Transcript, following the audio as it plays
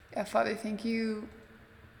Yeah, Father, thank you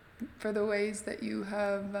for the ways that you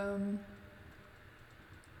have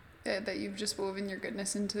that you've just woven your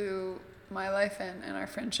goodness into my life and our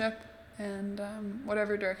friendship, and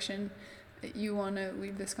whatever direction that you want to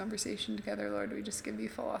lead this conversation together, Lord, we just give you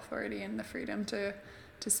full authority and the freedom to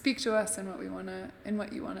speak to us and what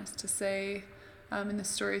you want us to say, in the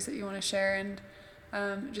stories that you want to share, and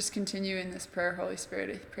just continue in this prayer, Holy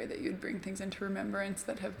Spirit. I pray that you'd bring things into remembrance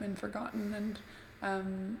that have been forgotten,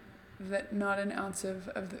 and that not an ounce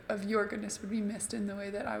of your goodness would be missed in the way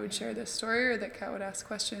that I would share this story, or that Kat would ask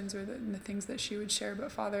questions, or the things that she would share.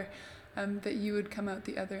 But Father, that you would come out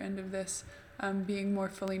the other end of this being more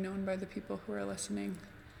fully known by the people who are listening,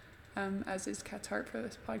 as is Kat's heart for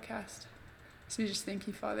this podcast. So we just thank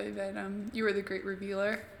you, Father, that you are the great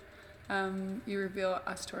revealer. You reveal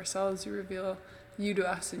us to ourselves, you reveal you to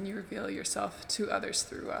us, and you reveal yourself to others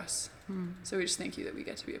through us. So we just thank you that we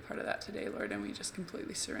get to be a part of that today, Lord, and we just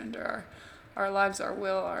completely surrender our lives, our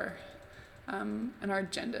will, our and our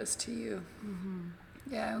agendas to you.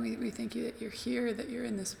 Yeah, we thank you that you're here, that you're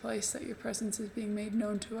in this place, that your presence is being made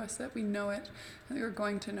known to us, that we know it, and that we're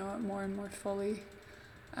going to know it more and more fully.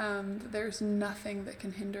 That there's nothing that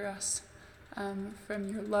can hinder us from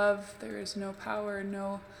your love. There is no power,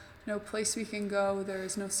 no place we can go. There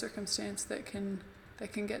is no circumstance that can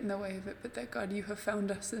get in the way of it, but that, God, you have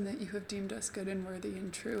found us, and that you have deemed us good and worthy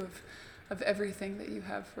and true of everything that you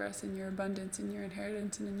have for us in your abundance, in your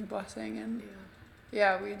inheritance, and in your blessing. And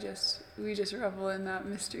we just revel in that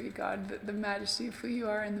mystery, God, the majesty of who you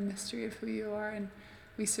are and the mystery of who you are, and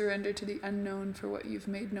we surrender to the unknown for what you've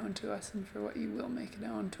made known to us and for what you will make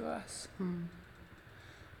known to us.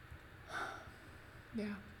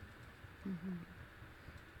 Yeah.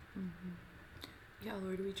 Yeah,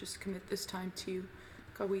 Lord, we just commit this time to you.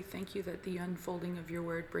 God, we thank you that the unfolding of your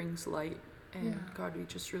word brings light. And God, we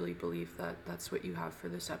just really believe that that's what you have for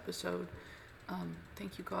this episode.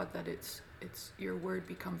 Thank you, God, that it's your word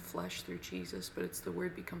become flesh through Jesus, but it's the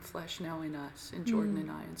word become flesh now in us, in Jordan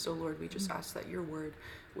and I. And so, Lord, we just ask that your word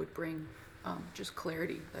would bring just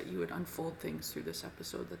clarity, that you would unfold things through this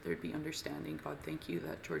episode, that there'd be understanding. God, thank you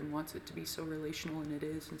that Jordan wants it to be so relational, and it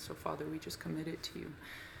is. And so, Father, we just commit it to you.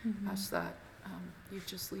 Ask that you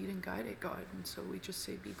just lead and guide it, God. And so we just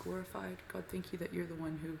say, be glorified. God, thank you that you're the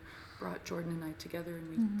one who brought Jordan and I together, and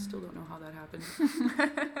we still don't know how that happened.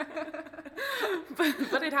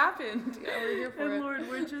 but it happened. Yeah, we're here for and it. Lord,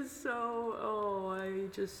 we're just I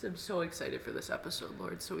just am so excited for this episode,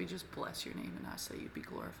 Lord. So we just bless your name and ask that you'd be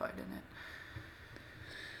glorified in it.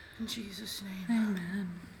 In Jesus' name.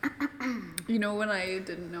 Amen. You know, when I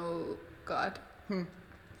didn't know God,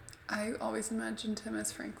 I always imagined him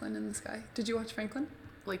as Franklin in the sky. Did you watch Franklin?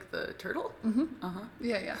 Like the turtle?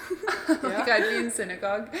 Yeah. Like I'd be in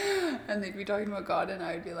synagogue and they'd be talking about God, and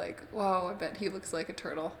I would be like, wow, I bet he looks like a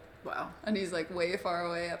turtle. Wow. And he's like way far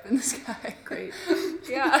away up in the sky. Great.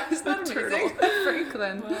 Yeah, isn't that turtle. amazing?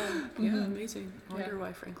 Franklin. Wow. Yeah, amazing. I wonder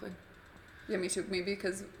why Franklin. Yeah, me too. Maybe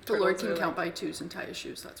because the Lord can count by twos and tie his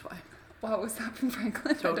shoes, that's why. Wow, was that from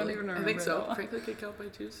Franklin? Totally. I don't even remember. I think so. That. Franklin could count by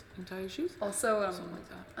twos and tie his shoes. Also, something like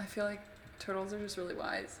that. I feel like turtles are just really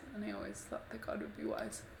wise, and I always thought that God would be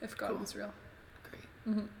wise if God was real. Great.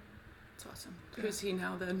 That's awesome. Who's he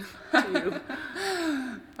now then to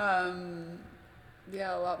you?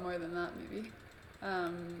 Yeah, a lot more than that, maybe.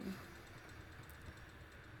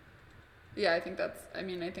 Yeah, I think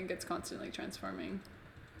it's constantly transforming.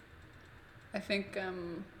 I think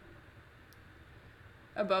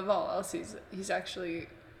above all else, he's actually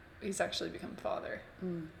become Father.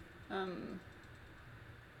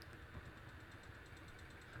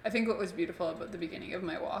 I think what was beautiful about the beginning of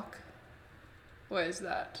my walk was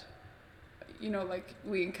that, you know, like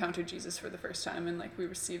we encountered Jesus for the first time, and like we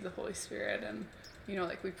received the Holy Spirit, and you know,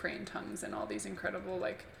 like we pray in tongues and all these incredible,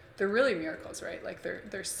 like they're really miracles, right? Like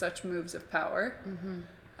they're such moves of power.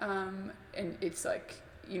 And it's like,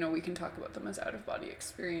 you know, we can talk about them as out-of-body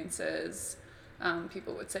experiences.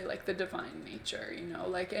 People would say like the divine nature, you know,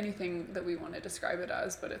 like anything that we want to describe it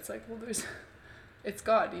as, but it's like, well, it's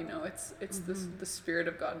God, you know, it's the Spirit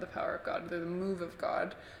of God, the power of God, the move of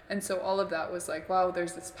God. And so all of that was like, wow,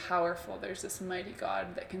 there's this mighty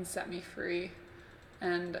God that can set me free.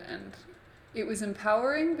 And it was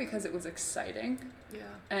empowering because it was exciting. Yeah.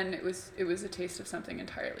 And it was a taste of something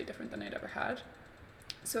entirely different than I'd ever had.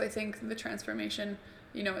 So I think the transformation,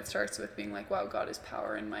 you know, it starts with being like, wow, God is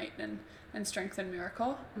power and might and strength and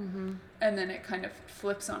miracle. And then it kind of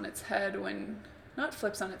flips on its head not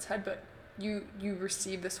flips on its head, but you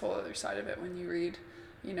receive this whole other side of it when you read,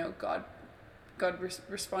 you know, God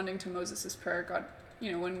responding to Moses' prayer, God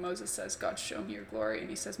you know, when Moses says, God, show me your glory, and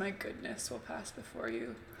he says, my goodness will pass before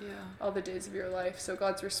you all the days of your life. So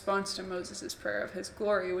God's response to Moses' prayer of his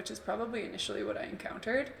glory, which is probably initially what I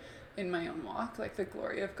encountered in my own walk, like the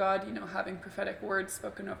glory of God, you know, having prophetic words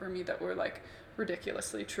spoken over me that were like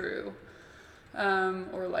ridiculously true,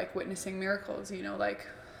 or like witnessing miracles, you know, like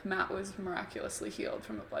Matt was miraculously healed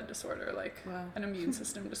from a blood disorder, like an immune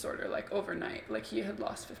system disorder, like overnight. Like he had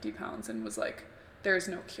lost 50 pounds and was like, there's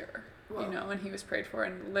no cure, you know, and he was prayed for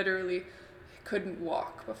and literally couldn't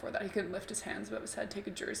walk before that. He couldn't lift his hands above his head, take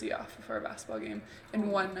a jersey off before a basketball game.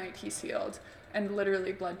 In one night he's healed, and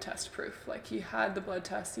literally blood test proof. Like he had the blood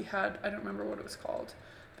test, he had, I don't remember what it was called,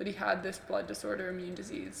 but he had this blood disorder, immune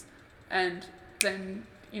disease. And then,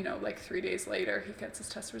 you know, like 3 days later, he gets his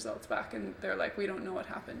test results back and they're like, we don't know what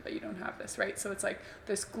happened, but you don't have this, right? So it's like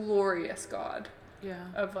this glorious God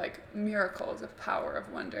of like miracles, of power,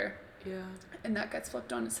 of wonder. Yeah. And that gets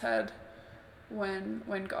flipped on its head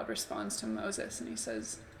when God responds to Moses and he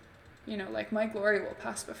says, you know, like my glory will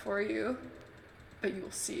pass before you, but you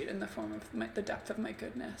will see it in the form of the depth of my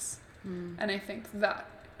goodness. And I think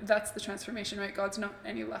that's the transformation, right? God's not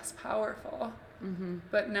any less powerful,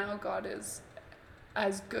 but now God is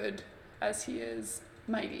as good as he is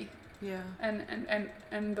mighty. Yeah.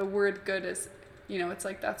 And the word good is, you know, it's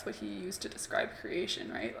like that's what he used to describe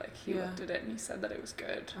creation, right? Like he looked at it and he said that it was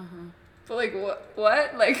good. But like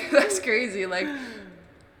what? Like that's crazy. Like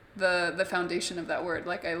the foundation of that word,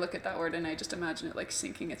 like I look at that word and I just imagine it like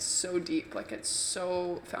sinking. It's so deep, like it's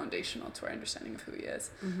so foundational to our understanding of who he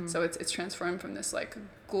is. So it's transformed from this like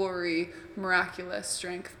glory, miraculous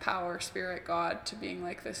strength, power, spirit God to being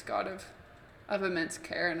like this God of immense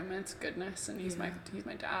care and immense goodness, and he's my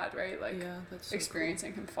dad, right? Like that's so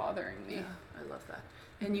experiencing cool. Him fathering me. I love that.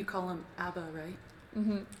 And you call him Abba, right?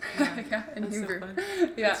 In Hebrew. So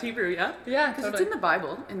it's Hebrew, because totally. It's in the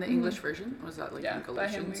Bible in the English version. Was that like in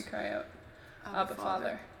Galatians? By him we cry out, Abba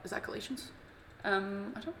Father. Is that Galatians? I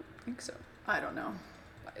don't think so. I don't know.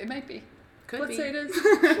 It might be. Let's say it is.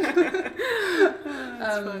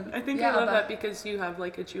 That's fun. I think I love that because you have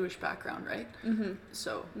like a Jewish background, right?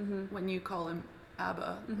 So when you call him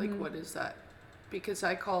Abba, like what is that? Because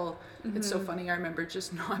I call, it's so funny, I remember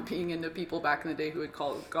just not being into people back in the day who would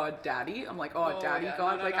call God Daddy. I'm like, Daddy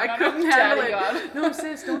God. I couldn't handle it. God. No,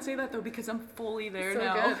 sis, don't say that though, because I'm fully there so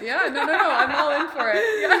now. Good. Yeah, no, I'm all in for it.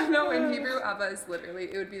 Yeah, no, in Hebrew, Abba is literally,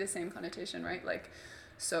 it would be the same connotation, right? Like,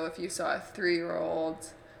 so if you saw a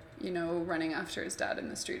 3-year-old, you know, running after his dad in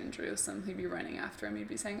the street in Jerusalem, he'd be running after him. He'd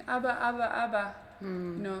be saying, Abba, Abba, Abba. You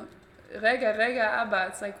know, Rega, Rega, Abba.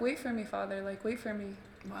 It's like, wait for me, Father. Like, wait for me.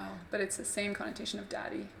 Wow. But it's the same connotation of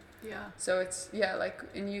daddy. Yeah. So it's, like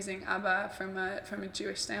in using Abba from a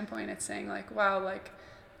Jewish standpoint, it's saying like, wow, like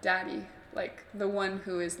daddy, like the one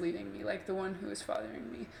who is leading me, like the one who is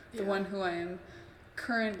fathering me, the one who I am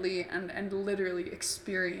currently and literally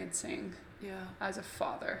experiencing as a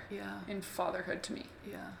father in fatherhood to me.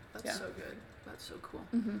 Yeah, that's so good. That's so cool.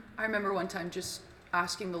 I remember one time just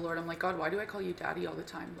asking the Lord, I'm like, God, why do I call you Daddy all the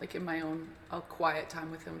time? Like in my own quiet time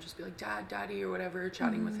with him, just be like, Dad, Daddy, or whatever,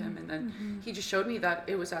 chatting with him. And then he just showed me that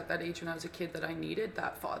it was at that age when I was a kid that I needed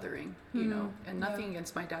that fathering, you know, and nothing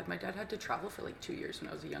against my dad. My dad had to travel for like 2 years when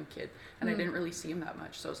I was a young kid, and I didn't really see him that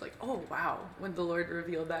much. So I was like, oh, wow. When the Lord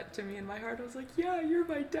revealed that to me in my heart, I was like, yeah, you're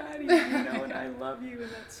my daddy, you know, and I love you,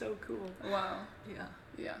 and that's so cool. Wow. Yeah.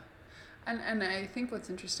 Yeah. And I think what's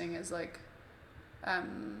interesting is like,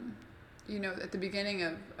 you know, at the beginning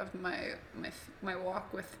of my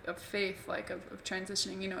walk of faith, like of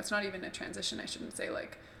transitioning, you know, it's not even a transition, I shouldn't say,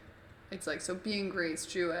 like, it's like, so being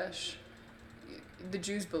raised Jewish, the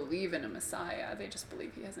Jews believe in a Messiah, they just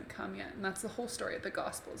believe he hasn't come yet, and that's the whole story of the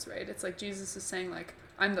Gospels, right? It's like Jesus is saying, like,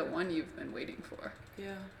 I'm the one you've been waiting for.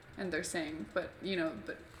 Yeah. And they're saying, but, you know,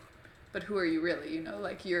 but who are you really, you know,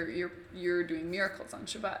 like, you're doing miracles on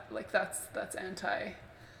Shabbat, like, that's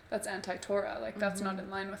anti-Torah, like that's not in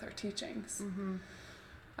line with our teachings.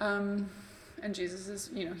 And Jesus is,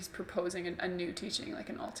 you know, he's proposing a new teaching, like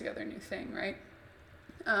an altogether new thing, right?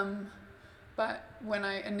 But when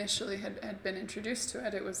I initially had been introduced to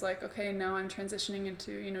it, it was like, okay, now I'm transitioning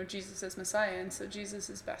into, you know, Jesus as Messiah, and so Jesus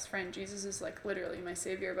is best friend. Jesus is like literally my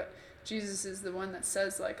savior, but Jesus is the one that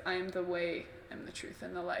says like, I am the way and the truth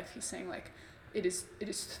and the life. He's saying like, it is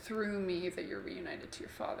through me that you're reunited to your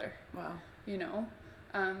Father. Wow. You know?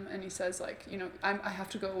 And he says, like, you know, I have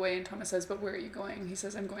to go away. And Thomas says, but where are you going? He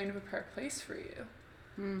says, I'm going to prepare a place for you.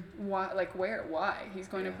 Why? Like, where? Why? He's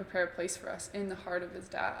going to prepare a place for us in the heart of his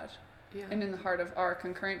dad. And in the heart of our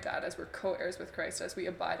concurrent dad, as we're co-heirs with Christ, as we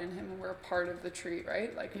abide in him and we're a part of the tree,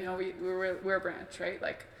 right? Like, you know, we're a branch, right?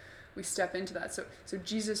 Like, we step into that. So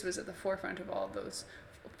Jesus was at the forefront of all of those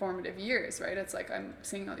formative years, right? It's like I'm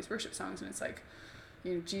singing all these worship songs and it's like,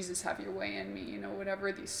 you know, Jesus, have your way in me, you know,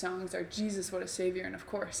 whatever these songs are, Jesus, what a savior. And of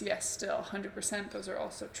course, yes, still 100%, those are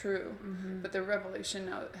also true. But the revelation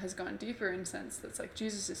now has gone deeper in sense that's like,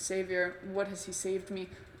 Jesus is savior. What has he saved me?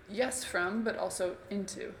 Yes, from, but also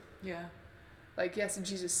into. Yeah. Like, yes,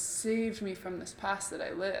 Jesus saved me from this past that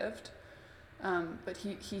I lived. But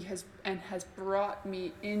he has brought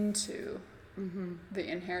me into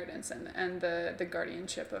the inheritance and the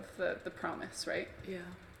guardianship of the promise, right? Yeah.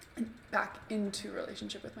 And back into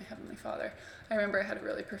relationship with my Heavenly Father. I remember I had a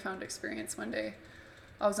really profound experience one day.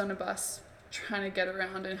 I was on a bus trying to get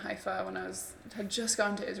around in Haifa when had just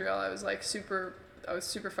gone to Israel. I was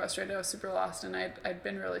super frustrated. I was super lost, and I'd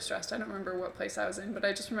been really stressed. I don't remember what place I was in, but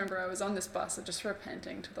I just remember I was on this bus just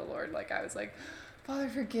repenting to the Lord. Like, I was like, Father,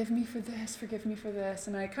 forgive me for this, forgive me for this.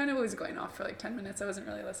 And I kind of was going off for like 10 minutes. I wasn't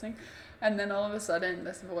really listening. And then all of a sudden,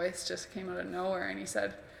 this voice just came out of nowhere, and he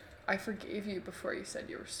said, I forgave you before you said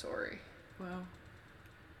you were sorry. Wow.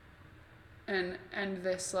 And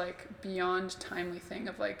this like beyond timely thing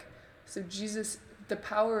of like, so Jesus, the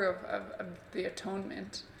power of the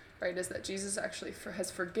atonement, right, is that Jesus actually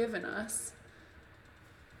has forgiven us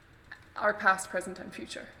our past, present, and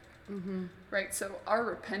future. Right? So our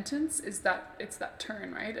repentance is it's that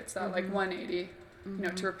turn, right? It's that like 180, you know,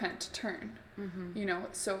 to repent, to turn. You know,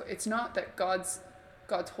 so it's not that God's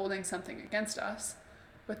holding something against us,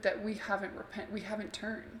 but that we haven't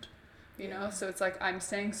turned, you know? So it's like, I'm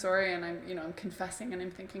saying sorry and I'm confessing and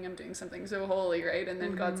I'm thinking I'm doing something so holy, right? And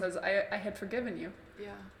then God says, I had forgiven you.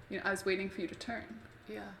 Yeah. You know, I was waiting for you to turn.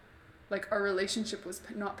 Yeah. Like, our relationship was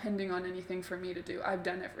not pending on anything for me to do. I've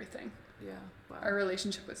done everything. Yeah. Wow. Our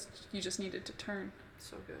relationship was, you just needed to turn.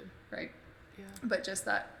 So good. Right? Yeah. But just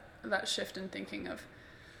that shift in thinking of,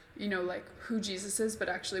 you know, like who Jesus is, but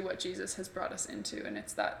actually what Jesus has brought us into. And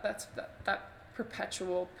it's that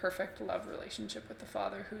perpetual, perfect love relationship with the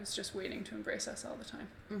Father who's just waiting to embrace us all the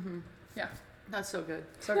time. Yeah. That's so good.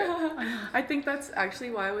 So good. I think that's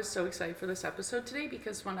actually why I was so excited for this episode today,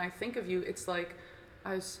 because when I think of you, it's like,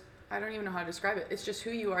 I don't even know how to describe it. It's just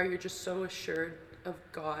who you are. You're just so assured of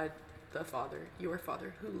God, the Father, your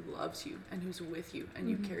Father, who loves you and who's with you. And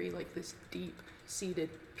you carry like this deep-seated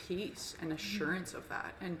peace and assurance of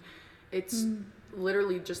that. And it's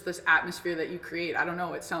literally just this atmosphere that you create. I don't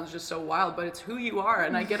know, it sounds just so wild, but it's who you are.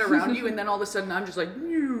 And I get around you and then all of a sudden I'm just like,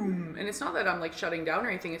 and it's not that I'm like shutting down or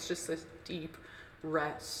anything. It's just this deep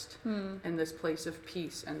rest and this place of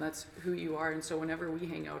peace, and that's who you are. And so whenever we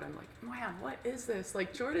hang out, I'm like, man, what is this?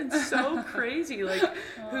 Like, Jordan's so crazy. Like,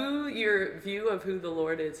 who your view of who the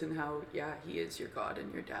Lord is and how, yeah, he is your God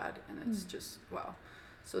and your dad. And it's just, wow.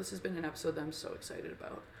 So this has been an episode that I'm so excited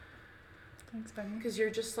about. Thanks, Benny. Because you're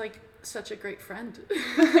just like such a great friend.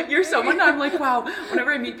 You're someone I'm like, wow.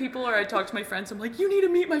 Whenever I meet people or I talk to my friends, I'm like, you need to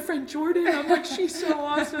meet my friend Jordan. I'm like, she's so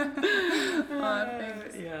awesome.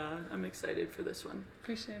 Thanks. Yeah, I'm excited for this one.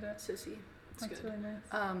 Appreciate it. Sissy. It's That's good. really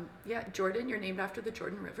nice. Yeah, Jordan, you're named after the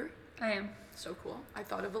Jordan River. I am. So cool. I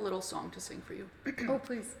thought of a little song to sing for you. Oh,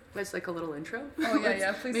 please. It's like a little intro. Oh,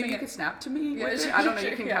 yeah, please maybe sing you it. could snap to me Yeah, with sure, it. I don't know, sure,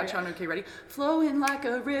 you can yeah, catch on. Okay, ready? Flowing like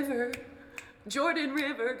a river. Jordan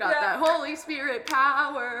River got that Holy Spirit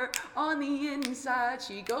power on the inside.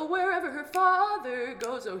 She go wherever her Father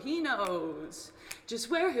goes. Oh, he knows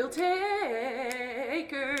just where he'll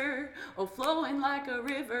take her. Oh, flowing like a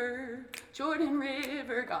river. Jordan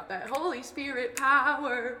River got that Holy Spirit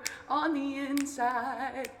power on the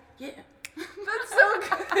inside. Yeah. That's so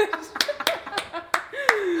good.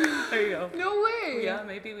 There you go. No way. Yeah,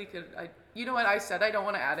 maybe we could. You know what I said? I don't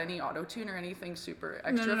want to add any auto tune or anything super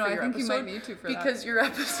extra No, for your I think episode. you might need to for that. Because your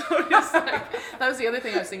episode is like, that was the other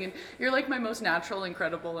thing I was thinking. You're like my most natural,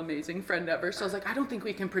 incredible, amazing friend ever. So I was like, I don't think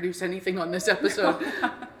we can produce anything on this episode,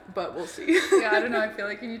 but we'll see. Yeah, I don't know. I feel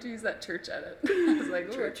like you need to use that church edit. I was like,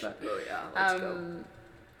 Church. Oh yeah, let's go.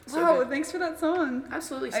 So wow, thanks for that song.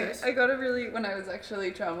 Absolutely, sis. I got a really, when I was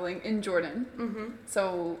actually traveling in Jordan,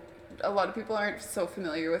 so a lot of people aren't so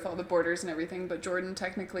familiar with all the borders and everything, but Jordan,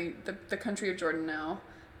 technically, the country of Jordan now,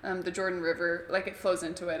 the Jordan River, like it flows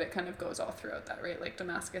into it, it kind of goes all throughout that, right? Like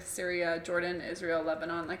Damascus, Syria, Jordan, Israel,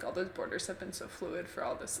 Lebanon, like all those borders have been so fluid for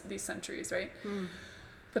all these centuries, right?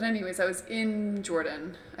 But anyways, I was in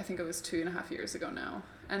Jordan, I think it was 2.5 years ago now,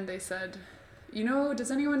 and they said, you know, does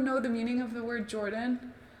anyone know the meaning of the word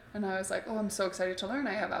Jordan? And I was like, oh, I'm so excited to learn.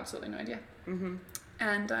 I have absolutely no idea.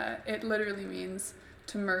 And it literally means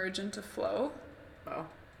to merge and to flow. Wow.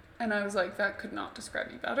 And I was like, that could not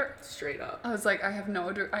describe me better. Straight up. I was like, I have no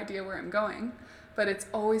idea where I'm going. But it's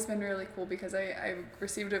always been really cool because I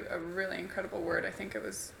received a really incredible word. I think it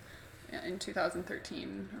was in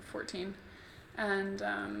 2013 or 14.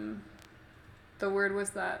 And the word was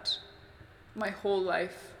that my whole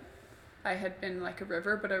life I had been like a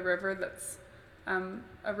river, but a river that's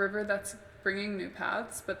bringing new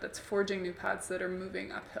paths, but that's forging new paths that are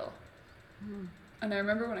moving uphill. And I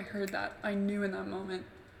remember when I heard that, I knew in that moment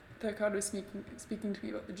that God was speaking to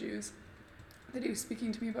me about the Jews, that he was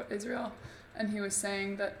speaking to me about Israel, and he was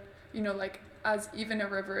saying that, you know, like, as even a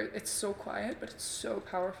river, it's so quiet, but it's so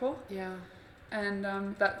powerful. Yeah. And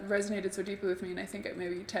that resonated so deeply with me, and I think it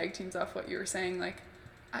maybe tag teams off what you were saying. Like,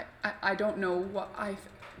 I don't know what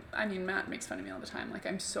I mean, Matt makes fun of me all the time. Like,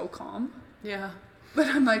 I'm so calm. Yeah. But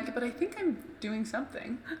I'm like, but I think I'm doing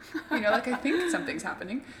something. You know, like, I think something's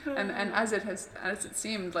happening. And as it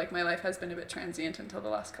seemed, like, my life has been a bit transient until the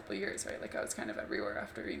last couple of years, right? Like, I was kind of everywhere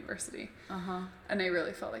after university. And I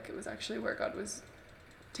really felt like it was actually where God was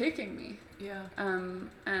taking me. Yeah.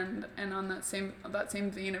 And on that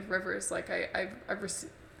same vein of rivers, like, I've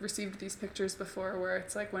received these pictures before where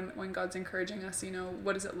it's like when God's encouraging us, you know,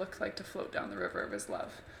 what does it look like to float down the river of his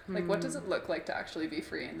love? Like, what does it look like to actually be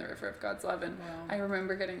free in the river of God's love? And I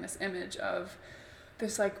remember getting this image of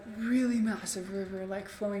this, like, really massive river, like,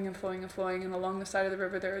 flowing and flowing and flowing, and along the side of the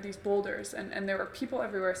river there are these boulders, and there were people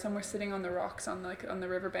everywhere. Some were sitting on the rocks on the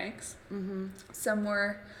river banks. Some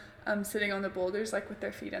were sitting on the boulders, like, with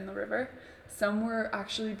their feet in the river. Some were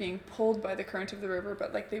actually being pulled by the current of the river,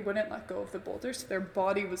 but, like, they wouldn't let go of the boulders, so their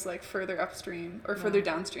body was, like, further upstream or further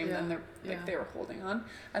downstream than they were holding on.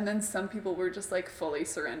 And then some people were just, like, fully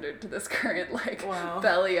surrendered to this current, like,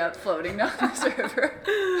 belly up floating down this river.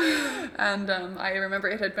 And I remember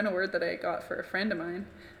it had been a word that I got for a friend of mine,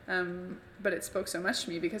 but it spoke so much to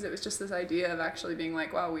me because it was just this idea of actually being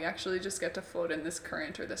like, wow, we actually just get to float in this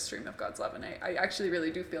current or this stream of God's love. And I actually really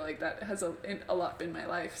do feel like that has a lot been my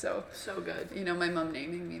life. So good. You know, my mom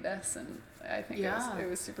naming me this, and I think it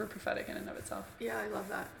was super prophetic in and of itself. Yeah, I love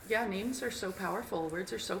that. Yeah, names are so powerful.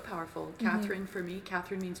 Words are so powerful. Catherine, for me,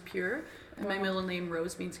 Catherine means pure, and my middle name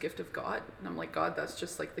Rose means gift of God. And I'm like, God, that's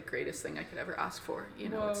just like the greatest thing I could ever ask for. You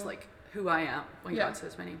know, it's like who I am when God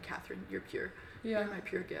says my name, Catherine, you're pure. You're my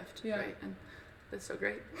pure gift, right? And that's so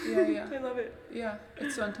great. Yeah. I love it. Yeah,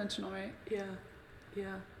 it's so intentional, right?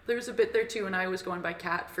 Yeah. There was a bit there too when I was going by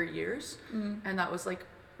Kat for years, and that was like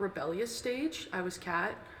rebellious stage. I was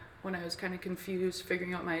Kat when I was kind of confused,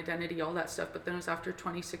 figuring out my identity, all that stuff. But then it was after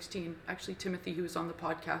 2016. Actually, Timothy, who was on the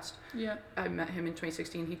podcast, I met him in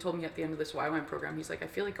 2016. He told me at the end of this YWAM program, he's like, I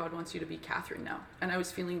feel like God wants you to be Catherine now. And I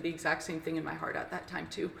was feeling the exact same thing in my heart at that time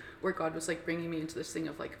too, where God was like bringing me into this thing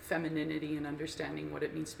of like femininity and understanding what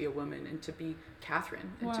it means to be a woman and to be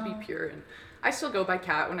Catherine and to be pure. And I still go by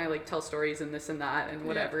Kat when I like tell stories and this and that and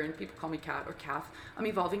whatever, and people call me Kat or Kath. I'm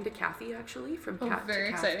evolving to Kathy, actually, from Kat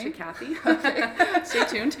to Kath to Kathy. Stay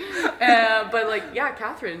tuned. But like, yeah,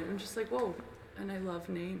 Catherine. I'm just like, whoa. And I love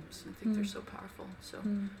names. I think they're so powerful. So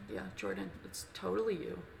yeah, Jordan, it's totally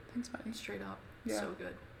you. Thanks, buddy. Straight up. Yeah. So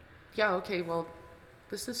good. Yeah, okay, well,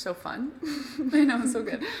 this is so fun. I know, so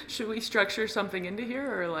good. Should we structure something into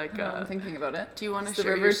here or like I'm thinking about it. Do you want to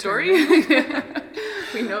share your story?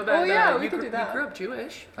 We know that. Oh yeah, we could do that. You grew up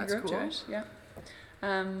Jewish. That's cool. Jewish, yeah.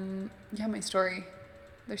 Yeah, my story.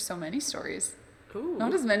 There's so many stories. Ooh.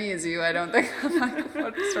 Not as many as you, I don't think. I'm like,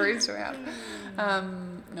 what stories do I have?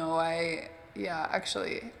 No,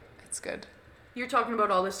 actually, it's good. You're talking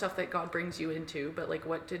about all this stuff that God brings you into, but like,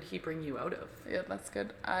 what did he bring you out of? Yeah, that's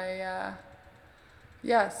good.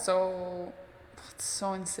 So it's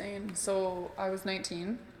so insane. So I was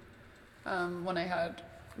 19 when I had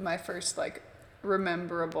my first like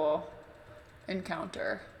rememberable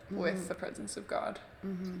encounter with the presence of God.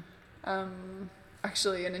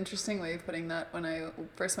 Actually, an interesting way of putting that, when I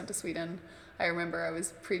first went to Sweden, I remember I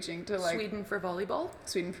was preaching to like... Sweden for volleyball?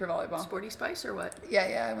 Sweden for volleyball. Sporty Spice or what?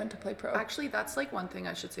 Yeah, I went to play pro. Actually, that's like one thing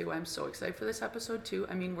I should say why I'm so excited for this episode too.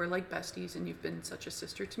 I mean, we're like besties and you've been such a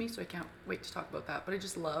sister to me, so I can't wait to talk about that. But I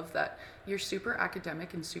just love that you're super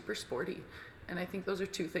academic and super sporty. And I think those are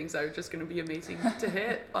two things that are just going to be amazing to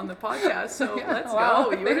hit on the podcast. So let's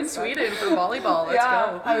go. You were in Sweden for volleyball. Let's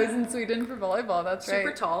go. I was in Sweden for volleyball. That's right.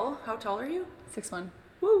 Super tall. How tall are you? 6'1".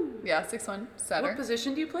 Woo. Yeah, 6'1". Setter. What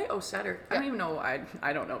position do you play? Oh, setter. Yeah. I don't even know.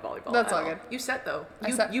 I don't know volleyball. That's all good. You set though.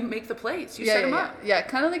 You make the plays. You set them up. Yeah,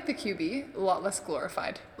 kind of like the QB, a lot less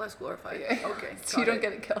glorified. Less glorified. Yeah. Okay. So you don't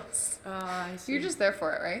get kills. I see. You're just there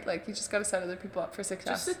for it, right? Like, you just got to set other people up for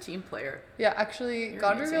success. Just a team player. Yeah, actually, You're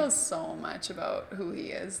God amazing. reveals so much about who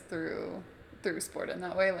he is through sport in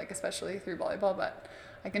that way, like especially through volleyball. But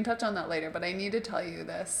I can touch on that later, but I need to tell you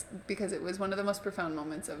this because it was one of the most profound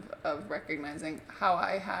moments of recognizing how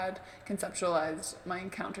I had conceptualized my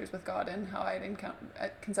encounters with God and how I had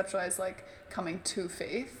conceptualized like coming to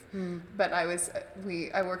faith. But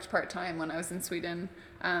I worked part-time when I was in Sweden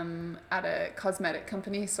at a cosmetic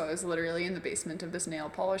company, so I was literally in the basement of this nail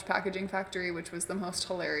polish packaging factory, which was the most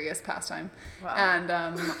hilarious pastime. Wow. And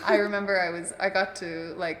I remember I got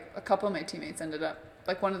to, like, a couple of my teammates ended up,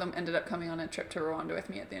 like, one of them ended up coming on a trip to Rwanda with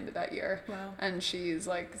me at the end of that year. Wow. And she's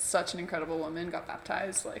like such an incredible woman, got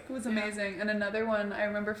baptized, like, it was amazing. And another one, I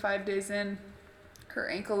remember 5 days in, her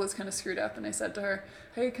ankle was kind of screwed up, and I said to her,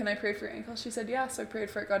 hey, can I pray for your ankle? She said, yeah. So I prayed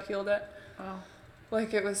for it, God healed it. Wow.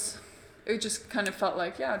 Like, it just kind of felt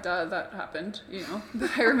like, yeah, duh, that happened, you know.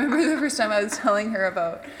 But I remember the first time I was telling her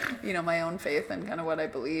about, you know, my own faith and kind of what I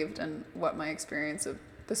believed and what my experience of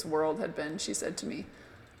this world had been. She said to me,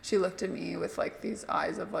 she looked at me with like these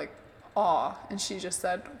eyes of like awe, and she just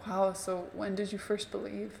said, wow, so when did you first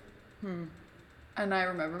believe? And I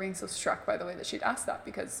remember being so struck by the way that she'd asked that,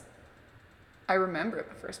 because I remember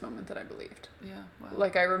the first moment that I believed. Yeah. Wow.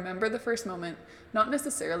 Like, I remember the first moment, not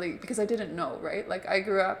necessarily because I didn't know, right? Like, I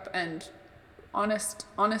grew up and honest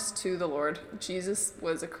to the Lord, Jesus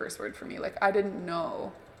was a curse word for me. Like, I didn't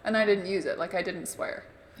know, and I didn't use it. Like, I didn't swear.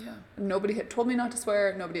 Yeah. Nobody had told me not to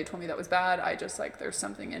swear. Nobody had told me that was bad. I just, like, there's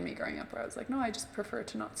something in me growing up where I was like, no, I just prefer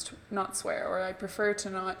to not swear, or I prefer to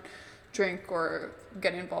not drink or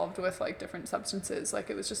get involved with, like, different substances. Like,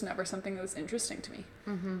 it was just never something that was interesting to me.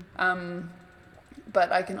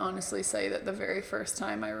 But I can honestly say that the very first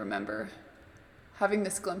time I remember having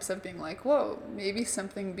this glimpse of being like, whoa, maybe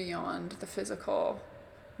something beyond the physical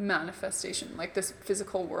manifestation, like this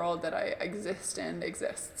physical world that I exist in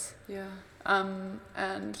exists. Yeah.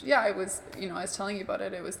 And yeah, I was telling you about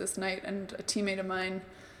it. It was this night, and a teammate of mine,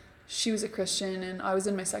 she was a Christian, and I was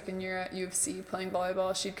in my second year at U of C playing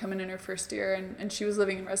volleyball. She'd come in her first year, and she was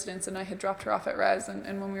living in residence, and I had dropped her off at res,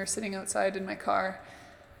 and when we were sitting outside in my car,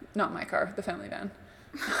 not my car, the family van,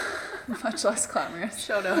 much less glamorous.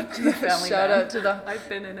 Shout out to the family Shout van. out to the, I've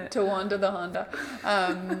been in it. to Wanda the Honda.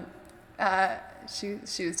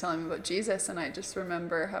 She was telling me about Jesus, and I just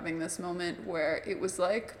remember having this moment where it was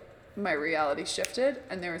like my reality shifted,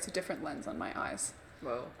 and there was a different lens on my eyes.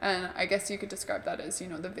 Whoa. And I guess you could describe that as, you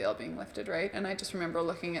know, the veil being lifted, right? And I just remember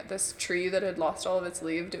looking at this tree that had lost all of its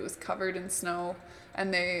leaves. It was covered in snow,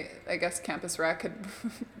 and I guess Campus Rec had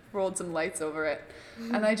rolled some lights over it.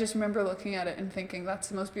 And I just remember looking at it and thinking, that's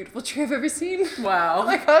the most beautiful tree I've ever seen. Wow.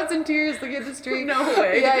 Like, I was in tears looking at this tree. No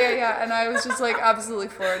way. Yeah. And I was just like absolutely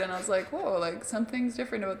floored, and I was like, whoa, like something's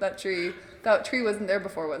different about that tree. That tree wasn't there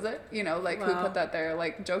before, was it? You know, like, who put that there?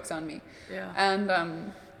 Like, joke's on me. Yeah.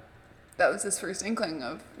 And that was this first inkling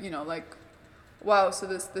of, you know, like, wow, so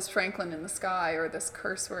this Franklin in the sky, or this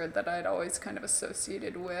curse word that I'd always kind of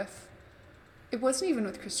associated with, it wasn't even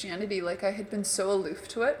with Christianity. Like, I had been so aloof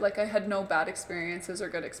to it. Like, I had no bad experiences or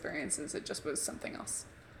good experiences. It just was something else,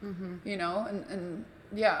 you know? And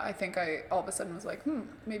yeah, I think I all of a sudden was like,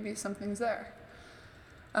 maybe something's there.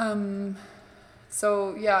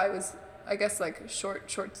 So yeah, I guess, like,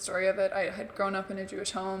 short story of it, I had grown up in a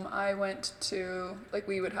Jewish home. I went to, like,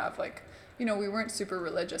 we would have, like, you know, we weren't super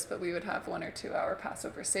religious, but we would have 1 or 2 hour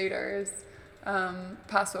Passover Seders.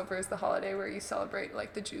 Passover is the holiday where you celebrate,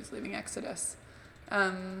 like, the Jews leaving Exodus.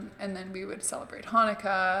 And then we would celebrate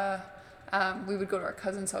Hanukkah. We would go to our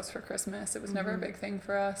cousin's house for Christmas. It was never a big thing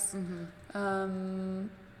for us. And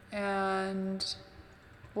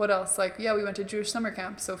what else? Like, yeah, we went to Jewish summer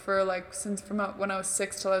camp. So for, like, from when I was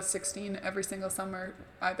 6 till I was 16, every single summer,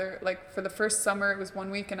 either, like, for the first summer it was 1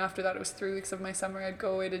 week, and after that it was 3 weeks of my summer, I'd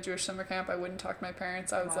go away to Jewish summer camp. I wouldn't talk to my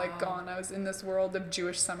parents. I was like gone. I was in this world of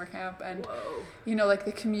Jewish summer camp, and you know, like,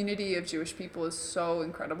 the community of Jewish people is so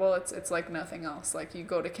incredible. It's like nothing else. Like, you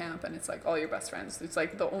go to camp and it's like all your best friends. It's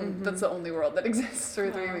like that's the only world that exists for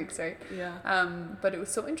 3 weeks, right? Yeah. But it was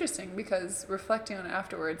so interesting because reflecting on it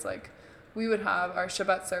afterwards, like, we would have our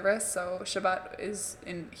Shabbat service. So Shabbat is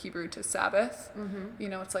in Hebrew to Sabbath. You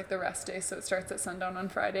know, it's like the rest day. So it starts at sundown on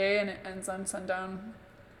Friday and it ends on sundown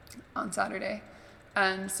on Saturday.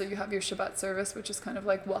 And so you have your Shabbat service, which is kind of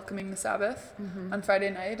like welcoming the Sabbath on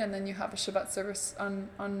Friday night. And then you have a Shabbat service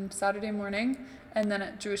on Saturday morning. And then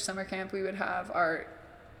at Jewish summer camp, we would have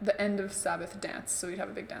the end of Sabbath dance. So we'd have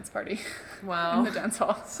a big dance party in the dance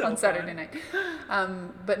hall on Saturday night.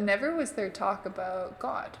 But never was there talk about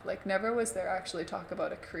God. Like, never was there actually talk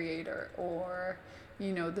about a creator, or,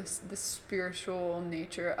 you know, the spiritual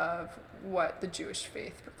nature of what the Jewish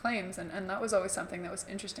faith proclaims. And that was always something that was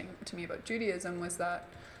interesting to me about Judaism, was that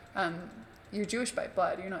you're Jewish by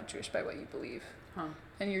blood. You're not Jewish by what you believe.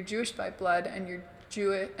 And you're Jewish by blood, and you're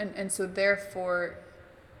Jewish. And so therefore,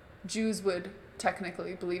 Jews would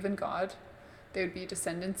technically believe in God. They would be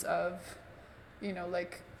descendants of,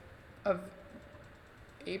 like, of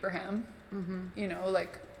Abraham,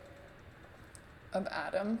 like, of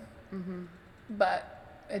Adam.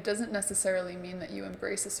 But it doesn't necessarily mean that you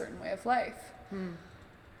embrace a certain way of life.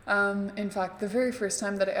 In fact, the very first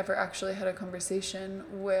time that I ever actually had a conversation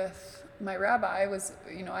with my rabbi was,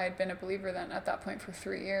 I had been a believer then at that point for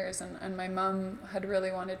 3 years, and my mom had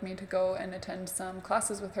really wanted me to go and attend some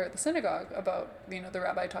classes with her at the synagogue about, the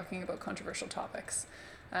rabbi talking about controversial topics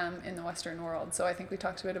in the Western world. So I think we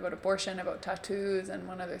talked a bit about abortion, about tattoos, and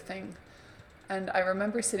one other thing. And I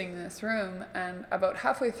remember sitting in this room, and about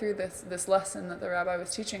halfway through this lesson that the rabbi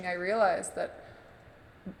was teaching, I realized that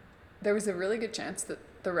there was a really good chance that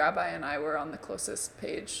the rabbi and I were on the closest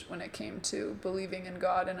page when it came to believing in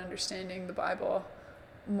God and understanding the Bible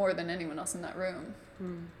more than anyone else in that room,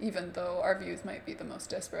 even though our views might be the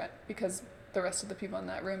most disparate, because the rest of the people in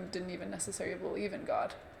that room didn't even necessarily believe in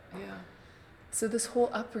God. Yeah. So this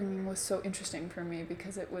whole upbringing was so interesting for me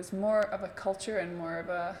because it was more of a culture and more of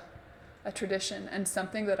a tradition, and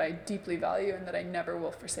something that I deeply value and that I never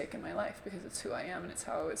will forsake in my life, because it's who I am and it's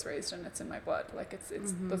how I was raised and it's in my blood. Like it's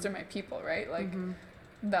those are my people, right? Like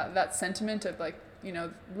that sentiment of like,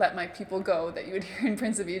 let my people go that you would hear in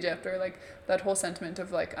Prince of Egypt, or like that whole sentiment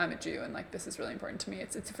of like, I'm a Jew and like this is really important to me.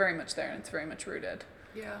 It's very much there and it's very much rooted.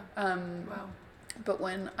 Yeah. Wow. But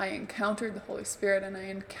when I encountered the Holy Spirit and I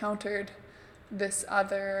encountered this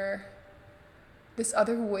other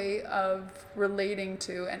way of relating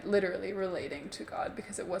to, and literally relating to God,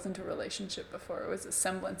 because it wasn't a relationship before, it was a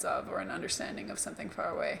semblance of, or an understanding of something far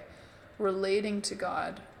away, relating to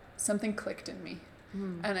God, something clicked in me.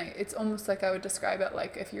 And it's almost like I would describe it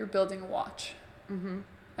like if you're building a watch,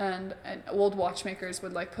 and old watchmakers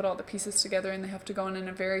would like put all the pieces together and they have to go in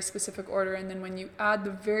a very specific order, and then when you add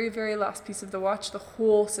the very, very last piece of the watch, the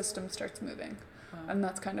whole system starts moving. And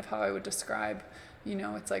that's kind of how I would describe,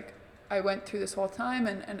 it's like I went through this whole time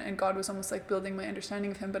and God was almost like building my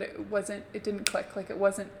understanding of him, but it didn't click. Like it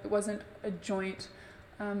wasn't a joint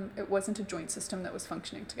system that was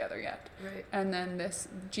functioning together yet. Right. And then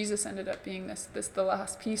Jesus ended up being this the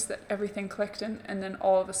last piece that everything clicked in, and then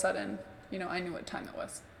all of a sudden, I knew what time it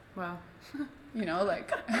was. Wow.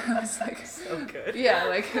 Like I was like so good. Yeah,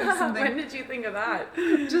 like it was something. When did you think of that?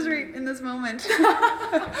 Just right in this moment.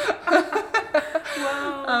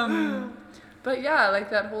 Wow. But yeah,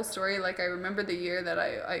 like that whole story, like I remember the year that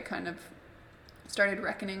I kind of started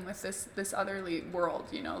reckoning with this otherly world,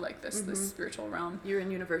 like this spiritual realm. You were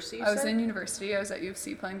in university, I was in university. I was at U of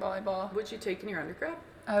C playing volleyball. What'd you take in your undergrad?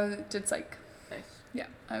 I did psych. Nice. Yeah,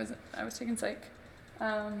 I was taking psych.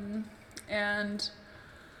 And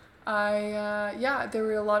there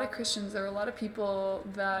were a lot of Christians. There were a lot of people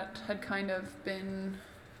that had kind of been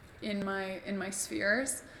in my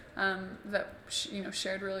spheres, that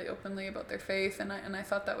shared really openly about their faith, and I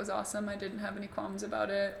thought that was awesome. I didn't have any qualms about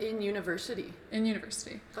it. In university.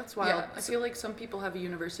 That's wild. Yeah, I feel like some people have a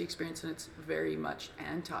university experience and it's very much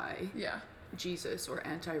anti Jesus or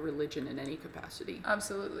anti-religion in any capacity.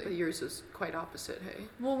 Absolutely. But yours is quite opposite, hey?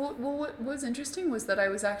 Well, what was interesting was that I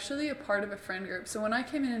was actually a part of a friend group. So when I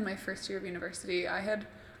came in my first year of university, I had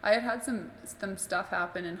some stuff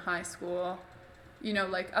happen in high school.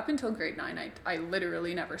 Like up until grade 9, I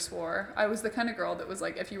literally never swore. I was the kind of girl that was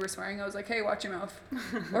like, if you were swearing, I was like, hey, watch your mouth.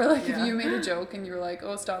 Or like if you made a joke and you were like,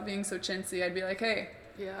 oh, stop being so chintzy, I'd be like, hey,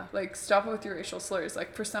 like stop it with your racial slurs.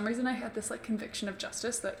 Like for some reason I had this like conviction of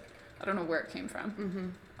justice that I don't know where it came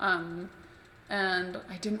from. And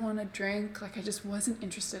I didn't want to drink. Like I just wasn't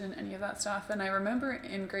interested in any of that stuff. And I remember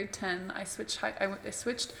in grade 10, I switched. I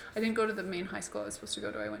didn't go to the main high school I was supposed to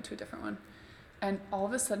go to. I went to a different one. And all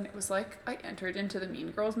of a sudden it was like I entered into the Mean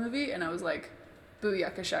Girls movie, and I was like,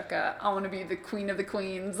 booyaka shaka, I want to be the queen of the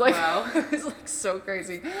queens. Like, wow. It was like so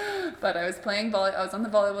crazy. But I was playing I was on the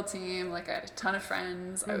volleyball team. Like I had a ton of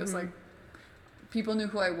friends. I was like, people knew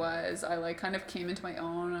who I was. I like kind of came into my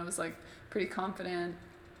own. I was like pretty confident.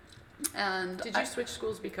 And did you switch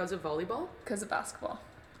schools because of volleyball? Because of basketball.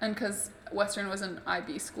 And because Western was an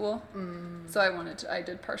IB school, so I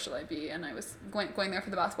did partial IB, and I was going there for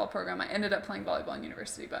the basketball program. I ended up playing volleyball in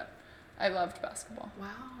university, but I loved basketball.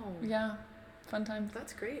 Wow. Yeah, fun times.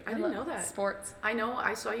 That's great. I didn't know that. Sports. I know.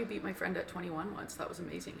 I saw you beat my friend at 21 once. That was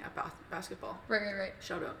amazing at basketball. Right.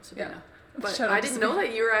 Shout out, Sabina. Yeah. But I didn't know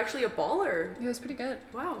that you were actually a baller. It was pretty good.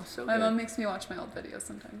 Wow, so my good. mom makes me watch my old videos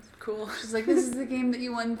sometimes. Cool. She's like, this is the game that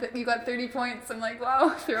you won, you got 30 points. I'm like,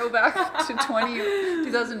 wow, throwback to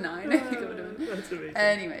 2009, I think it would have been. That's amazing.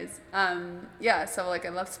 Anyways, so like I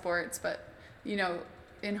love sports, but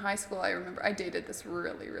in high school, I remember I dated this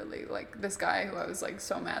really, like, this guy who I was, like,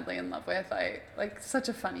 so madly in love with. Such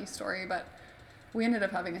a funny story, but we ended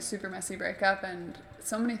up having a super messy breakup, and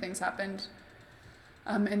so many things happened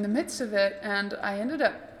in the midst of it, and I ended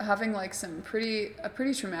up having, like, a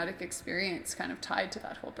pretty traumatic experience kind of tied to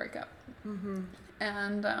that whole breakup. Mm-hmm.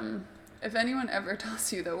 And if anyone ever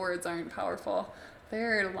tells you that words aren't powerful,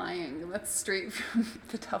 they're lying. That's straight from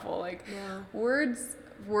the devil. Like, Yeah. words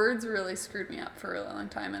really screwed me up for a really long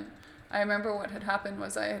time. And I remember what had happened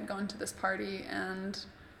was I had gone to this party, and,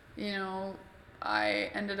 you know,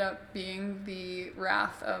 I ended up being the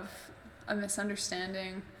wrath of a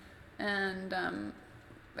misunderstanding, and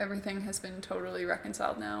everything has been totally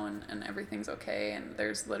reconciled now, and everything's okay, and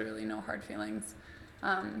there's literally no hard feelings.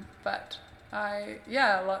 But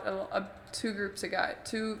two groups of guys,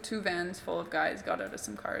 two vans full of guys got out of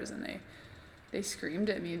some cars, and they screamed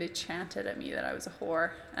at me, they chanted at me that I was a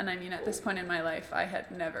whore. And I mean, at this point in my life, I had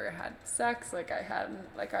never had sex,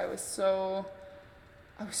 I was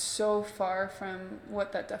so far from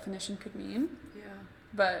what that definition could mean. Yeah.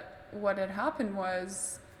 But what had happened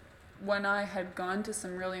was, when I had gone to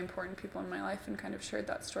some really important people in my life and kind of shared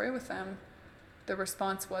that story with them, the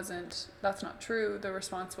response wasn't, "That's not true." The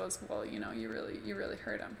response was, "Well, you know, you really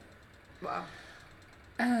hurt him." Wow.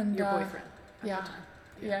 And your boyfriend at yeah, the time.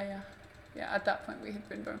 yeah. At that point, we had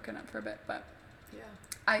been broken up for a bit, but Yeah.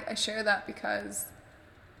 I share that because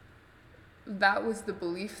that was the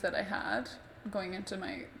belief that I had going into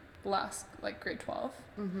my last, like, grade 12.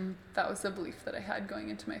 Mm-hmm. That was the belief that I had going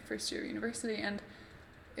into my first year of university, and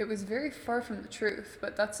it was very far from the truth.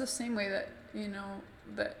 But that's the same way that, you know,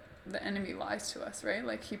 that the enemy lies to us, right?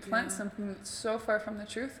 Like, he plants something that's so far from the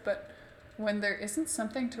truth, but when there isn't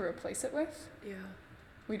something to replace it with, Yeah.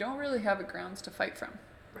 we don't really have a grounds to fight from.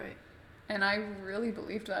 Right. And I really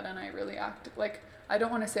believed that, and I really acted like, I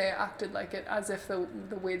don't want to say I acted like it as if the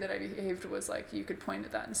way that I behaved was like, you could point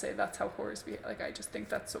at that and say that's how whores behave. Like, I just think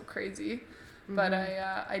that's so crazy. Mm-hmm. But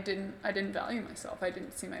I didn't value myself. I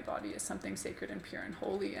didn't see my body as something sacred and pure and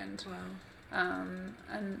holy. And Wow.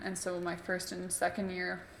 and so my first and second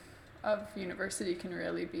year of university can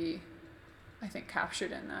really be, I think,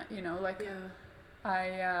 captured in that, you know, like,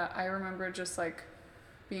 Yeah. I remember just, like,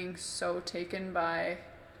 being so taken by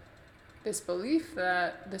this belief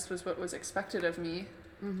that this was what was expected of me,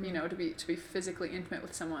 Mm-hmm. you know, to be physically intimate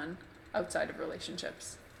with someone outside of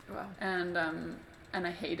relationships. Wow. And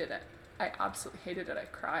I hated it. I absolutely hated it. I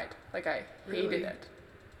cried. Like, I hated Really? it.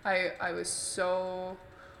 I was so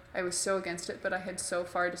against it, but I had so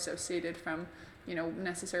far dissociated from, you know,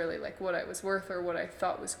 necessarily, like, what I was worth or what I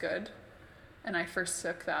thought was good. And I first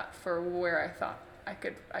took that for where I thought I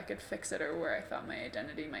could fix it, or where I thought my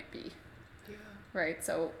identity might be. Yeah. Right?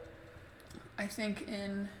 So I think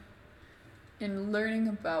in learning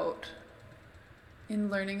about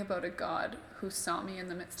a God who saw me in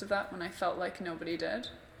the midst of that when I felt like nobody did,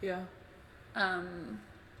 Yeah.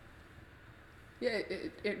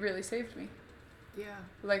 it really saved me. Yeah.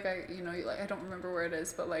 Like, I don't remember where it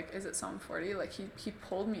is, but, like, is it Psalm 40? Like, he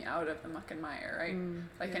pulled me out of the muck and mire, right?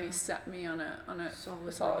 Like, and he set me on a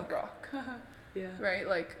solid rock. Yeah. Right?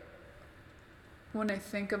 Like, when I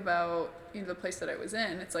think about, you know, the place that I was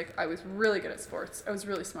in, it's like I was really good at sports. I was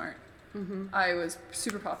really smart. Mm-hmm. I was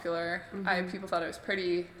super popular. Mm-hmm. People thought I was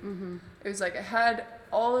pretty. Mm-hmm. It was like I had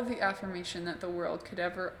all of the affirmation that the world could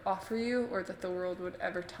ever offer you, or that the world would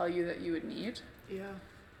ever tell you that you would need. Yeah.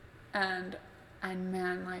 And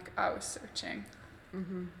man, like, I was searching.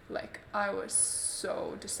 Mm-hmm. Like, I was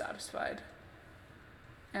so dissatisfied.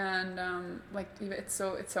 And like, even it's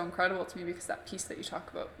so incredible to me, because that piece that you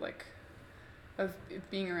talk about, like, of it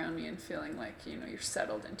being around me and feeling like, you know, you're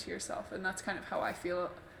settled into yourself, and that's kind of how I feel.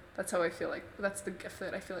 That's how I feel like that's the gift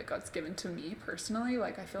that I feel like God's given to me personally.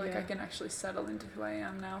 Like, I feel like I can actually settle into who I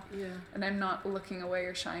am now. Yeah. And I'm not looking away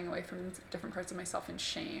or shying away from different parts of myself in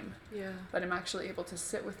shame. Yeah. But I'm actually able to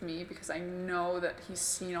sit with me, because I know that He's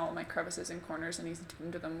seen all my crevices and corners, and He's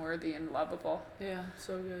deemed them worthy and lovable. Yeah.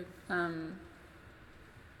 So good.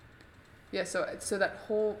 Yeah. So that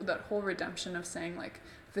whole redemption of saying, like,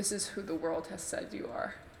 this is who the world has said you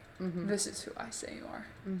are. Mm-hmm. This is who I say you are.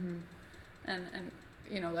 Mm-hmm. And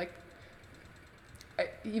you know, like,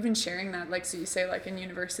 even sharing that, like, so you say, like, in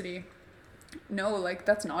university, no, like,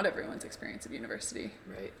 that's not everyone's experience of university.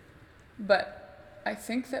 Right. But I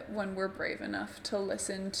think that when we're brave enough to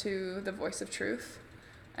listen to the voice of truth,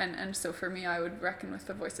 and so for me, I would reckon with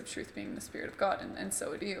the voice of truth being the Spirit of God, and so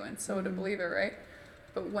would you, and so would a believer, right?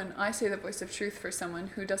 But when I say the voice of truth for someone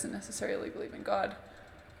who doesn't necessarily believe in God,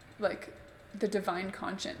 like, the divine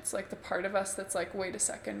conscience, like, the part of us that's like, wait a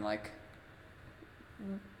second, like,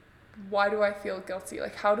 why do I feel guilty?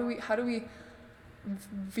 Like, how do we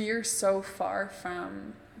veer so far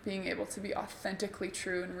from being able to be authentically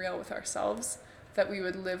true and real with ourselves that we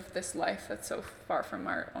would live this life that's so far from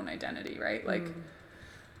our own identity, right? Like,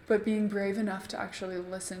 but being brave enough to actually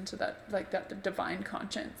listen to that, like that the divine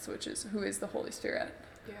conscience, which is who is the Holy Spirit,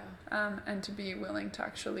 and to be willing to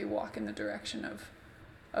actually walk in the direction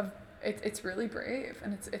of it's really brave,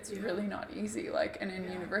 and it's really not easy. Like, and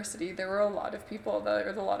in university there were a lot of people that, or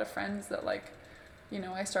a lot of friends that, like, you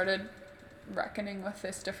know, I started reckoning with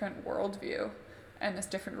this different worldview and this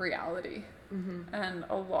different reality, and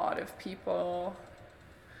a lot of people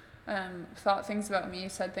thought things about me,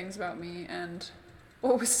 said things about me, and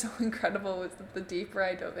what was so incredible was that the deeper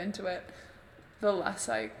I dove into it, the less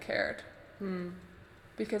I cared.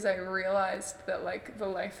 Because I realized that, like, the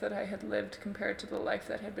life that I had lived compared to the life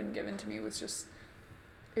that had been given to me was just,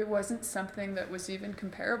 it wasn't something that was even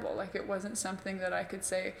comparable. Like, it wasn't something that I could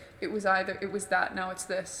say, it was that, now it's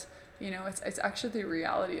this. You know, it's actually the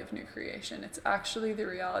reality of new creation. It's actually the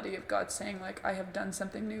reality of God saying, like, I have done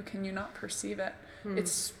something new. Can you not perceive it?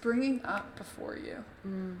 It's springing up before you.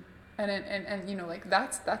 And you know, like,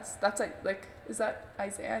 that's like, is that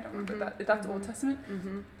Isaiah? I don't remember that. That's Old Testament.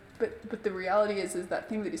 But the reality is that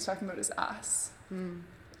thing that he's talking about is us.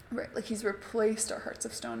 Right? Like, he's replaced our hearts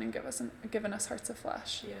of stone and given us hearts of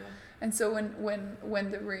flesh. And so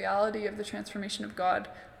when the reality of the transformation of God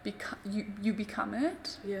you become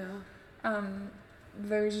it,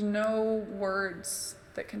 there's no words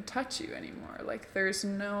that can touch you anymore. Like, there's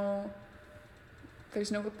no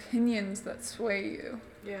opinions that sway you.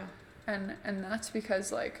 And that's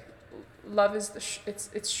because, like, love is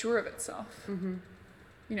it's sure of itself.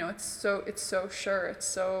 You know, it's so sure, it's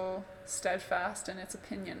so steadfast in its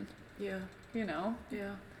opinion. You know.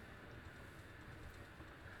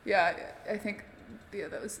 I think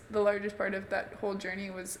that was the largest part of that whole journey.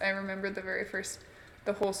 Was I remember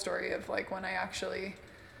the whole story of, like, when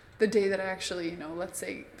the day that I actually, you know, let's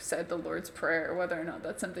say said the Lord's Prayer, whether or not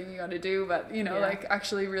that's something you got to do, but, you know, like,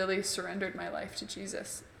 actually really surrendered my life to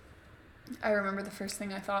Jesus. I remember the first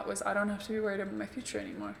thing I thought was, I don't have to be worried about my future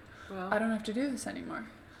anymore. I don't have to do this anymore.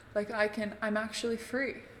 Like, I'm actually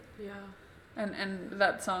free. And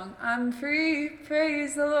that song, I'm free,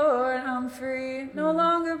 praise the Lord, I'm free, no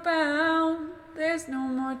longer bound, there's no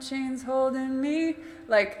more chains holding me.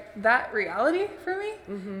 Like, that reality for me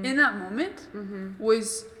in that moment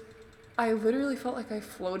was, I literally felt like I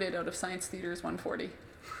floated out of Science Theater's 140.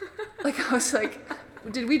 Like, I was like,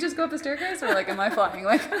 did we just go up the staircase, or, like, am I flying?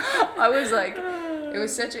 Like, I was like, it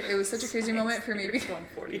was such a crazy moment for me.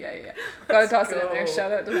 140. Gotta toss it in there.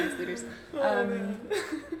 Shout out to Science Theaters.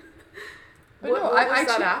 What was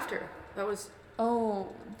that after? That was... Oh,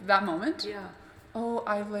 that moment? Oh,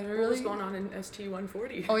 I literally... What was going on in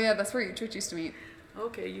ST140? Oh, yeah, that's where U-Church used to meet.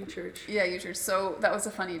 Okay, U-Church. Yeah, U-Church. So that was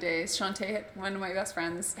a funny day. Shantae, one of my best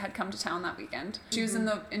friends, had come to town that weekend. She was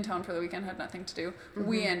in town for the weekend, had nothing to do.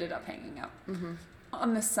 We ended up hanging out.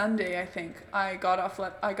 On the Sunday, I think, I got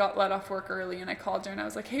let off work early, and I called her and I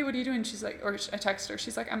was like, hey, what are you doing? She's like, or I texted her.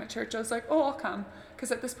 She's like, I'm at church. I was like, oh, I'll come.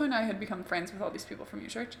 Because at this point I had become friends with all these people from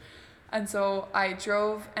U-Church. And so I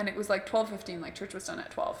drove, and it was like 12:15, like church was done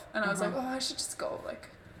at 12. And I was like, oh, I should just go. Like,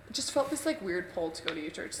 it just felt this like weird pull to go to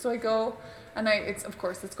U-Church. So I go, and it's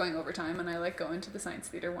going overtime, and I like go into the Science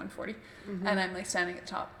Theater 140, and I'm like standing at the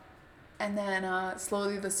top. And then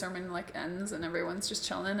slowly the sermon like ends, and everyone's just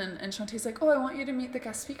chilling, and Shantae's like, oh, I want you to meet the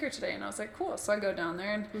guest speaker today. And I was like, cool. So I go down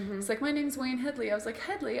there, and it's like, my name's Wayne Headley. I was like,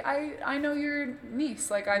 Headley, I know your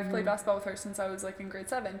niece. Like, I've played basketball with her since I was like in grade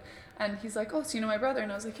 7. And he's like, oh, so you know my brother?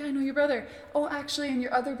 And I was like, yeah, I know your brother. Oh, actually, and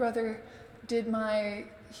your other brother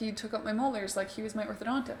he took out my molars. Like, he was my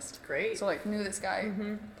orthodontist. Great. So, like, knew this guy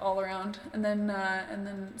all around. And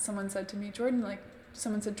then someone said to me,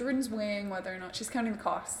 Jordan's weighing whether or not she's counting the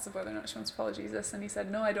costs of whether or not she wants to follow Jesus. And he said,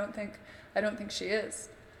 no, I don't think she is.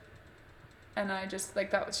 And I just, like,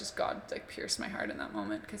 that was just God, like, pierced my heart in that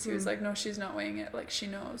moment, because he was like, no, she's not weighing it. Like, she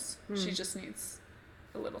knows. She just needs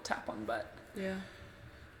a little tap on the butt.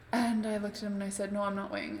 And I looked at him and I said, no, I'm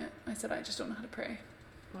not weighing it. I said, I just don't know how to pray.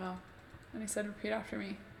 Wow. And he said, repeat after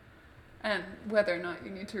me. And whether or not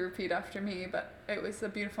you need to repeat after me, but it was a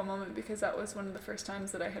beautiful moment, because that was one of the first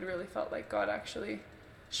times that I had really felt like God actually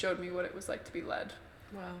showed me what it was like to be led.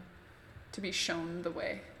 Wow. To be shown the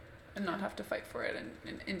way and not have to fight for it,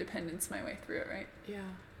 and independence my way through it, right? Yeah.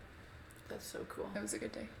 That's so cool. It was a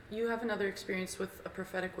good day. You have another experience with a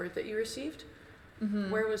prophetic word that you received?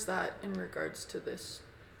 Where was that in regards to this?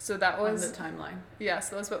 So that was... on the timeline. Yeah,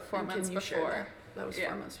 so that was about 4 months before. That was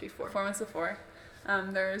 4 months before. 4 months before.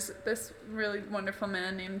 There's this really wonderful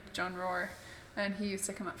man named John Rohr, And he used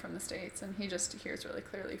to come up from the States, and he just hears really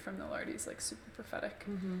clearly from the Lord. He's like super prophetic.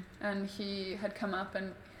 And he had come up,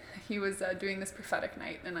 and he was doing this prophetic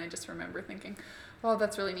night, and I just remember thinking, well,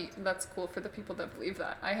 that's really neat. That's cool for the people that believe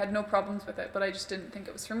that. I had no problems with it, but I just didn't think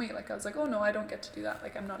it was for me. Like, I was like, oh no, I don't get to do that.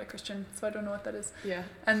 Like, I'm not a Christian, so I don't know what that is. Yeah.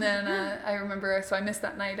 And then I remember, so I missed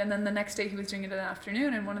that night, and then the next day he was doing it in the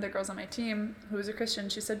afternoon, and one of the girls on my team, who was a Christian,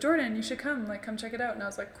 she said, Jordan, you should come check it out. And I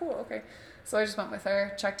was like, cool, okay. So I just went with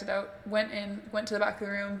her, checked it out, went to the back of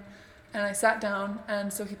the room, and I sat down,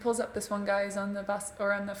 and so he pulls up this one guy who's on the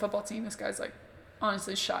on the football team. This guy's like,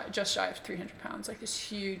 honestly, just shy of 300 pounds, like this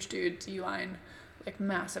huge dude, D-line, like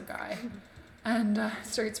massive guy, and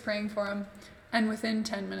starts praying for him. And within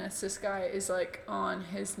 10 minutes, this guy is like on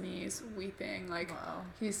his knees weeping. Like, wow.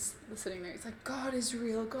 He's sitting there. He's like, God is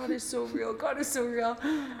real. God is so real. God is so real.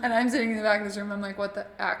 And I'm sitting in the back of this room. I'm like, what the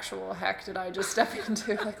actual heck did I just step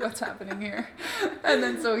into? Like, what's happening here? And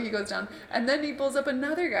then so he goes down. And then he pulls up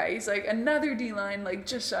another guy. He's like another D-line, like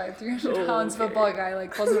just shy of 300 pounds football guy.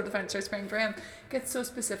 Like pulls him up the front, starts praying for him. Gets so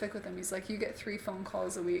specific with him. He's like, you get 3 phone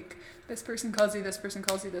calls a week. This person calls you, this person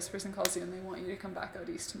calls you, this person calls you, and they want you to come back out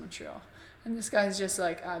east to Montreal. And this guy's just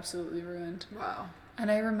like absolutely ruined. Wow. And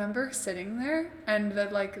I remember sitting there, and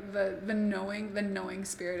the knowing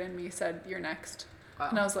spirit in me said, "You're next." Wow.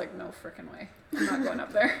 And I was like, "No frickin' way! I'm not going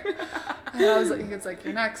up there." And I was like, "It's like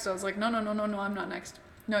you're next." I was like, "No, I'm not next.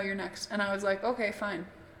 No, you're next." And I was like, "Okay, fine."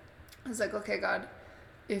 I was like, "Okay, God,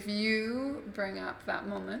 if you bring up that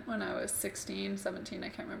moment when I was 16, 17, I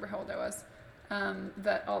can't remember how old I was,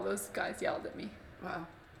 that all those guys yelled at me." Wow.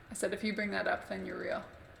 I said, "If you bring that up, then you're real."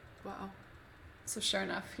 Wow. So sure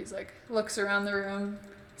enough, he's like, looks around the room,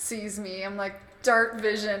 sees me. I'm like, dart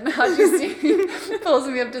vision. How'd you see me? Pulls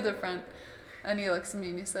me up to the front. And he looks at me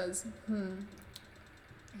and he says,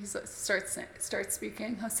 He starts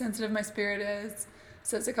speaking, how sensitive my spirit is.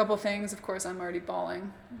 Says a couple things. Of course, I'm already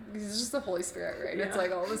bawling. He's just the Holy Spirit, right? Yeah. It's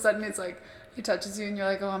like all of a sudden, it's like he touches you and you're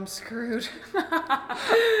like, oh, I'm screwed.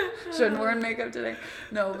 Shouldn't wear makeup today.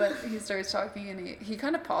 No, but he starts talking and he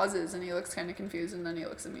kind of pauses and he looks kind of confused, and then he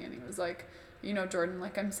looks at me and he was like, you know, Jordan,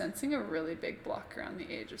 like I'm sensing a really big block around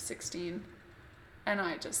the age of 16. And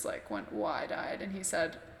I just like went wide-eyed, and he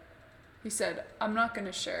said, I'm not going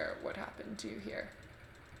to share what happened to you here,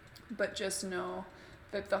 but just know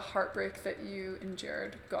that the heartbreak that you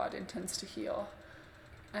endured, God intends to heal.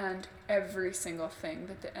 And every single thing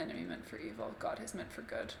that the enemy meant for evil, God has meant for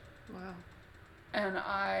good. Wow. And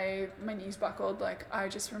my knees buckled. Like, I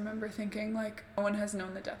just remember thinking, like, no one has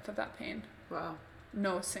known the depth of that pain. Wow.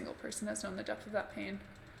 No single person has known the depth of that pain.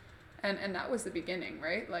 And that was the beginning,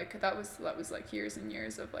 right? Like, that was like years and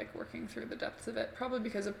years of like working through the depths of it, probably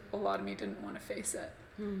because a lot of me didn't want to face it.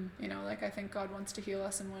 You know, like I think God wants to heal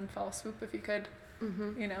us in one fell swoop if he could,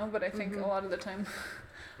 you know, but I think a lot of the time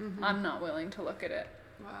I'm not willing to look at it.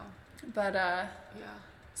 Wow. But yeah.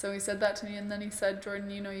 So he said that to me, and then he said, Jordan,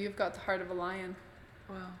 you know, you've got the heart of a lion.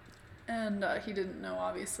 Wow. And he didn't know,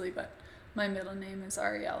 obviously, but my middle name is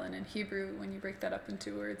Ariel, and in Hebrew, when you break that up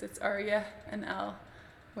into words, it's Aryeh and El,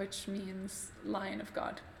 which means lion of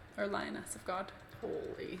God, or lioness of God.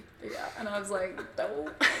 Holy. Yeah, and I was like, no.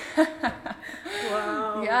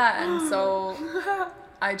 Wow. Yeah, and so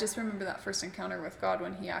I just remember that first encounter with God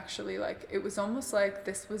when he actually, like, it was almost like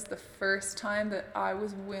this was the first time that I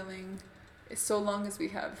was willing, so long as we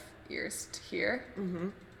have ears to hear,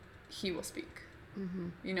 he will speak.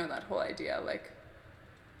 You know, that whole idea, like,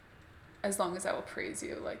 as long as I will praise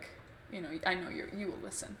you, like, you know, I know you will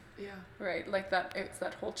listen. Yeah. Right? Like that, it's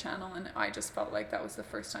that whole channel, and I just felt like that was the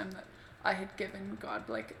first time that I had given God,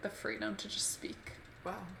 like, the freedom to just speak.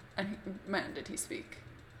 Wow. And man, did he speak.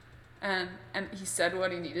 And he said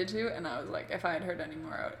what he needed to, and I was like, if I had heard any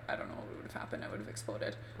more, I don't know what would have happened. I would have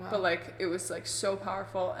exploded. Wow. But like, it was like so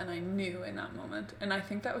powerful, and I knew in that moment. And I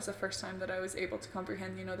think that was the first time that I was able to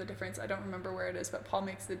comprehend, you know, the difference. I don't remember where it is, but Paul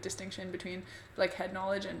makes the distinction between like head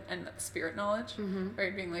knowledge and spirit knowledge,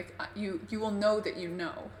 right? Being like, you will know that you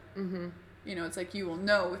know. You know, it's like you will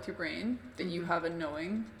know with your brain that you have a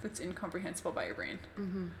knowing that's incomprehensible by your brain,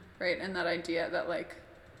 right? And that idea that like,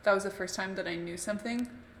 that was the first time that I knew something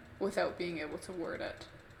without being able to word it.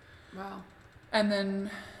 Wow. And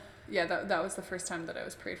then, yeah, that was the first time that I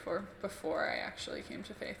was prayed for before I actually came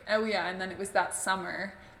to faith. Oh yeah, and then it was that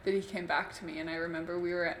summer that he came back to me, and I remember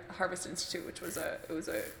we were at Harvest Institute, which was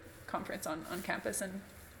a conference on campus, and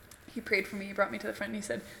he prayed for me. He brought me to the front and he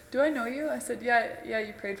said, "Do I know you?" I said, yeah,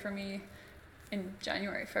 you prayed for me in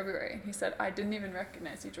January, February. And he said, "I didn't even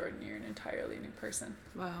recognize you, Jordan. You're an entirely new person."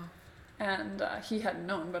 Wow. And he hadn't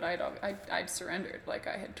known, but I'd surrendered. Like,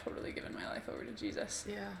 I had totally given my life over to Jesus.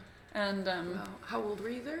 Yeah. And wow. How old were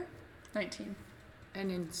you there? 19.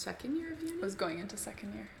 And in second year of uni? I was going into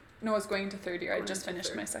second year. No, I was going into third year. I Going just into finished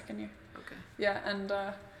third. my second year. Okay. Yeah, and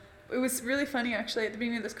it was really funny actually. At the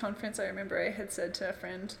beginning of this conference, I remember I had said to a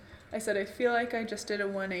friend, I said, I feel like I just did a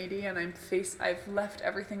 180 and I've left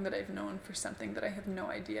everything that I've known for something that I have no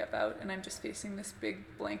idea about, and I'm just facing this big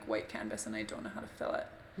blank white canvas and I don't know how to fill it.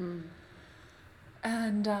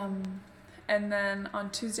 And then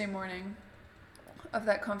on Tuesday morning of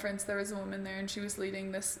that conference, there was a woman there, and she was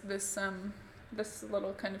leading this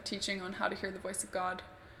little kind of teaching on how to hear the voice of God,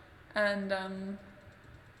 and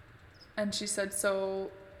she said,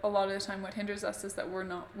 so a lot of the time what hinders us is that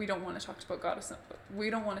we don't want to talk about God. We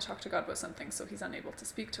don't want to talk to God about something, so he's unable to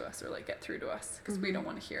speak to us or like get through to us because we don't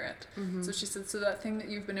want to hear it. So she said, so that thing that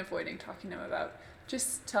you've been avoiding talking to him about,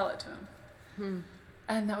 just tell it to him.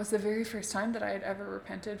 And that was the very first time that I had ever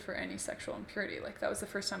repented for any sexual impurity. Like, that was the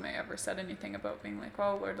first time I ever said anything about being like,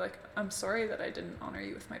 oh Lord, like, I'm sorry that I didn't honor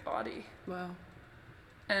you with my body. Wow.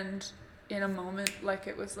 And in a moment, like,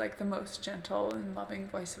 it was like the most gentle and loving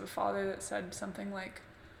voice of a father that said something like,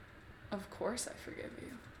 of course I forgive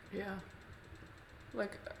you. Yeah.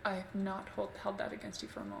 Like, I have not held that against you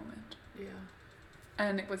for a moment. Yeah.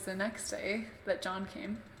 And it was the next day that John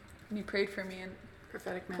came and he prayed for me and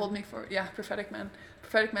Prophetic man. pulled me forward. Yeah, prophetic man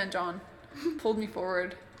John pulled me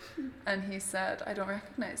forward, and he said, I don't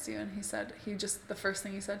recognize you. And he said, the first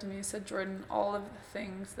thing he said to me, he said, Jordan, all of the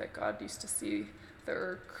things that God used to see that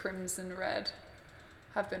were crimson red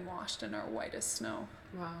have been washed and are white as snow.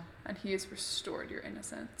 Wow. And he has restored your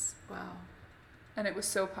innocence. Wow. And it was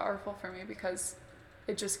so powerful for me because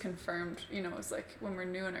it just confirmed, you know, it was like when we're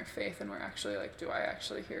new in our faith and we're actually like, do I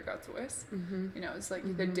actually hear God's voice? You know, it was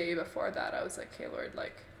like the day before that, I was like, hey Lord,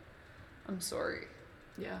 like, I'm sorry.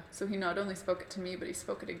 Yeah. So he not only spoke it to me, but he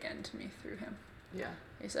spoke it again to me through him. Yeah.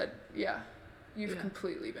 He said, yeah, you've Yeah.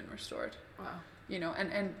 completely been restored. Wow. You know,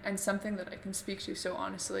 and something that I can speak to so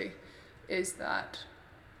honestly is that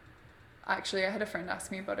actually I had a friend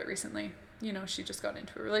ask me about it recently. You know, she just got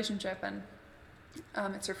into a relationship, and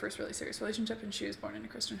it's her first really serious relationship, and she was born in a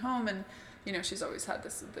Christian home, and you know, she's always had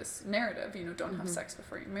this narrative, you know, don't have sex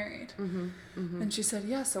before you're married. And she said,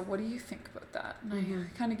 yeah, so what do you think about that? And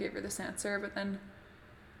I kind of gave her this answer, but then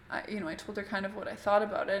I told her kind of what I thought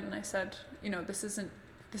about it, and I said, you know, this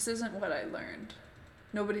isn't what I learned.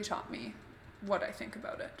 Nobody taught me what I think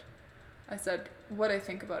about it. I said, what I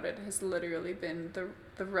think about it has literally been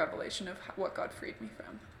the revelation of what God freed me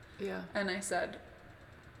from. Yeah. And I said,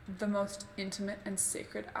 the most intimate and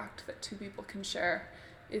sacred act that two people can share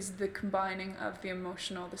is the combining of the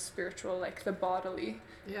emotional, the spiritual, like the bodily,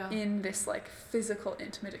 in this like physical,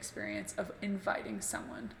 intimate experience of inviting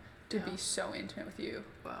someone to be so intimate with you.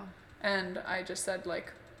 Wow. And I just said,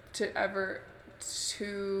 like,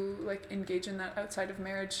 to like engage in that outside of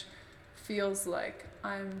marriage feels like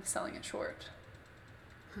I'm selling it short.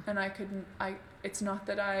 And it's not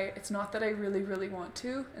that I really, really want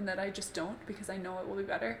to, and that I just don't because I know it will be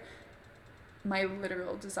better. My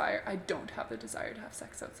literal desire, I don't have the desire to have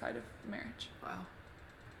sex outside of marriage. Wow.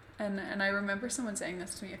 And I remember someone saying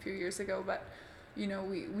this to me a few years ago, but you know,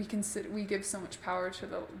 we give so much power to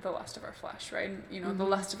the lust of our flesh, right? And, you know, the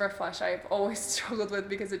lust of our flesh I've always struggled with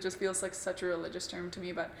because it just feels like such a religious term to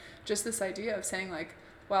me, but just this idea of saying like,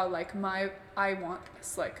 wow, like I want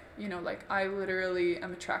this, like, you know, like I literally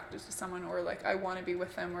am attracted to someone, or like I want to be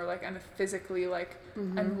with them, or like I'm physically like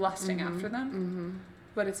I'm lusting after them.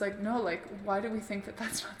 But it's like, no, like, why do we think that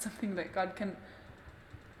that's not something that God can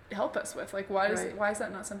help us with? Like, why is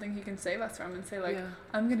that not something he can save us from and say like,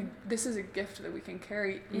 this is a gift that we can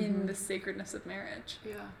carry in the sacredness of marriage.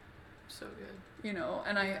 Yeah. So good. You know,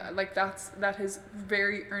 and I like that has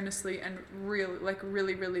very earnestly and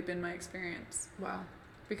really, really been my experience. Wow.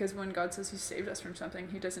 Because when God says he saved us from something,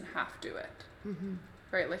 he doesn't have to do it.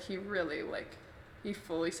 Right? Like he really, like, he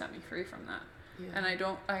fully set me free from that. Yeah. And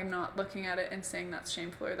I'm not looking at it and saying that's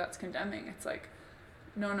shameful or that's condemning. It's like,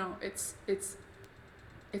 no, it's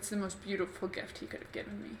the most beautiful gift he could have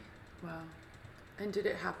given me. Wow. And did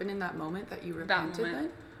it happen in that moment that you repented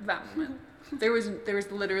then? That moment. There was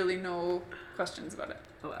literally no questions about it.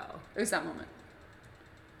 Wow. It was that moment.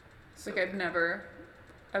 So like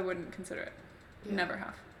I wouldn't consider it. Yeah. Never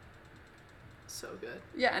have. So good.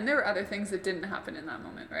 Yeah, and there were other things that didn't happen in that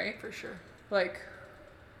moment, right? For sure. Like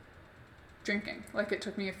drinking. Like it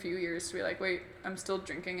took me a few years to be like, wait, I'm still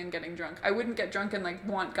drinking and getting drunk. I wouldn't get drunk and like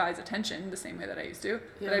want guys' attention the same way that I used to.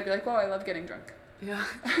 Yeah. But I'd be like, well, I love getting drunk. Yeah.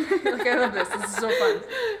 Like I love this. This is so fun.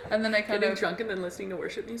 And then I kind getting of drunk and then listening to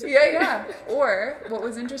worship music. Yeah. Or what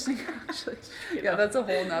was interesting actually. Yeah, that's a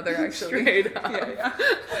whole nother actually. Straight up. Yeah.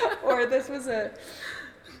 Or this was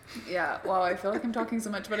wow, I feel like I'm talking so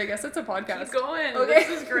much, but I guess it's a podcast. Keep going. Okay.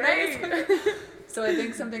 This is great. So I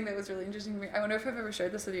think something that was really interesting to me, I wonder if I've ever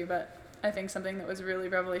shared this with you, but I think something that was really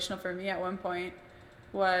revelational for me at one point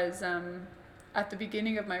was at the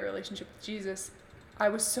beginning of my relationship with Jesus, I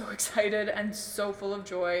was so excited and so full of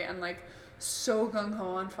joy and like so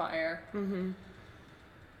gung-ho on fire. Mm-hmm.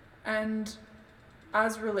 And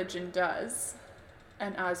as religion does,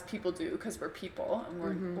 and as people do, because we're people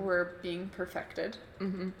and we're being perfected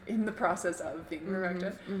in the process of being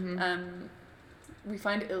perfected, we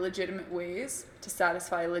find illegitimate ways to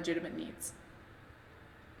satisfy legitimate needs.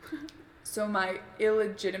 So my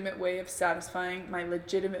illegitimate way of satisfying my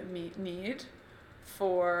legitimate need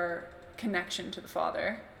for connection to the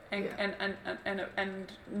Father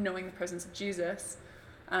and knowing the presence of Jesus,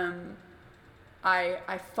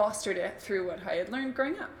 I fostered it through what I had learned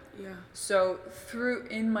growing up. Yeah. So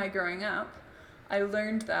in my growing up, I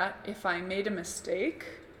learned that if I made a mistake,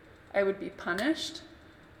 I would be punished,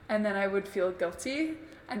 and then I would feel guilty,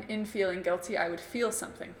 and in feeling guilty, I would feel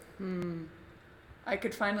something. I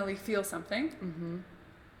could finally feel something,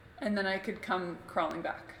 and then I could come crawling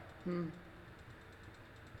back.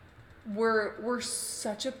 We're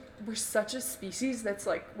such a species that's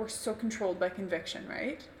like, we're so controlled by conviction,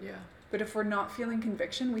 right? Yeah. But if we're not feeling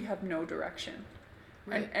conviction, we have no direction.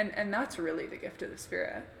 Right. And that's really the gift of the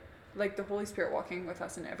Spirit. Like the Holy Spirit walking with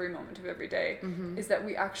us in every moment of every day is that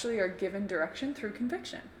we actually are given direction through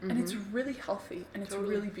conviction. And it's really healthy and it's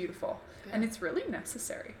really beautiful. Yeah. And it's really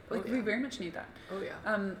necessary. Like we very much need that. Oh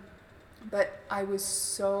yeah. But I was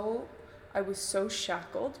so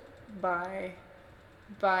shackled by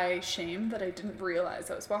shame that I didn't realize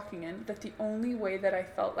I was walking in, that the only way that I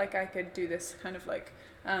felt like I could do this kind of like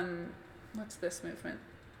what's this movement?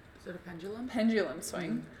 Is it a pendulum? Pendulum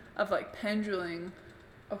swing of like pendulating.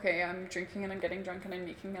 Okay, I'm drinking and I'm getting drunk and I'm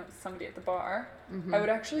making out with somebody at the bar. I would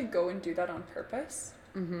actually go and do that on purpose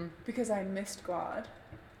because I missed God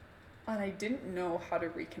and I didn't know how to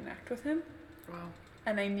reconnect with him. Wow.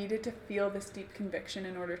 And I needed to feel this deep conviction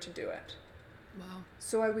in order to do it. Wow.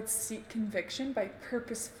 So I would seek conviction by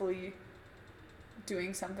purposefully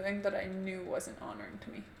doing something that I knew wasn't honoring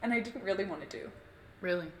to me. And I didn't really want to do.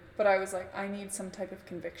 Really? But I was like, I need some type of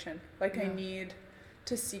conviction. Like I need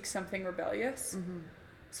to seek something rebellious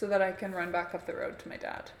so that I can run back up the road to my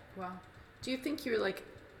dad. Wow. Do you think you're like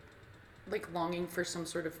longing for some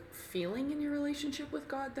sort of feeling in your relationship with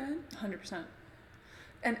God then? 100%.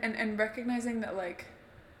 And recognizing that like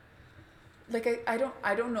I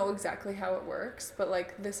don't know exactly how it works, but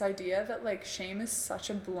like this idea that like shame is such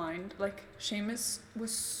a blind, like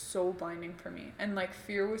was so blinding for me, and like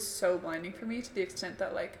fear was so blinding for me to the extent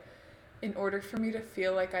that like in order for me to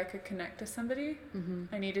feel like I could connect to somebody,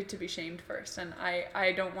 I needed to be shamed first. And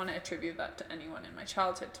I don't want to attribute that to anyone in my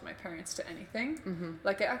childhood, to my parents, to anything.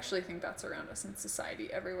 Like I actually think that's around us in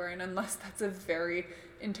society everywhere, and unless that's a very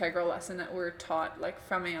integral lesson that we're taught like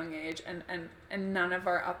from a young age, and none of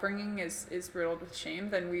our upbringing is riddled with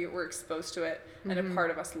shame, then we were exposed to it and a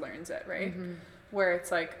part of us learns it, right? Where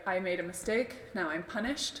it's like, I made a mistake, now I'm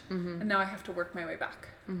punished, and now I have to work my way back.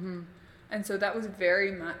 And so that was very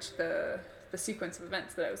much the sequence of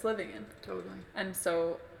events that I was living in. Totally. And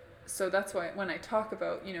so that's why when I talk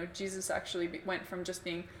about, Jesus actually went from just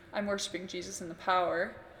being, I'm worshiping Jesus in the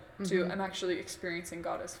power, to I'm actually experiencing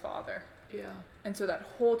God as Father. Yeah. And so that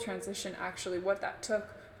whole transition, actually what that took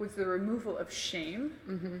was the removal of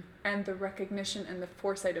shame and the recognition and the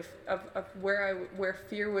foresight of where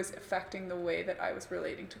fear was affecting the way that I was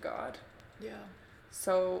relating to God. Yeah.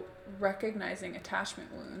 So recognizing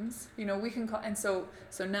attachment wounds, we can call, and so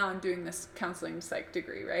now I'm doing this counseling psych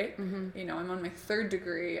degree, right? I'm on my 3rd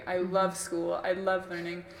degree. I love school. I love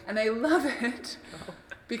learning, and I love it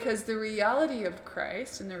because the reality of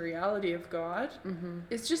Christ and the reality of God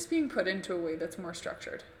is just being put into a way that's more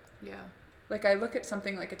structured. Yeah. Like I look at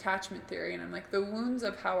something like attachment theory and I'm like, the wounds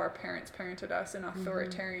of how our parents parented us in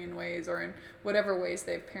authoritarian ways or in whatever ways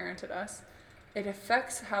they've parented us, it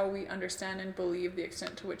affects how we understand and believe the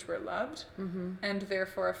extent to which we're loved, and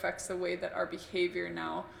therefore affects the way that our behavior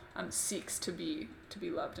now seeks to be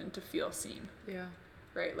loved and to feel seen. Yeah.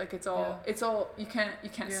 Right? Like it's all you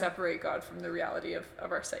can't separate God from the reality of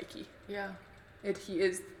our psyche. Yeah. He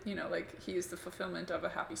is, he is the fulfillment of a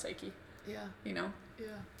happy psyche. Yeah.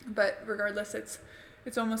 Yeah. But regardless,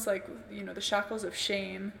 it's almost like, the shackles of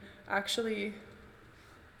shame actually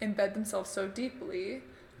embed themselves so deeply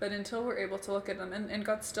that until we're able to look at them, and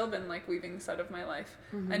God's still been like weaving this out of my life,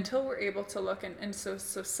 until we're able to look, and so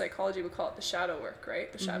psychology would call it the shadow work,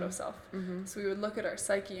 right? The shadow self. So we would look at our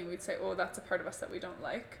psyche and we'd say, oh, that's a part of us that we don't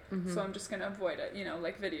like, so I'm just going to avoid it,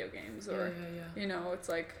 like video games or, it's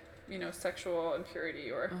like, sexual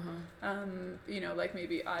impurity or, Uh-huh. like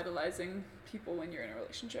maybe idolizing people when you're in a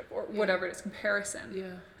relationship or whatever it is, comparison,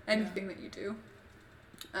 Yeah. anything that you do.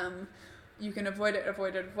 You can avoid it,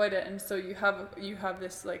 and so you have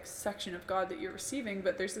this like section of God that you're receiving,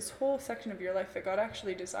 but there's this whole section of your life that God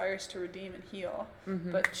actually desires to redeem and heal,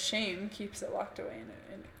 but shame keeps it locked away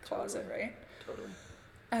in a closet, Totally. right? Totally.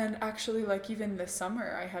 And actually, like even this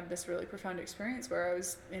summer, I had this really profound experience where I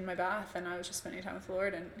was in my bath and I was just spending time with the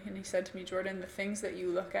Lord, and he said to me, Jordan, the things that you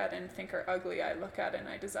look at and think are ugly, I look at and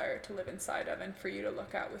I desire to live inside of, and for you to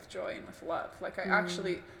look at with joy and with love. Like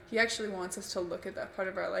he actually wants us to look at that part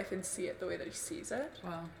of our life and see it the way that he sees it.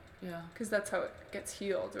 Wow. Yeah. Because that's how it gets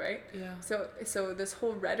healed, right? Yeah. So this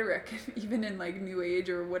whole rhetoric, even in like New Age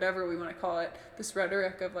or whatever we want to call it, this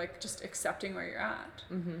rhetoric of like just accepting where you're at.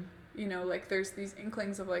 Mm-hmm. Like there's these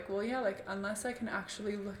inklings of like, well, yeah, like unless I can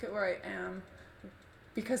actually look at where I am,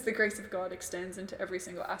 because the grace of God extends into every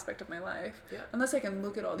single aspect of my life, Yeah. unless I can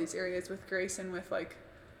look at all these areas with grace and with like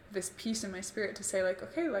this peace in my spirit to say like,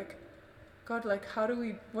 okay, like God, like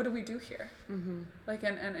what do we do here? Mm-hmm. Like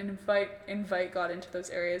and invite God into those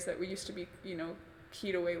areas that we used to be,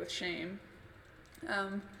 keyed away with shame.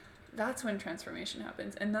 That's when transformation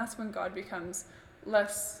happens, and that's when God becomes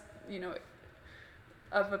less,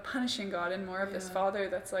 of a punishing God and more of this Yeah. Father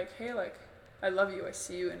that's like, hey, like I love you, I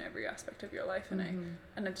see you in every aspect of your life, and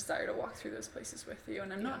I desire to walk through those places with you,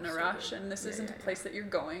 and I'm not in a so rush, good. and this Yeah, isn't yeah, a place that you're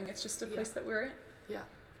going, it's just a place that we're in. Yeah.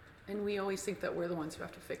 And we always think that we're the ones who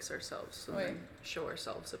have to fix ourselves and Right. then show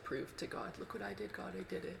ourselves approved to God. Look what I did, God, I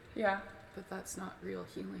did it. Yeah, But that's not real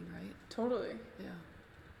healing, right? totally.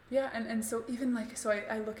 Yeah. And so even like, so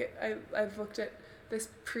I've looked at this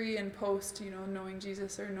pre and post, knowing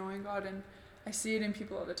Jesus or knowing God, and I see it in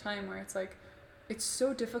people all the time where it's like, it's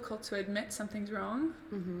so difficult to admit something's wrong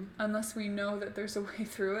unless we know that there's a way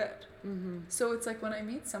through it. So it's like when I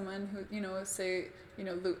meet someone who, say,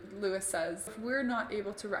 Lewis says, if we're not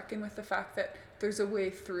able to reckon with the fact that there's a way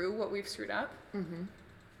through what we've screwed up,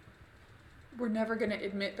 we're never going to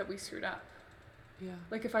admit that we screwed up. Yeah.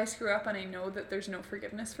 Like if I screw up and I know that there's no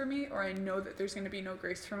forgiveness for me, or I know that there's going to be no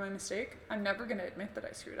grace for my mistake, I'm never going to admit that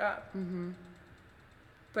I screwed up.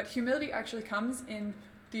 But humility actually comes in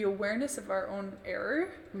the awareness of our own error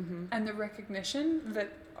and the recognition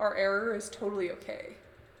that our error is totally okay.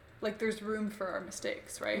 Like there's room for our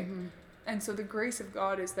mistakes, right? And so the grace of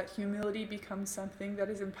God is that humility becomes something that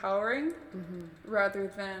is empowering rather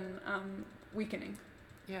than weakening.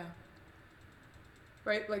 Yeah.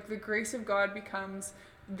 Right? Like the grace of God becomes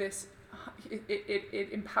this, it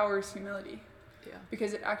empowers humility. Yeah.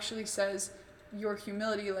 Because it actually says your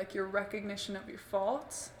humility, like your recognition of your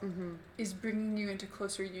faults, is bringing you into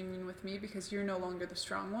closer union with me because you're no longer the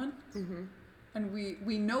strong one. And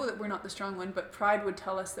we know that we're not the strong one, but pride would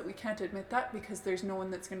tell us that we can't admit that because there's no one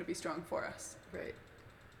that's going to be strong for us. Right.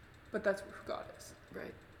 But that's who God is.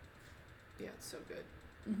 Right. Yeah, it's so good.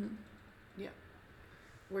 Mm-hmm. Yeah.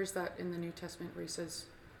 Where's that in the New Testament where he says,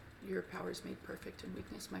 your power is made perfect in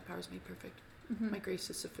weakness, my power is made perfect. Mm-hmm. My grace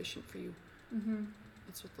is sufficient for you. Mm-hmm.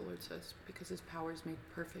 That's what the Lord says, because his power is made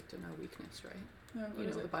perfect in our weakness, right? Yeah, what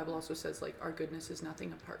is The it? Bible also says, like, our goodness is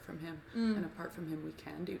nothing apart from him, and apart from him we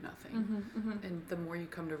can do nothing. And the more you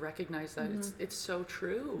come to recognize that, it's so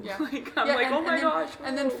true. Yeah. Like, I'm Yeah, like, and- oh my and then- gosh.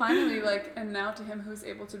 And then whoa. finally, like, and now to him who's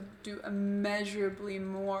able to do immeasurably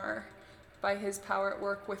more by his power at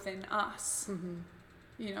work within us.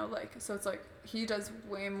 So it's like he does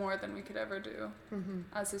way more than we could ever do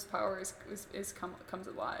as his power comes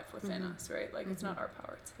alive within us, right? Like it's not our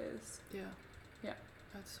power, it's his. Yeah. Yeah.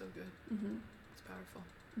 That's so good. It's powerful.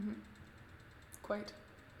 Quite.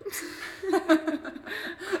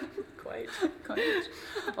 Quite.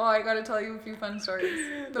 Oh, I gotta tell you a few fun stories.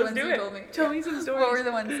 The Let's ones do you it. told me. Tell me some stories. What were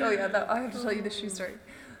the ones? Oh yeah, I have to tell you the shoe story.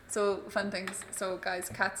 So fun things. So guys,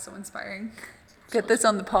 Kat's so inspiring. Get this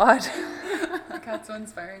on the pod. Kat's so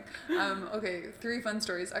inspiring. Okay, 3 fun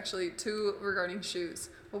stories. Actually, 2 regarding shoes.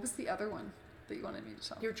 What was the other one that you wanted me to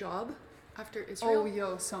tell? Your job after Israel?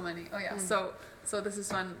 Oh, so many. Oh yeah. So this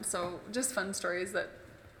is fun. So just fun stories that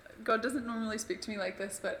God doesn't normally speak to me like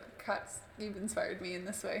this, but you've inspired me in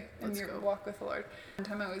this way in your walk with the Lord. One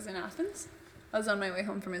time I was in Athens. I was on my way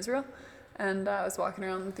home from Israel, and I was walking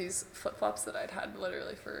around with these flip-flops that I'd had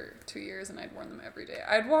literally for 2 years, and I'd worn them every day.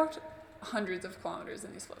 I'd walked hundreds of kilometers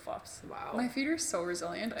in these flip-flops. Wow. My feet are so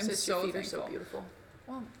resilient. I'm Sis, so your feet thankful. are so beautiful.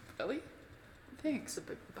 Well, really? Thanks. It's a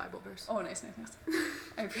big Bible verse. Oh, nice.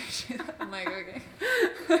 I appreciate that. I'm like, okay.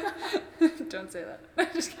 Don't say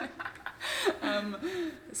that. Just kidding.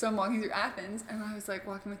 So I'm walking through Athens, and I was like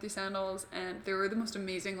walking with these sandals, and there were the most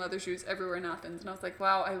amazing leather shoes everywhere in Athens. And I was like,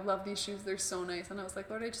 wow, I love these shoes. They're so nice. And I was like,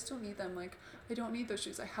 Lord, I just don't need them. Like, I don't need those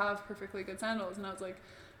shoes. I have perfectly good sandals. And I was like,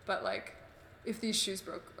 but like, if these shoes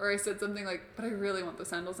broke, or I said something like, but I really want those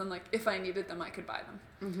sandals, and like, if I needed them, I could buy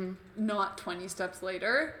them. Not 20 steps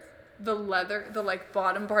later, the like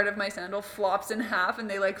bottom part of my sandal flops in half, and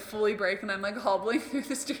they like fully break, and I'm like hobbling through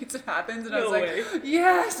the streets of Athens, and I was like,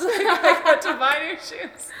 yes, like I got to buy new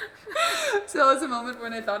shoes. So that was a moment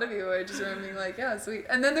when I thought of you. I just remember being like, yeah, sweet.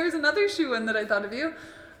 And then there was another shoe one that I thought of you.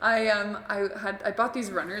 I bought these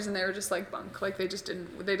runners, and they were just like bunk, like they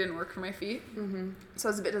didn't work for my feet. So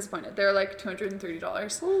I was a bit disappointed. They were like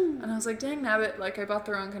 $230. And I was like, dang nabbit, like I bought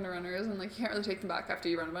the wrong kind of runners, and like you can't really take them back after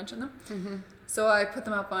you run a bunch in them. So I put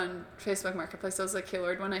them up on Facebook Marketplace. I was like, hey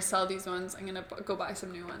Lord, when I sell these ones, I'm gonna go buy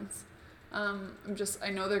some new ones. I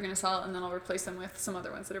know they're gonna sell, and then I'll replace them with some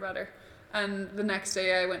other ones that are better. And the next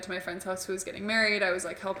day I went to my friend's house who was getting married. I was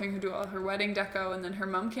like helping her do all her wedding deco, and then her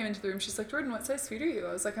mom came into the room. She's like, Jordan, what size feet are you?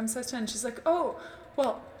 I was like, I'm size 10. She's like, oh,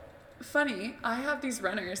 well, funny, I have these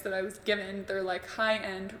runners that I was given. They're like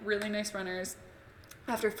high-end, really nice runners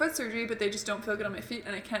after foot surgery, but they just don't feel good on my feet,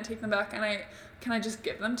 and I can't take them back, and can I just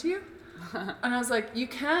give them to you? And I was like, you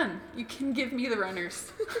can give me the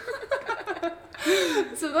runners.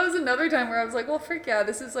 So that was another time where I was like, well, frick yeah,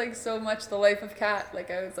 this is like so much the life of Kat.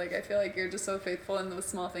 Like I was like, I feel like you're just so faithful in those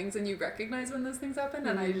small things, and you recognize when those things happen.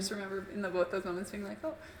 And I just remember in both those moments being like,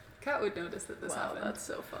 oh, Kat would notice that this happened. That's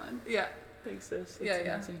so fun. Yeah. Thanks, sis. That's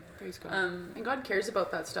Yeah. amazing. Praise God. And God cares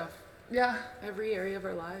about that stuff. Yeah. Every area of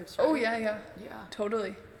our lives. Right? Oh yeah. Yeah.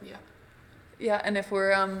 Totally. Yeah. Yeah, and if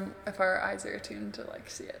our eyes are attuned to like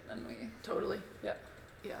see it, then we Totally. Yeah.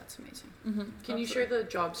 Yeah, it's amazing. Can you share the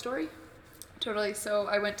job story? Totally. So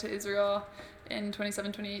I went to Israel in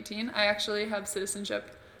 2018. I actually have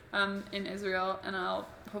citizenship in Israel, and I'll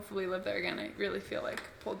hopefully live there again. I really feel like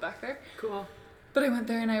pulled back there. Cool. But I went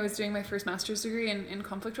there, and I was doing my first master's degree in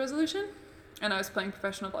conflict resolution, and I was playing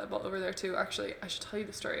professional volleyball over there too. Actually, I should tell you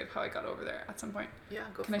the story of how I got over there at some point. Yeah,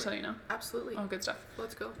 go Can I tell you now? Absolutely. Oh, good stuff.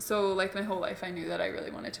 Let's go. So like my whole life, I knew that I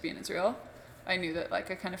really wanted to be in Israel. I knew that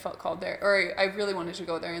like I kind of felt called there, or I really wanted to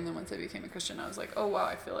go there, and then once I became a Christian, I was like, oh wow,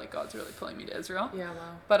 I feel like God's really pulling me to Israel. Yeah,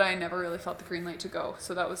 wow. But I never really felt the green light to go.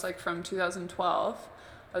 So that was like from 2012.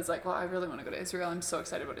 I was like, well, I really want to go to Israel. I'm so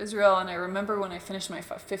excited about Israel. And I remember when I finished my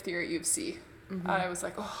fifth year at U of C, I was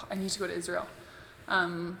like, oh, I need to go to Israel.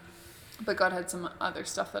 But God had some other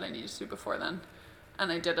stuff that I needed to do before then.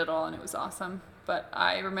 And I did it all, and it was awesome. But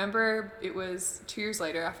I remember it was 2 years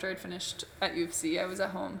later after I'd finished at U of C, I was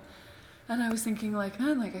at home. And I was thinking like,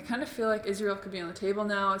 man, like I kind of feel like Israel could be on the table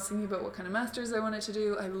now. I was thinking about what kind of masters I wanted to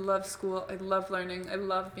do. I love school. I love learning. I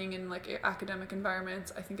love being in like academic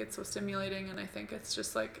environments. I think it's so stimulating, and I think it's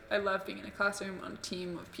just like, I love being in a classroom on a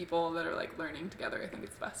team of people that are like learning together. I think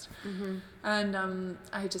it's the best. And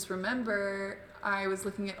I just remember I was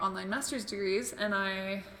looking at online master's degrees, and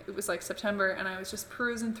it was like September, and I was just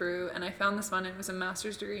perusing through, and I found this one. It was a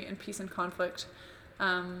master's degree in peace and conflict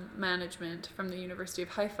management from the University of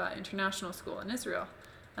Haifa International School in Israel.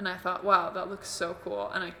 And I thought, wow, that looks so cool.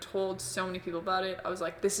 And I told so many people about it. I was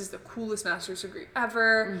like, this is the coolest master's degree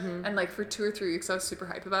ever. And like for 2 or 3 weeks, I was super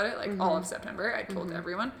hype about it. Like all of September, I told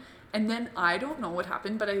everyone. And then I don't know what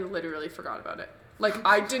happened, but I literally forgot about it. Like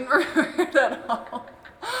I didn't remember it at all.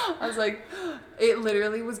 I was like, it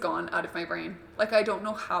literally was gone out of my brain. Like, I don't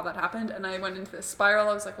know how that happened. And I went into this spiral.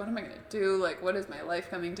 I was like, what am I going to do? Like, what is my life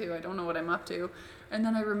coming to? I don't know what I'm up to. And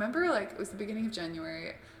then I remember, like, it was the beginning of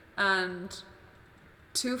January, and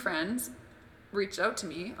 2 friends reached out to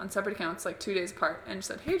me on separate accounts, like 2 days apart, and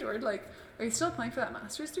said, hey, George, like, are you still applying for that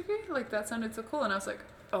master's degree? Like, that sounded so cool. And I was like,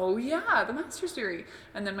 oh yeah, the master's degree.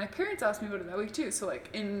 And then my parents asked me about it that week too. So like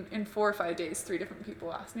in 4 or 5 days, 3 different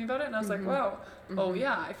people asked me about it, and I was like, wow, oh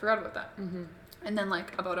yeah, I forgot about that. And then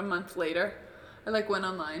like about a month later, I like went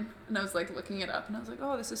online, and I was like looking it up, and I was like,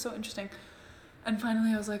 oh, this is so interesting. And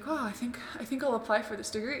finally I was like, oh, I think I'll apply for this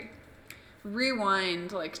degree.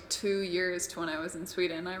 Rewind like 2 years to when I was in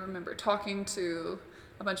Sweden. I remember talking to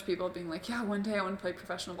a bunch of people being like, yeah, one day I want to play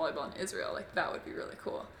professional volleyball in Israel. Like, that would be really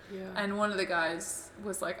cool. Yeah. And one of the guys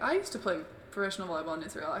was like, I used to play professional volleyball in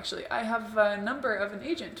Israel, actually. I have a number of an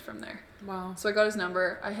agent from there. Wow. So I got his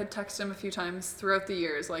number. I had texted him a few times throughout the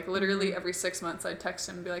years. Like, literally every 6 months, I'd text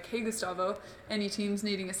him and be like, hey, Gustavo, any teams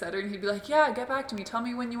needing a setter? And he'd be like, yeah, get back to me. Tell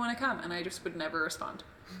me when you want to come. And I just would never respond.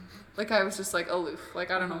 Like, I was just, like, aloof.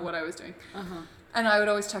 Like, I don't know what I was doing. And I would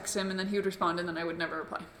always text him, and then he would respond, and then I would never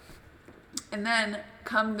reply. And then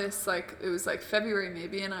come this, like, it was like February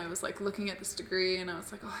maybe, and I was like looking at this degree, and I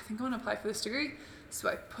was like, oh, I think I want to apply for this degree. So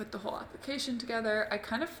I put the whole application together. I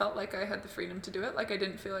kind of felt like I had the freedom to do it. Like I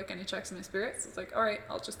didn't feel like any checks in my spirits. It's like, all right,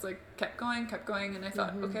 I'll just like kept going. And I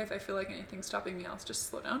thought, okay, if I feel like anything's stopping me, I'll just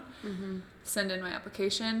slow down. Send in my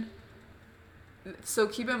application. So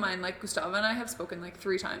keep in mind, like Gustavo and I have spoken like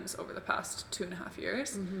 3 times over the past 2.5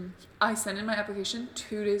 years. I sent in my application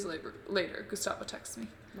 2 days later. Gustavo texts me.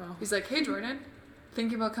 Wow. He's like, hey Jordan,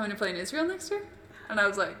 thinking about coming to play in Israel next year? And I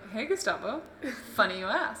was like, hey Gustavo, funny you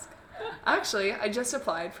ask. Actually, I just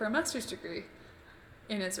applied for a master's degree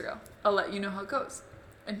in Israel. I'll let you know how it goes.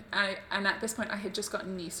 And at this point, I had just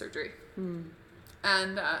gotten knee surgery.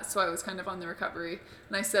 And so I was kind of on the recovery.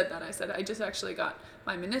 And I said, I just actually got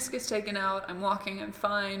my meniscus taken out. I'm walking, I'm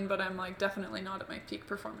fine, but I'm like definitely not at my peak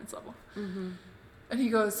performance level. And he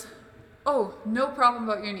goes, oh, no problem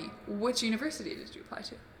about your knee. Which university did you apply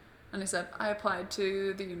to? And I said, I applied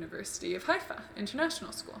to the University of Haifa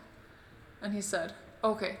International School. And he said,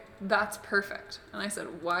 okay, that's perfect. And I said,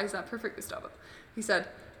 why is that perfect, Gustavo? He said,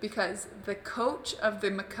 because the coach of the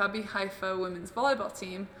Maccabi Haifa women's volleyball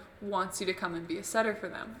team wants you to come and be a setter for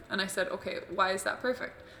them. And I said, okay, why is that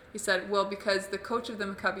perfect? He said, well, because the coach of the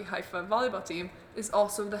Maccabi Haifa volleyball team is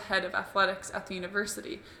also the head of athletics at the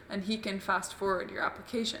university, and he can fast forward your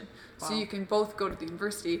application. Wow. So you can both go to the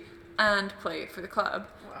university and play for the club.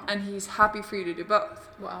 Wow. And he's happy for you to do both.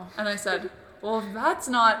 Wow. And I said, well, if that's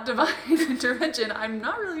not divine intervention, I'm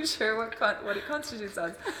not really sure what it constitutes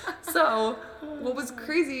as. So what was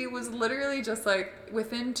crazy was literally just like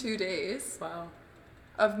within 2 days Wow.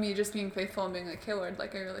 of me just being faithful and being like, hey Lord,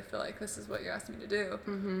 like I really feel like this is what you're asking me to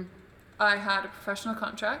do. I had a professional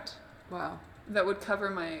contract Wow. that would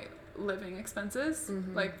cover my living expenses.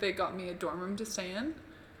 Like they got me a dorm room to stay in,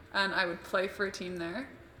 and I would play for a team there.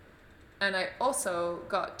 And I also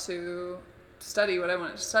got to study what I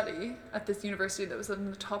wanted to study at this university that was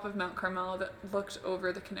on the top of Mount Carmel that looked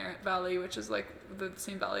over the Kinneret Valley, which is like the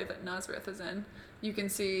same valley that Nazareth is in. You can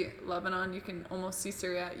see Lebanon, you can almost see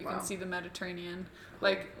Syria, you can see the Mediterranean.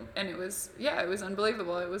 Like, and it was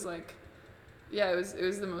unbelievable. It was like, it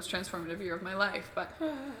was the most transformative year of my life. But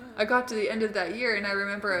I got to the end of that year, and I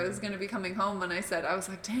remember I was going to be coming home, and I was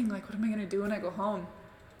like, dang, like what am I going to do when I go home?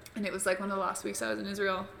 And it was like one of the last weeks I was in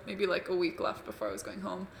Israel, maybe like a week left before I was going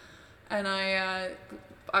home. And I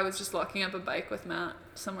was just locking up a bike with Matt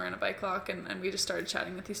somewhere in a bike lock, and we just started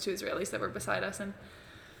chatting with these 2 Israelis that were beside us, and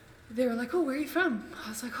they were like, oh, where are you from? I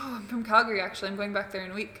was like, oh, I'm from Calgary, actually. I'm going back there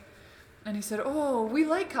in a week. And he said, oh, we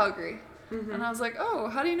like Calgary. And I was like, oh,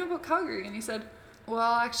 how do you know about Calgary? And he said,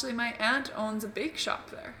 well, actually, my aunt owns a bake shop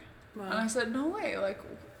there. Wow. And I said, no way. Like,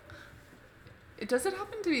 does it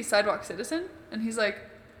happen to be Sidewalk Citizen? And he's like,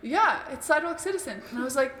 yeah, it's Sidewalk Citizen. And I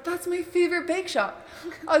was like, that's my favorite bake shop.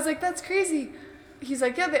 I was like, that's crazy. He's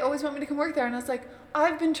like, yeah, they always want me to come work there. And I was like,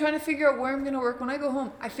 I've been trying to figure out where I'm going to work when I go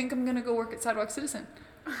home. I think I'm going to go work at Sidewalk Citizen.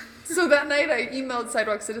 So that night I emailed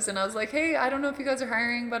Sidewalk Citizen. I was like, hey, I don't know if you guys are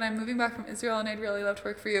hiring, but I'm moving back from Israel and I'd really love to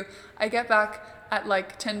work for you. I get back at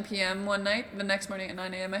like 10 p.m. one night. The next morning at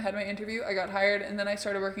 9 a.m. I had my interview. I got hired, and then I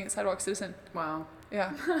started working at Sidewalk Citizen. Wow.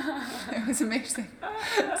 Yeah. It was amazing.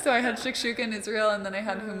 So I had shakshuka in Israel, and then I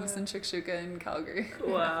had hummus and shakshuka in Calgary.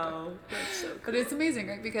 Wow. That's so cool. But it's amazing,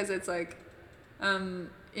 right? Because it's like,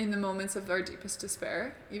 in the moments of our deepest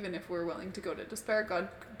despair, even if we're willing to go to despair, God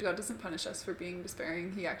doesn't punish us for being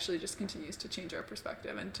despairing. He actually just continues to change our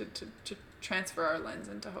perspective and to transfer our lens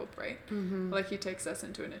into hope, right? Like he takes us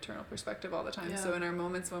into an eternal perspective all the time. Yeah. So in our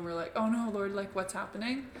moments when we're like, oh no, Lord, like what's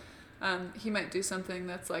happening? He might do something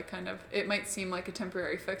that's like kind of, it might seem like a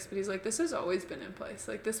temporary fix, but he's like, this has always been in place.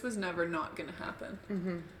 Like this was never not going to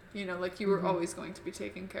happen. You know, like you were always going to be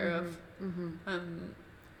taken care of.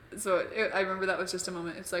 So I remember that was just a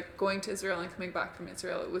moment. It's like going to Israel and coming back from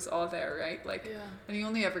Israel. It was all there, right? Like, and he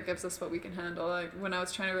only ever gives us what we can handle. Like when I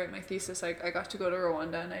was trying to write my thesis, I got to go to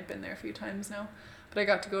Rwanda, and I'd been there a few times now. But I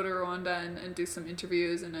got to go to Rwanda and do some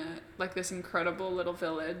interviews in this incredible little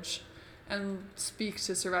village and speak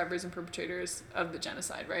to survivors and perpetrators of the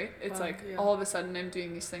genocide, right? It's all of a sudden I'm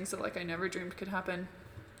doing these things that like I never dreamed could happen.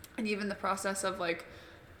 And even the process of like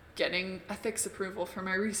getting ethics approval for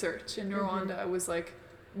my research in Rwanda was like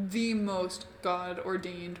the most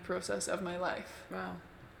God-ordained process of my life. Wow.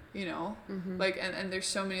 You know? Like, and there's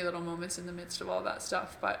so many little moments in the midst of all that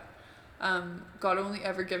stuff, but God only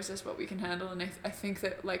ever gives us what we can handle. And I think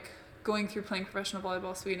that like going through playing professional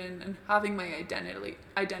volleyball Sweden and having my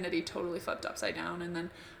identity totally flipped upside down, and then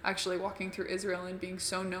actually walking through Israel and being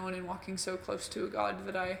so known and walking so close to a God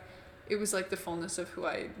that it was like the fullness of who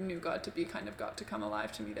I knew God to be kind of got to come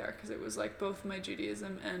alive to me there, because it was like both my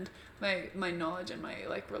Judaism and my knowledge and my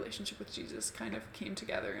like relationship with Jesus kind of came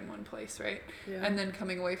together in one place, right? Yeah. And then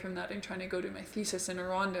coming away from that and trying to go do my thesis in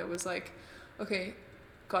Rwanda was like, okay,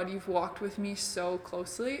 God, you've walked with me so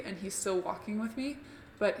closely, and he's still walking with me,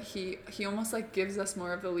 but he almost like gives us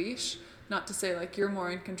more of the leash, not to say like you're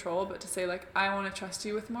more in control, but to say like, I want to trust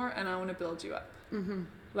you with more, and I want to build you up. Mm-hmm.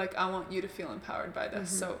 Like, I want you to feel empowered by this.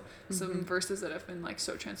 So some verses that have been like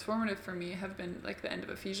so transformative for me have been like the end of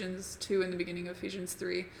Ephesians 2 and the beginning of Ephesians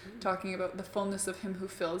 3, talking about the fullness of him who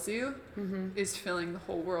fills you is filling the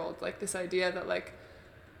whole world. Like this idea that like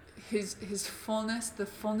his fullness, the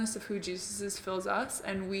fullness of who Jesus is, fills us,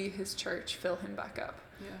 and we, his church, fill him back up.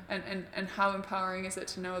 Yeah. And how empowering is it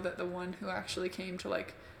to know that the one who actually came to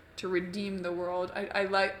like to redeem the world, I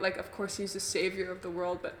like of course he's the savior of the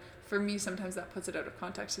world, but for me sometimes that puts it out of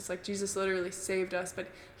context. It's like Jesus literally saved us, but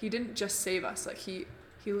he didn't just save us, like he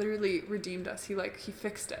literally redeemed us. He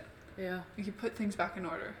fixed it. Yeah. He put things back in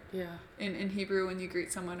order. Yeah. In Hebrew, when you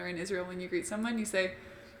greet someone, or in Israel when you greet someone, you say,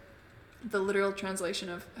 the literal translation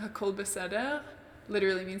of Hakol Beseder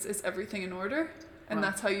literally means, is everything in order? And Wow.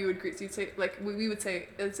 that's how you would greet. So you'd say, like, we would say,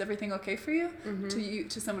 is everything okay for you?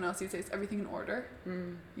 To someone else, you'd say, is everything in order?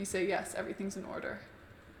 You say, yes, everything's in order.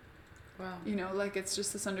 Wow. You know, like, it's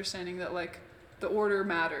just this understanding that, like, the order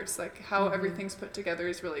matters. Like, how everything's put together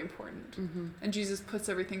is really important. And Jesus puts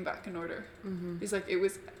everything back in order. He's like, it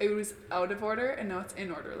was out of order, and now it's in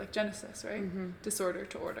order. Like Genesis, right? Disorder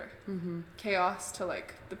to order. Chaos to,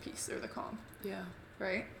 like, the peace or the calm. Yeah.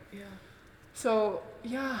 Right? Yeah. So,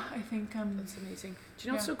 yeah, I think... That's amazing. Do you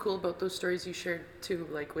know what's so cool about those stories you shared too,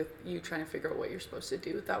 like with you trying to figure out what you're supposed to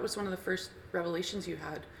do? That was one of the first revelations you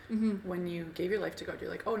had when you gave your life to God. You're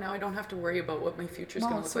like, oh, now I don't have to worry about what my future's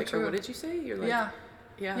going to look like. True. Or what did you say? You're like,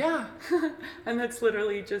 yeah. And that's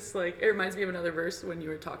literally just like, it reminds me of another verse when you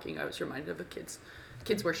were talking. I was reminded of a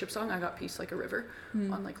kids worship song, I Got Peace Like a River,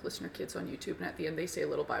 on like Listener Kids on YouTube. And at the end they say a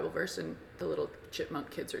little Bible verse, and the little chipmunk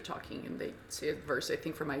kids are talking, and they say a verse, I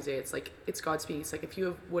think from Isaiah. It's like, it's God speaking. It's like, if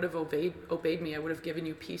you would have obeyed me, I would have given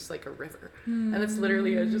you peace like a river. And it's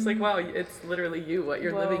literally, I was just like, wow, it's literally you, what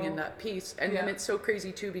you're living in that peace. And then it's so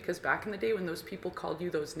crazy too, because back in the day when those people called you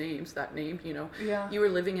those names, that name, you know, you were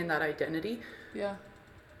living in that identity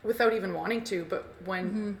without even wanting to. But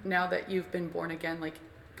when now that you've been born again, like,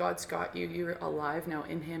 God's got you, you're alive now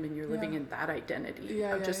in him, and you're living in that identity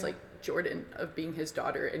of just like Jordan, of being his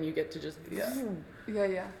daughter, and you get to just Isn't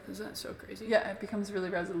that so crazy? It becomes really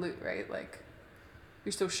resolute, right? Like,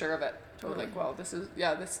 you're so sure of it. Totally. Like, wow, this is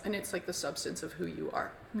this, and it's like the substance of who you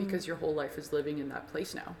are, because your whole life is living in that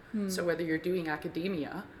place now. So whether you're doing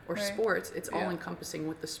academia or sports, it's all encompassing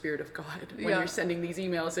with the Spirit of God. When you're sending these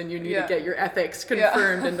emails and you need to get your ethics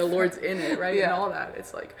confirmed and the Lord's in it, right? And all that,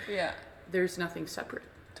 it's like there's nothing separate.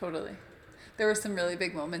 Totally. There were some really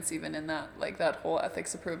big moments even in that, like that whole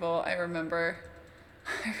ethics approval. I remember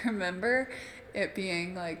it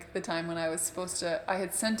being like the time when I was I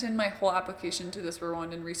had sent in my whole application to this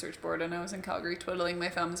Rwandan research board, and I was in Calgary twiddling my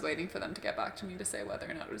thumbs waiting for them to get back to me to say whether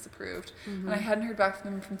or not it was approved. And I hadn't heard back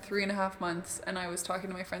from them from 3.5 months, and I was talking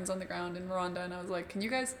to my friends on the ground in Rwanda, and I was like, can you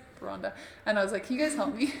guys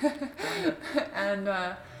help me? And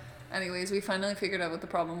anyways, we finally figured out what the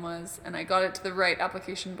problem was, and I got it to the right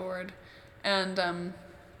application board. And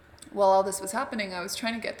while all this was happening, I was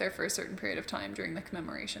trying to get there for a certain period of time during the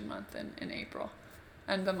commemoration month in April,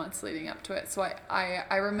 and the months leading up to it. So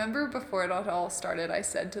I remember before it all started, I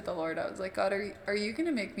said to the Lord, I was like, God, are you going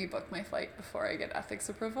to make me book my flight before I get ethics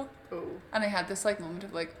approval? Oh. And I had this like moment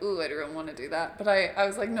of like, ooh, I don't want to do that. But I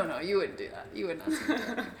was like, no, you wouldn't do that. You wouldn't ask me to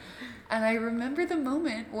do that. And I remember the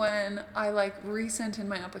moment when I like resent in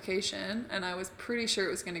my application, and I was pretty sure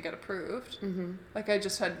it was going to get approved. Like, I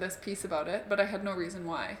just had this piece about it, but I had no reason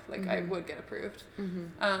why. Like, I would get approved.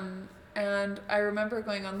 And I remember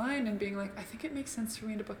going online and being like, I think it makes sense for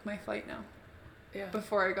me to book my flight now.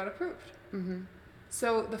 Before I got approved.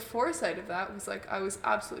 So the foresight of that was like, I was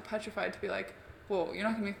absolutely petrified to be like, whoa, you're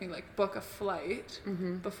not gonna make me like book a flight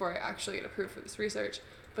before I actually get approved for this research.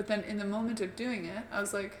 But then in the moment of doing it, I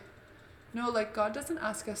was like, no, like, God doesn't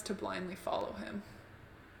ask us to blindly follow him.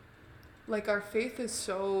 Like, our faith is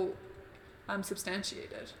so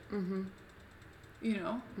substantiated. You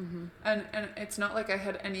know? And it's not like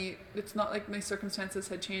it's not like my circumstances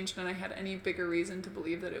had changed and I had any bigger reason to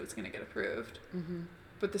believe that it was going to get approved.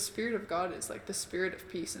 But the Spirit of God is like the Spirit of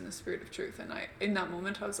peace and the Spirit of truth. And in that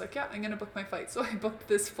moment, I was like, yeah, I'm going to book my flight. So I booked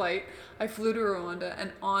this flight. I flew to Rwanda,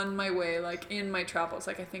 and on my way, like in my travels,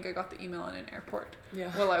 like I think I got the email in an airport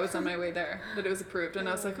while I was on my way there that it was approved. And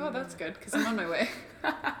I was like, oh, that's good, because I'm on my way.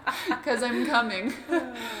 Because I'm coming.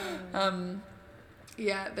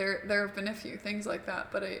 Yeah, there have been a few things like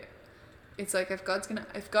that, but it's like if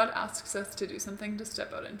God asks us to do something, to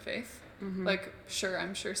step out in faith. Like, sure,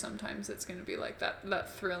 I'm sure sometimes it's going to be like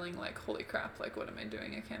that thrilling, like, holy crap, like, what am I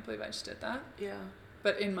doing? I can't believe I just did that. Yeah.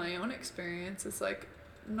 But in my own experience, it's like,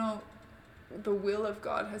 no, the will of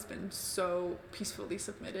God has been so peacefully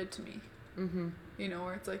submitted to me. You know,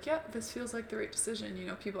 where it's like, yeah, this feels like the right decision. You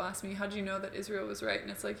know, people ask me, how do you know that Israel was right?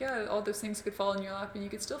 And it's like, yeah, all those things could fall in your lap and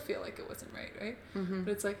you could still feel like it wasn't right?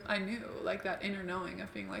 But it's like, I knew, like, that inner knowing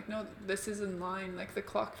of being like, no, this is in line, like, the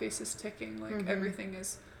clock face is ticking, like, everything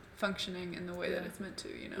is functioning in the way that it's meant to,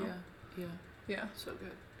 you know. Yeah So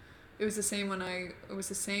good. It was the same when I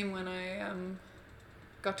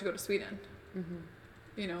got to go to Sweden.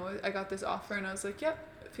 You know, I got this offer and I was like, yep,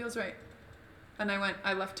 it feels right. And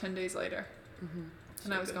I left 10 days later.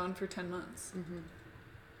 And I was gone for 10 months.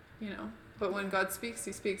 You know, but when God speaks,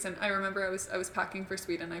 he speaks. And I remember I was packing for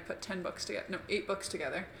Sweden. I put 8 books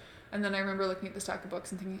together. And then I remember looking at the stack of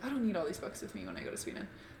books and thinking, I don't need all these books with me when I go to Sweden.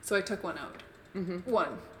 So I took one out.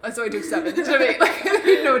 One. So I took 7 instead of 8. Like, it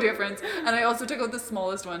made no difference. And I also took out the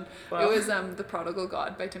smallest one. Wow. It was The Prodigal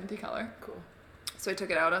God by Timothy Keller. Cool. So I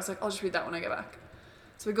took it out. I was like, I'll just read that when I get back.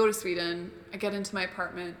 So we go to Sweden. I get into my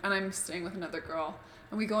apartment, and I'm staying with another girl.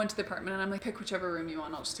 And we go into the apartment, and I'm like, pick whichever room you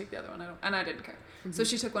want. I'll just take the other one. I didn't care. So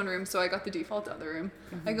she took one room, so I got the default other room.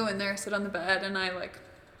 I go in there, sit on the bed, and I like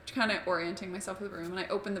kind of orienting myself with the room. And I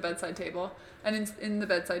open the bedside table, and in the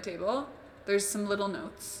bedside table, there's some little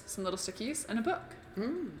notes, some little stickies, and a book.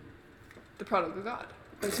 The Prodigal God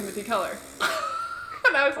by Timothy Keller.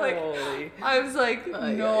 And I was like,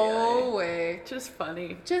 no way. Just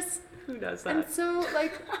funny. Just who does that? And so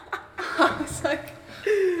like, I was like,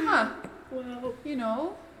 huh. Wow. You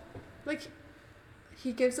know, like,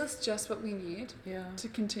 he gives us just what we need to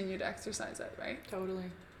continue to exercise it, right?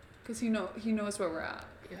 Totally. Because he knows where we're at.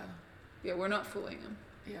 Yeah, we're not fooling him.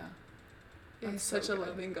 He's such a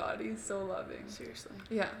loving God. He's so loving. Seriously.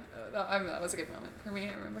 Yeah, that was a good moment for me,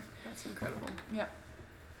 I remember. That's incredible. Yeah.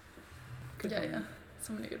 Good moment. Yeah.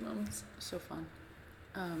 So many good moments. So fun.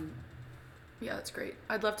 Yeah, that's great.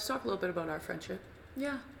 I'd love to talk a little bit about our friendship.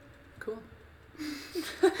 Yeah. Cool.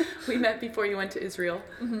 We met before you went to Israel.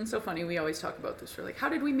 So funny. We always talk about this. We're like, how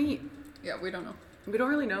did we meet? Yeah, we don't know. We don't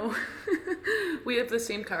really know. We have the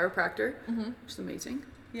same chiropractor, which is amazing.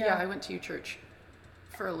 Yeah, I went to U-Church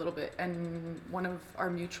for a little bit, and one of our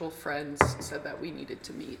mutual friends said that we needed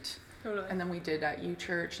to meet. Totally. And then we did at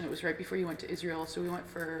U-Church, and it was right before you went to Israel, so we went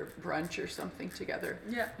for brunch or something together.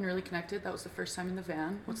 Yeah. And really connected. That was the first time in the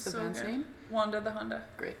van. What's the van's name? Wanda the Honda.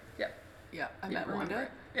 Great. Yeah. Yeah, I met Wanda.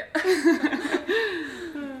 Yeah.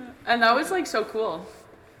 And that was like so cool.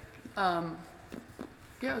 Yeah,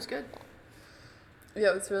 it was good.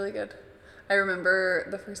 Yeah, it was really good. I remember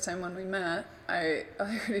the first time when we met, I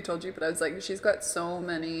already told you, but I was like, she's got so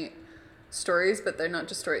many stories, but they're not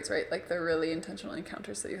just stories, right? Like, they're really intentional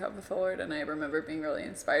encounters that you have with the Lord. And I remember being really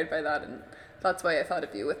inspired by that. And that's why I thought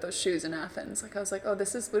of you with those shoes in Athens. Like, I was like, oh,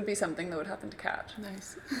 would be something that would happen to Kat.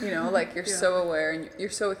 Nice. You know, like, you're so aware, and you're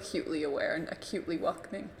so acutely aware and acutely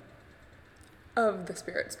welcoming of the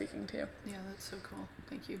Spirit speaking to you. Yeah, that's so cool.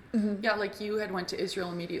 Thank you. Yeah, like, you had went to Israel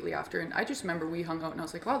immediately after, and I just remember we hung out, and I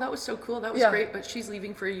was like, wow, that was so cool. That was great, but she's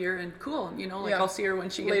leaving for a year, and cool, you know, like, I'll see her when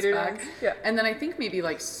she gets back. Yeah. And then I think maybe,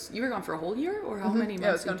 like, you were gone for a whole year, or how many months? Yeah,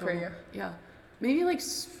 I was gone for a year. Yeah. Maybe, like,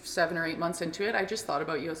 7 or 8 months into it, I just thought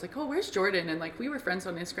about you. I was like, oh, where's Jordan? And, like, we were friends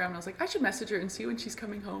on Instagram, and I was like, I should message her and see when she's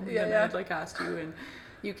coming home. And then I'd, like, asked you, and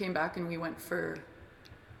you came back, and we went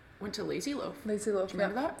to Lazy Loaf. Lazy Loaf. Do you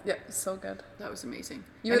remember that? Yeah, so good. That was amazing.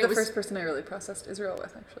 You were the first person I really processed Israel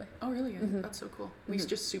with, actually. Oh, really? That's so cool. We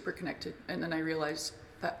just super connected. And then I realized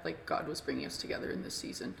that, like, God was bringing us together in this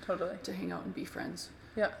season. Totally. To hang out and be friends.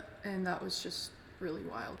 Yeah. And that was just really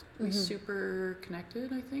wild. We super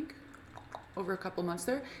connected, I think, over a couple months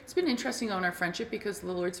there. It's been interesting on our friendship because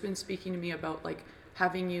the Lord's been speaking to me about, like,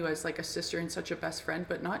 having you as, like, a sister and such a best friend,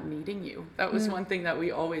 but not needing you. That was one thing that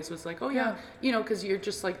we always was like, oh, yeah. You know, because you're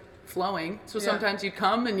just, like, flowing. So sometimes you'd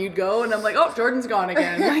come and you'd go, and I'm like, oh, Jordan's gone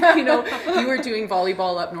again. Like, you know, you were doing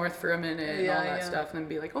volleyball up north for a minute and all that stuff, and then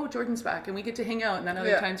be like, oh, Jordan's back, and we get to hang out. And then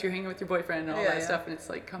other times you're hanging with your boyfriend and all that stuff, and it's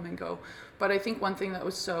like come and go. But I think one thing that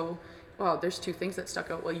was so, well, there's 2 things that stuck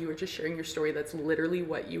out while you were just sharing your story. That's literally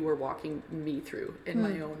what you were walking me through in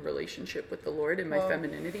my own relationship with the Lord and my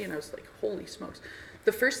femininity. And I was like, holy smokes.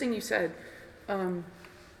 The first thing you said,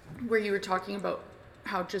 where you were talking about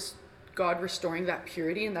how just God restoring that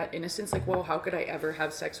purity and that innocence, like, whoa, how could I ever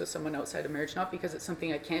have sex with someone outside of marriage? Not because it's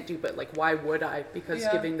something I can't do, but like, why would I? Because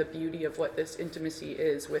giving the beauty of what this intimacy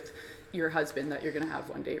is with your husband that you're going to have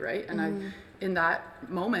one day, right? And I, in that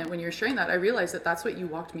moment when you're sharing that, I realized that that's what you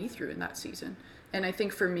walked me through in that season. And I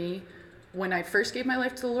think for me, when I first gave my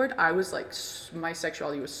life to the Lord, I was like, my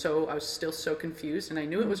sexuality was I was still so confused, and I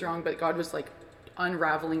knew it was wrong, but God was like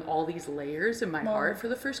unraveling all these layers in my heart for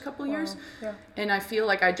the first couple of years. And I feel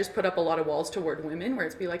like I just put up a lot of walls toward women, where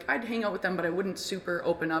it's be like, I'd hang out with them, but I wouldn't super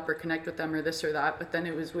open up or connect with them or this or that. But then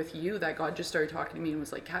it was with you that God just started talking to me and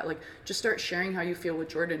was like, Kat, like, just start sharing how you feel with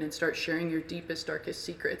Jordan and start sharing your deepest, darkest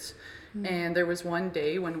secrets. And there was one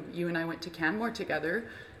day when you and I went to Canmore together,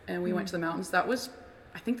 and we went to the mountains.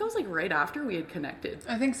 I think that was like right after we had connected.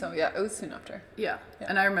 I think so, yeah. It was soon after. Yeah.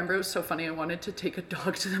 And I remember it was so funny. I wanted to take a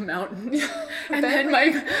dog to the mountains. And then my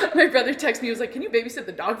brother texted me. He was like, can you babysit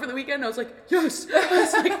the dog for the weekend? And I was like, yes. I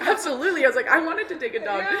was like, absolutely. I was like, I wanted to take a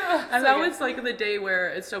dog. Yeah, and that was like the day where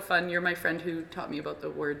it's so fun. You're my friend who taught me about the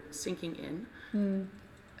word sinking in.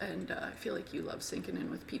 And I feel like you love sinking in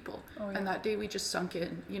with people. And that day we just sunk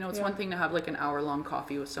in. You know, it's one thing to have like an hour-long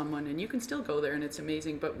coffee with someone, and you can still go there and it's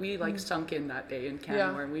amazing. But we like sunk in that day in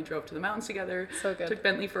Canmore, and we drove to the mountains together. So good. Took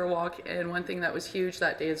Bentley for a walk. And one thing that was huge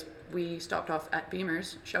that day is we stopped off at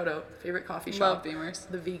Beamer's. Shout out, favorite coffee shop. Love Beamer's.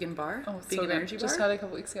 The vegan bar. Oh, it's vegan so good. energy bar. Just had it a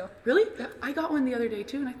couple weeks ago. Really? Yeah. I got one the other day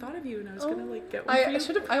too, and I thought of you, and I was gonna like get one for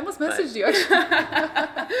you. I almost messaged you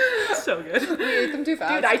actually. So good. We ate them too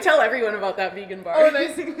fast. Dude, I tell everyone about that vegan bar. Oh,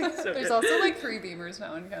 nice. So There's good. also like 3 Beamers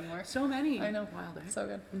now in Canmore. So many. I know. Wild, eh? So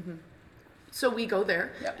good. So we go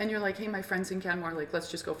there, Yep. and you're like, hey, my friend's in Canmore, like, let's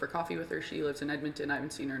just go for coffee with her. She lives in Edmonton. I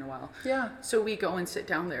haven't seen her in a while. Yeah. So we go and sit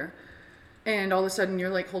down there, and all of a sudden you're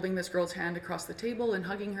like holding this girl's hand across the table and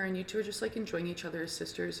hugging her, and you two are just like enjoying each other as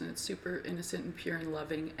sisters, and it's super innocent and pure and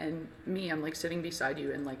loving. And me, I'm like sitting beside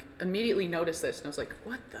you and like immediately noticed this, and I was like,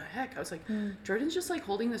 what the heck? I was like, Jordan's just like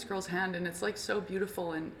holding this girl's hand, and it's like so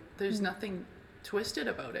beautiful, and there's nothing twisted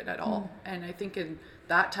about it at all. And I think in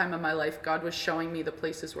that time of my life, God was showing me the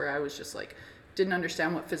places where I was just like, didn't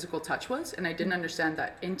understand what physical touch was, and I didn't understand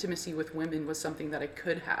that intimacy with women was something that I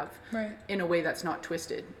could have in a way that's not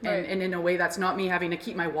twisted, and in a way that's not me having to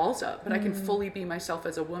keep my walls up, but I can fully be myself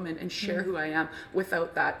as a woman and share who I am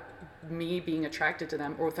without that me being attracted to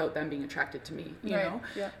them or without them being attracted to me, you know?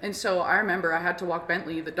 Yeah. And so I remember I had to walk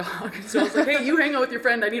Bentley, the dog. So I was like, hey, you hang out with your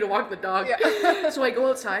friend, I need to walk the dog. So I go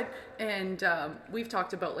outside, and we've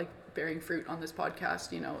talked about like bearing fruit on this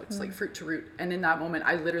podcast, you know, it's like fruit to root. And in that moment,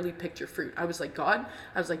 I literally picked your fruit. I was like, God,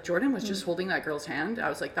 I was like, Jordan was just holding that girl's hand. I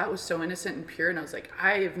was like, that was so innocent and pure. And I was like,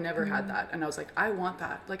 I have never had that. And I was like, I want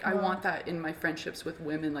that. Like, I want that in my friendships with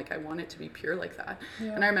women. Like, I want it to be pure like that.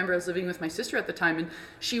 And I remember I was living with my sister at the time, and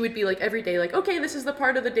she would be like every day, like, okay, this is the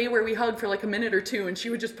part of the day where we hug for like a minute or two. And she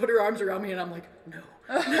would just put her arms around me, and I'm like, no.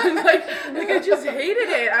 like I just hated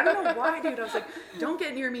it. I don't know why, dude. I was like, don't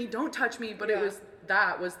get near me, don't touch me. But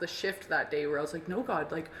that was the shift that day where I was like, no,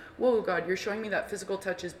 God, like, whoa, God, you're showing me that physical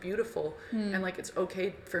touch is beautiful, and like it's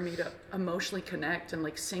okay for me to emotionally connect and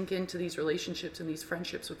like sink into these relationships and these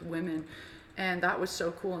friendships with women. And that was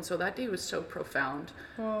so cool. And so that day was so profound.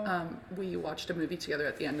 We watched a movie together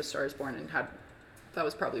at the end of Stars Born, and that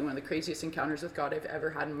was probably one of the craziest encounters with God I've ever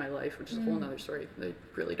had in my life, which is a whole nother story I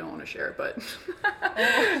really don't want to share, but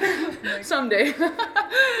someday.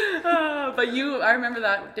 But I remember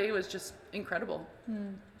that day was just incredible.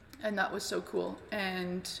 And that was so cool.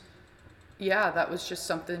 And yeah, that was just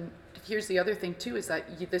something. Here's the other thing too, is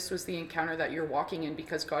that this was the encounter that you're walking in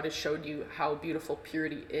because God has showed you how beautiful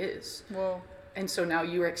purity is. Whoa. And so now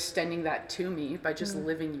you are extending that to me by just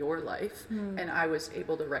living your life. And I was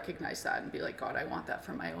able to recognize that and be like, God, I want that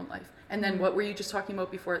for my own life. And then what were you just talking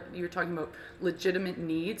about before? You were talking about legitimate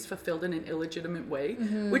needs fulfilled in an illegitimate way,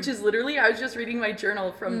 which is literally, I was just reading my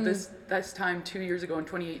journal from this time 2 years ago in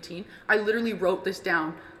 2018. I literally wrote this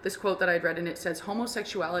down, this quote that I'd read, and it says,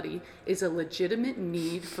 homosexuality is a legitimate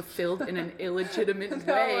need fulfilled in an illegitimate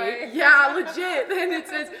way. Yeah, legit. And it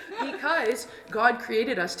says, because God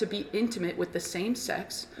created us to be intimate with the same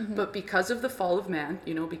sex, but because of the fall of man,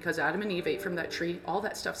 you know, because Adam and Eve ate from that tree, all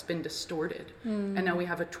that stuff's been distorted. And now we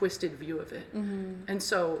have a twisted view of it. And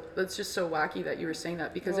so that's just so wacky that you were saying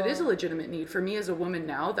that, because it is a legitimate need for me as a woman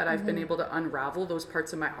now that I've been able to unravel those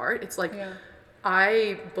parts of my heart. It's like,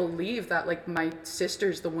 I believe that like my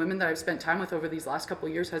sisters, the women that I've spent time with over these last couple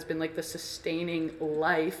of years, has been like the sustaining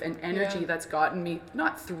life and energy that's gotten me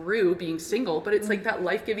not through being single, but it's like that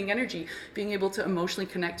life-giving energy, being able to emotionally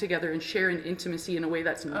connect together and share an intimacy in a way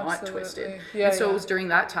that's not twisted. And so it was during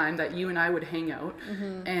that time that you and I would hang out,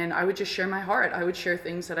 and I would just share my heart. I would share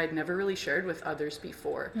things that I'd never really shared with others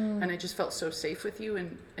before, and I just felt so safe with you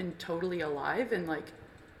and totally alive, and like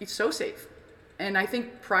it's so safe. And I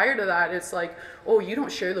think prior to that, it's like, oh, you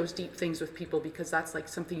don't share those deep things with people because that's like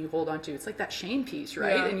something you hold on to. It's like that shame piece,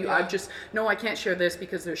 right? I've just, no, I can't share this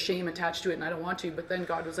because there's shame attached to it and I don't want to. But then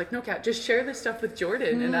God was like, no, Kat, just share this stuff with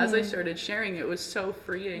Jordan. And as I started sharing, it was so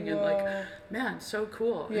freeing and like, man, so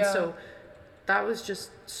cool. And so that was just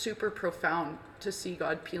super profound to see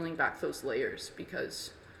God peeling back those layers because,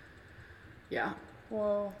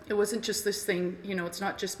 it wasn't just this thing, it's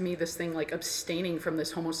not just me, this thing like abstaining from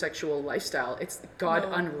this homosexual lifestyle. It's God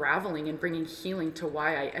unraveling and bringing healing to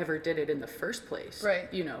why I ever did it in the first place. Right.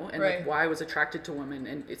 And like why I was attracted to women.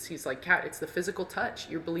 And he's like, Kat, it's the physical touch.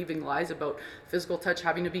 You're believing lies about physical touch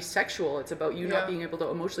having to be sexual. It's about you not being able to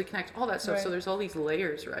emotionally connect, all that stuff. So there's all these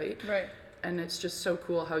layers, right? Right. And it's just so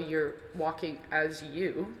cool how you're walking as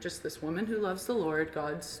you, just this woman who loves the Lord.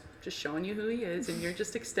 God's just showing you who he is, and you're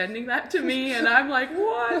just extending that to me, and I'm like,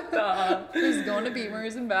 what the? He's going to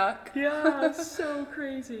Beamer's and back. Yeah, so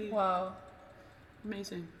crazy. Wow.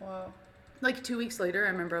 Amazing. Wow. Like 2 weeks later, I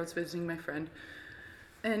remember I was visiting my friend,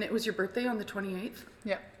 and it was your birthday on the 28th.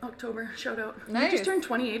 Yeah. October, shout out. Nice. You just turned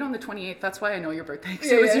 28 on the 28th. That's why I know your birthday,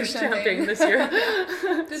 because it was your champagne this year.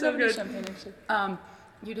 Did so have good. Champagne actually.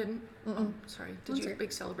 You didn't? Oh, sorry. Did you?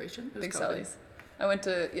 Big celebration? It was Big COVID. cellies. I went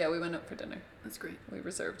to, we went out for dinner. That's great. We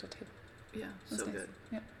reserved a table. Yeah, so nice. good.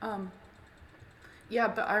 Yeah.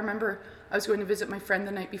 But I remember I was going to visit my friend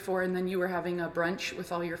the night before, and then you were having a brunch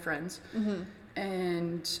with all your friends.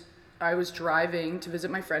 And I was driving to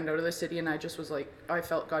visit my friend out of the city, and I just was like, I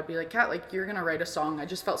felt God be like, Kat, like, you're going to write a song. I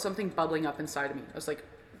just felt something bubbling up inside of me. I was like,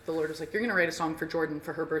 the Lord was like, you're going to write a song for Jordan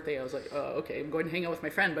for her birthday. I was like, oh, okay, I'm going to hang out with my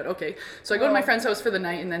friend, but okay. So I go to my friend's house for the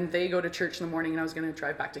night, and then they go to church in the morning, and I was going to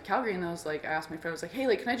drive back to Calgary, and I was like, I asked my friend, I was like, hey,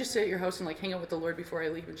 like, can I just sit at your house and like hang out with the Lord before I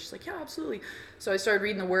leave? And she's like, yeah, absolutely. So I started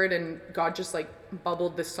reading the word, and God just like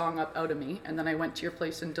bubbled this song up out of me, and then I went to your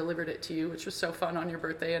place and delivered it to you, which was so fun on your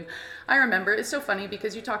birthday. And I remember, it's so funny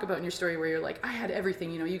because you talk about in your story where you're like, I had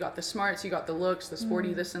everything, you got the smarts, you got the looks, the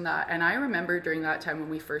sporty, this and that. And I remember during that time when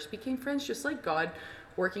we first became friends, just like God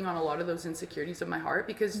working on a lot of those insecurities of my heart,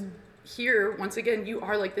 because here, once again, you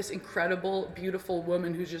are like this incredible, beautiful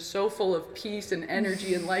woman who's just so full of peace and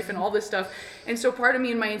energy and life and all this stuff. And so part of me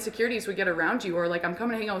and my insecurities would get around you, or like, I'm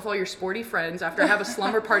coming to hang out with all your sporty friends after I have a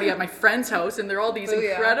slumber party at my friend's house, and they're all these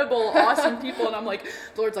incredible, awesome people. And I'm like,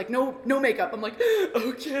 the Lord's like, no makeup. I'm like,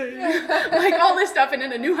 okay. Like all this stuff, and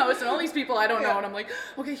in a new house and all these people I don't know. And I'm like,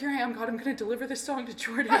 okay, here I am, God, I'm going to deliver this song to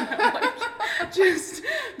Jordan. And I'm like, just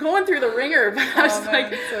going through the ringer. But I was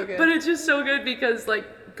like, so good. But it's just so good because like,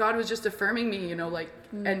 God was just affirming me,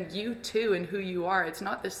 and you too, and who you are. It's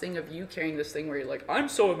not this thing of you carrying this thing where you're like, I'm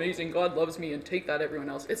so amazing, God loves me, and take that everyone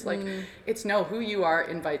else. It's like, it's no, who you are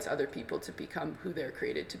invites other people to become who they're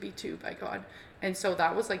created to be too by God. And so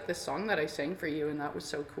that was like the song that I sang for you, and that was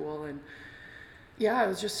so cool. And yeah, it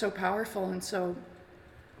was just so powerful and so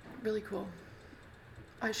really cool.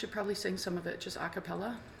 I should probably sing some of it just a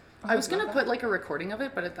cappella. I was going to put like a recording of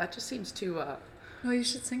it, but that just seems too... No, you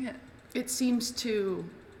should sing it. It seems too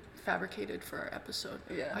fabricated for our episode.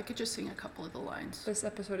 Yeah. I could just sing a couple of the lines. This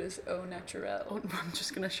episode is au naturel. Oh, I'm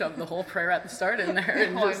just going to shove the whole prayer at the start in there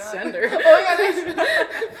and Why just not? send her. Oh, yeah,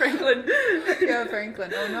 Franklin. yeah,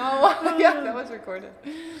 Franklin. Oh, no. Yeah, that was recorded.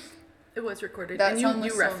 It was recorded. That and song was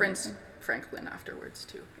you so referenced amazing. Franklin afterwards,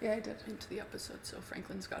 too. Yeah, I did. Into the episode, so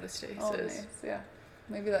Franklin's got to stay. Oh, Says nice. Yeah.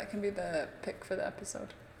 Maybe that can be the pick for the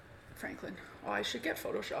episode. Franklin. Oh, I should get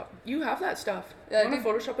Photoshop. You have that stuff. Yeah, You want to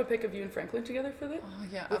Photoshop a pic of you and Franklin together for that? Oh,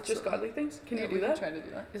 yeah, With just absolutely. godly things? Can Yeah, you do we that? Can try to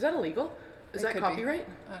do that. Is that illegal? Is It that could be. copyright?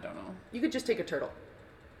 I don't know. You could just take a turtle.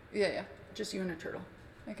 Yeah. Just you and a turtle.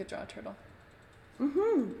 I could draw a turtle.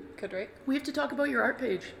 Mm-hmm. Could, right? We have to talk about your art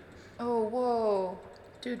page. Oh, whoa.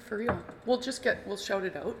 Dude, for real. We'll shout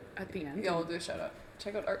it out at the end. Yeah, we'll do a shout out.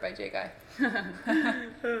 Check out Art by J Guy.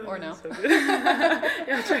 Or no. So good.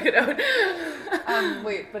 Yeah, check it out.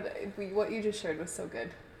 Wait, but what you just shared was so good.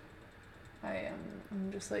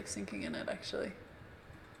 I'm just like sinking in it actually. Do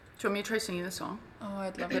you want me to try singing this song? Oh,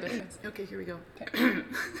 I'd love it if it's... Okay, here we go. Okay.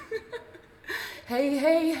 Hey,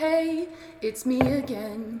 hey, hey, it's me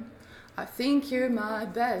again. I think you're my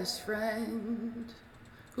best friend.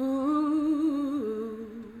 Ooh,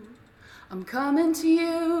 I'm coming to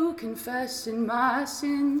you, confessing my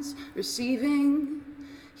sins, receiving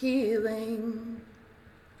healing.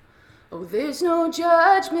 Oh, there's no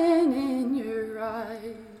judgment in your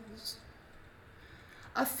eyes.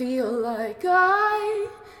 I feel like I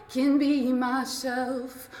can be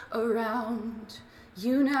myself around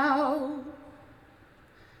you now,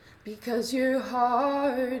 because your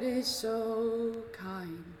heart is so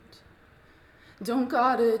kind. Don't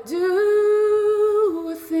gotta do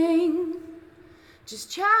a thing,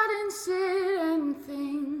 just chat and sit and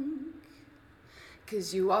think,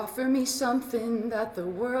 'cause you offer me something that the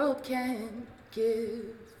world can't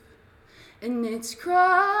give. And it's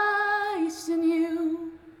Christ in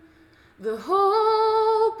you, the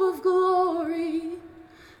hope of glory,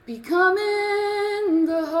 becoming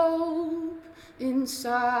the hope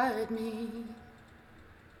inside me.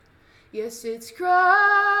 Yes, it's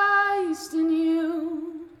Christ in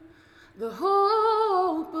you, the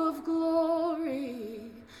hope of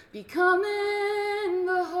glory, becoming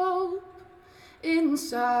the hope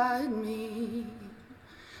inside me.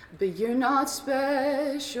 But you're not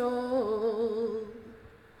special.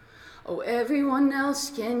 Oh, everyone else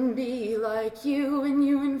can be like you, and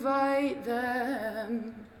you invite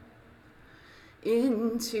them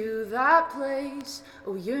into that place.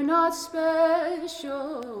 Oh, you're not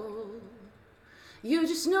special. You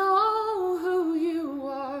just know who you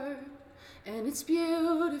are, and it's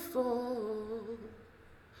beautiful.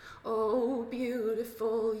 Oh,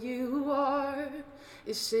 beautiful you are.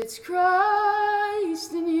 Yes, it's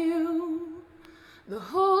Christ in you, the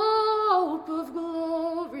hope of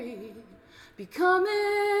glory,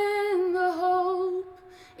 becoming the hope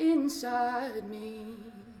inside me.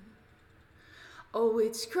 Oh,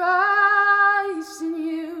 it's Christ in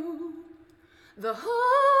you, the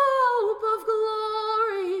hope of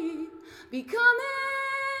glory,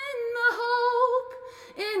 becoming the hope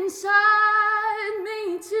inside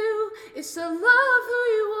me too. It's to love who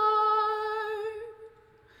you are.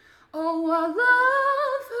 Oh, I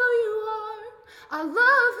love who you are. I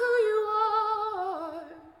love who you are.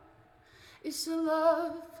 It's to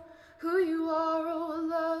love who you are. Oh, I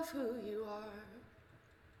love who you are.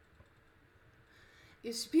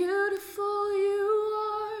 It's beautiful you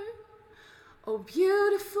are. Oh,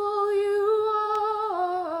 beautiful you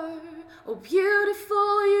are. Oh,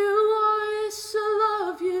 beautiful you are. Yes, I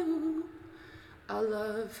love you. I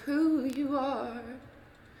love who you are.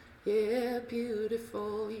 Yeah,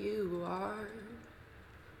 beautiful you are.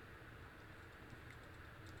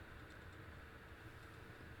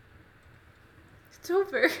 It's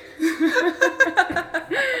over.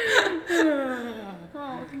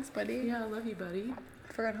 Oh, thanks, buddy. Yeah, I love you, buddy.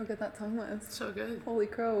 I forgot how good that song was. So good. Holy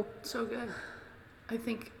crow. So good. I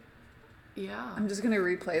think, yeah. I'm just going to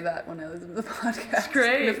replay that when I listen to the podcast. It's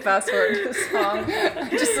great. I'm gonna fast forward to the song.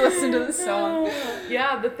 Just listen to the song.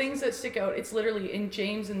 Yeah, the things that stick out, it's literally in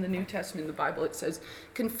James in the New Testament, the Bible, it says,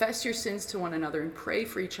 confess your sins to one another and pray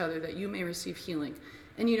for each other that you may receive healing.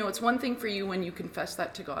 And you know, it's one thing for you when you confess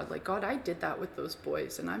that to God, like, God, I did that with those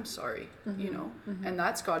boys and I'm sorry, you know, and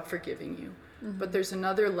that's God forgiving you. But there's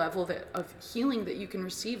another level of healing that you can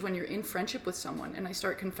receive when you're in friendship with someone. And I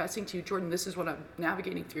start confessing to you, Jordan, this is what I'm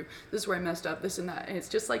navigating through. This is where I messed up, this and that. And it's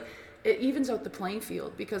just like, it evens out the playing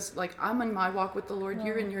field, because like I'm in my walk with the Lord,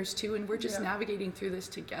 you're in yours too, and we're just navigating through this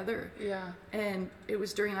together. Yeah. And it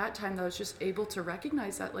was during that time that I was just able to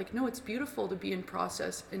recognize that, like, no, it's beautiful to be in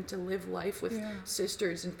process and to live life with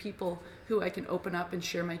sisters and people who I can open up and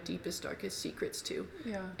share my deepest, darkest secrets to.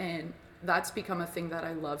 Yeah. And that's become a thing that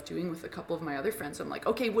I love doing with a couple of my other friends. I'm like,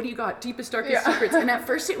 okay, what do you got? Deepest, darkest secrets. And at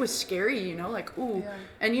first it was scary, you know, like, ooh. Yeah.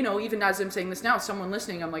 And, you know, even as I'm saying this now, someone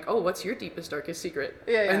listening, I'm like, oh, what's your deepest, darkest secret?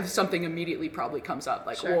 And something immediately probably comes up,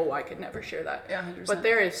 like, whoa, I could never share that. Yeah, 100%. But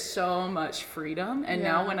there is so much freedom. And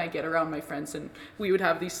now when I get around my friends and we would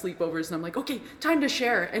have these sleepovers and I'm like, okay, time to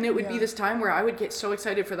share. And it would be this time where I would get so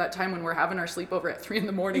excited for that time when we're having our sleepover at 3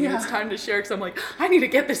 a.m. and it's time to share, because I'm like, I need to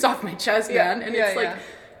get this off my chest, man. And it's like,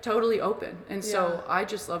 totally open. And so I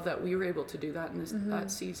just love that we were able to do that in this that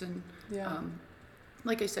season.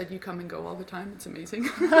 Like I said, you come and go all the time. It's amazing.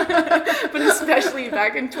 But especially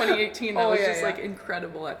back in 2018, that was just like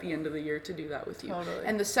incredible at the end of the year to do that with you. Totally.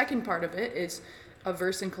 And the second part of it is a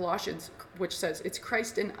verse in Colossians which says, it's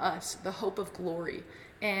Christ in us, the hope of glory.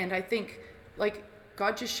 And I think, like,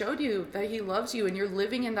 God just showed you that he loves you and you're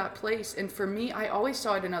living in that place. And for me, I always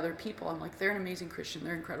saw it in other people. I'm like, they're an amazing Christian,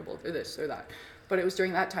 they're incredible, they're this, they're that. But it was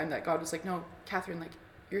during that time that God was like, no, Catherine, like,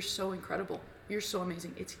 you're so incredible. You're so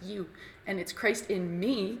amazing. It's you. And it's Christ in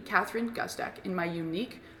me, Catherine Gustak, in my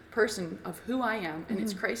unique person of who I am. And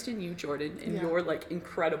it's Christ in you, Jordan, in your, like,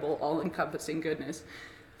 incredible, all-encompassing goodness.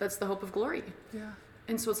 That's the hope of glory. Yeah.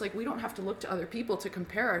 And so it's like, we don't have to look to other people to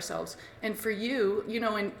compare ourselves. And for you, you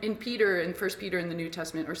know, in Peter, in First Peter in the New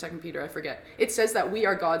Testament, or Second Peter, I forget, it says that we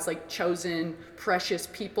are God's like chosen, precious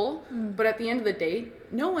people. But at the end of the day,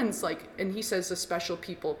 no one's like, and he says a special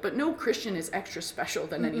people, but no Christian is extra special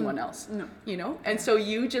than anyone else. No. You know? And so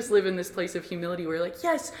you just live in this place of humility where you're like,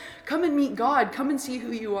 yes, come and meet God, come and see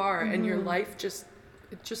who you are. And your life just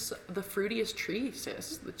the fruitiest tree,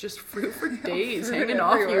 sis. Just fruit for days Fruit hanging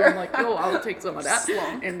off you. everywhere. I'm like, yo, I'll take some of that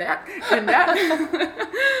Slump. and that and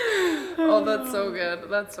that. Oh, that's so good.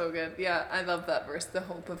 That's so good. Yeah, I love that verse, the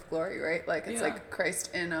hope of glory, right? Like, it's Yeah. like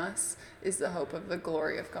Christ in us is the hope of the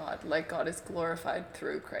glory of God. Like, God is glorified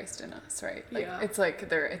through Christ in us, right? Like, Yeah. it's like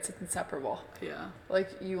it's inseparable. Yeah, Like,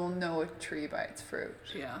 you will know a tree by its fruit.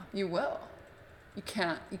 yeah, You will. You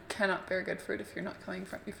cannot bear good fruit if you're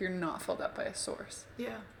not filled up by a source.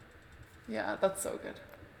 yeah. Yeah, that's so good.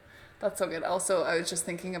 That's so good. Also, I was just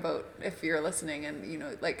thinking about if you're listening and, you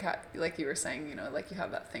know, like you were saying, you know, like you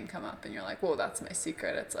have that thing come up and you're like, whoa, that's my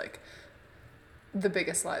secret. It's like the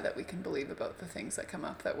biggest lie that we can believe about the things that come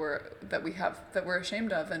up that we're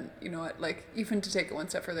ashamed of. And, you know, like, even to take it one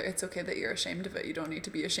step further, it's okay that you're ashamed of it. You don't need to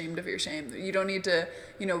be ashamed of your shame. You don't need to,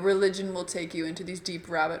 you know, religion will take you into these deep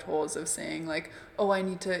rabbit holes of saying like, oh, I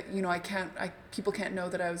need to, you know, people can't know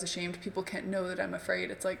that I was ashamed. People can't know that I'm afraid.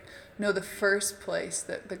 It's like, no, the first place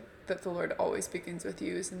that the Lord always begins with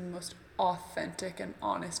you is in the most authentic and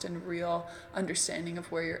honest and real understanding of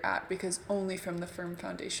where you're at, because only from the firm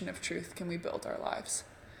foundation of truth can we build our lives.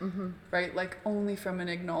 Right? Like, only from an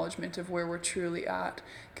acknowledgement of where we're truly at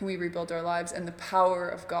can we rebuild our lives. And the power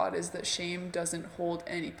of God is that shame doesn't hold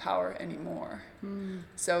any power anymore.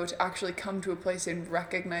 So to actually come to a place and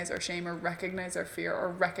recognize our shame, or recognize our fear, or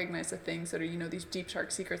recognize the things that are, you know, these deep,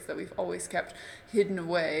 dark secrets that we've always kept hidden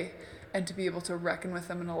away, and to be able to reckon with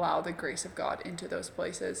them and allow the grace of God into those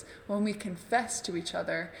places. When we confess to each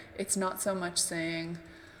other, it's not so much saying,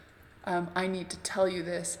 I need to tell you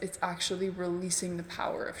this. It's actually releasing the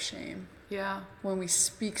power of shame. Yeah. When we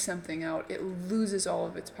speak something out, it loses all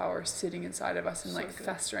of its power sitting inside of us and So like good.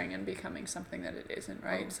 festering and becoming something that it isn't,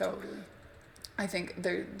 right? Oh, So totally. I think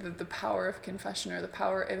the power of confession, or the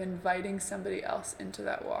power of inviting somebody else into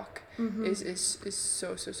that walk, is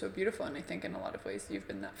so beautiful. And I think in a lot of ways you've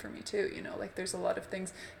been that for me too. You know, like, there's a lot of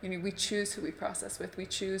things, you know, we choose who we process with, we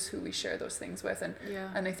choose who we share those things with, and Yeah.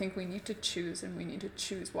 and I think we need to choose, and we need to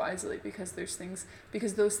choose wisely, because those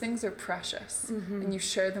things are precious, and you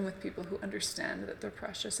share them with people who understand that they're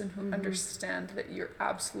precious, and who understand that you're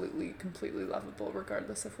absolutely completely lovable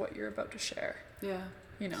regardless of what you're about to share. Yeah.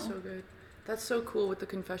 You know. So good. That's so cool with the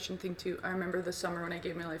confession thing too. I remember the summer when I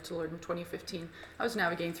gave my life to the Lord in 2015. I was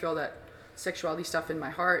navigating through all that sexuality stuff in my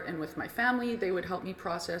heart and with my family. They would help me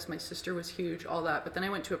process. My sister was huge, all that. But then I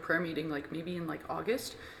went to a prayer meeting like maybe in like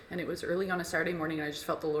August, and it was early on a Saturday morning, and I just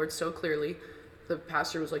felt the Lord so clearly. The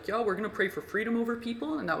pastor was like, yo, we're going to pray for freedom over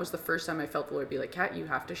people. And that was the first time I felt the Lord be like, Kat, you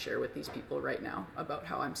have to share with these people right now about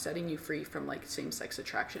how I'm setting you free from like same-sex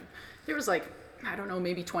attraction. There was like, I don't know,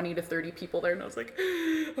 maybe 20 to 30 people there. And I was like,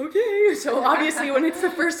 okay. So obviously when it's the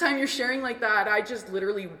first time you're sharing like that, I just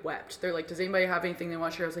literally wept. They're like, does anybody have anything they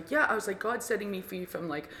want to share? I was like, yeah. I was like, God's setting me free from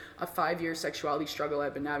like a 5-year sexuality struggle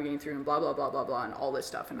I've been navigating through, and blah, blah, blah, blah, blah, and all this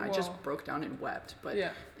stuff. And I just broke down and wept. But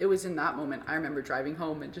Yeah. it was in that moment, I remember driving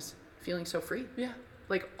home and just feeling so free. Yeah.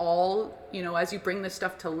 Like, all, you know, as you bring this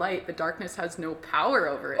stuff to light, the darkness has no power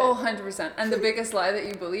over it. Oh, 100%. And the biggest lie that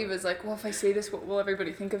you believe is like, well, if I say this, what will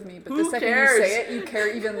everybody think of me? But Who the second cares? you say it, you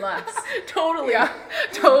care even less. Totally. Yeah.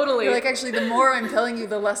 Totally. You're like, actually, the more I'm telling you,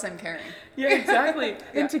 the less I'm caring. Yeah, exactly.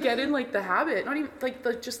 Yeah. And to get in like the habit, not even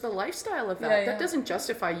like just the lifestyle of that. Yeah, That yeah. doesn't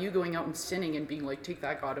justify you going out and sinning and being like, take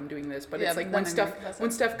that, God, I'm doing this. But Yeah, it's like but when then I'm stuff being present.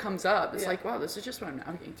 when stuff comes up, it's Yeah. like, wow, this is just what I'm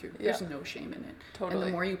navigating through. Yeah. There's no shame in it. And Totally.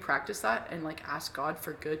 the more you practice that and like ask God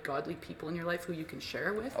for good, godly people in your life who you can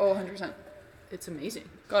share with, Oh, 100%. it's amazing.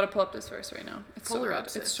 Gotta pull up this verse right now. It's Pull so her good. up,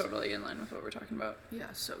 sis. It's totally in line with what we're talking about. Yeah,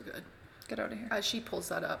 so good. Get out of here. As she pulls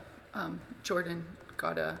that up, Jordan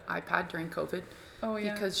got an iPad during COVID Oh,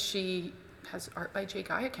 yeah. because she has Art by Jay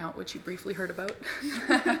Guy account, which you briefly heard about.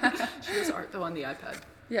 She does art though on the iPad.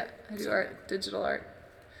 Yeah, I do So art, digital art.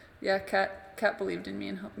 Yeah, Kat believed in me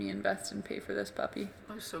and helped me invest and pay for this puppy.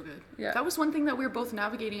 Oh, so good. Yeah. That was one thing that we were both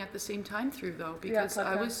navigating at the same time through though, because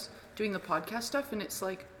I podcast. was doing the podcast stuff, and it's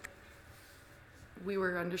like we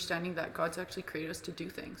were understanding that God's actually created us to do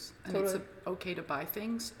things, and Totally. it's okay to buy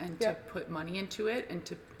things and Yeah. to put money into it and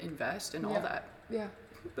to invest and all Yeah. that. Yeah.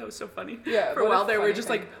 That was so funny. Yeah, For a what a while there, we're funny just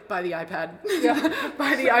thing. like, buy the iPad. Yeah.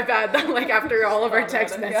 Buy the iPad. Like after all of our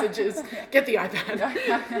text Yeah. messages, get the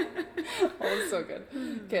iPad. Oh, it's so good.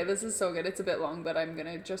 Okay, this is so good. It's a bit long, but I'm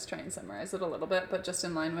gonna just try and summarize it a little bit. But just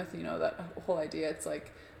in line with that whole idea, it's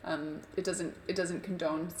like it doesn't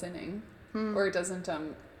condone sinning, or it doesn't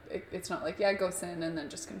it's not like go sin and then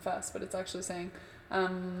just confess, but it's actually saying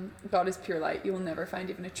God is pure light. You will never find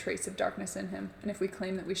even a trace of darkness in him. And if we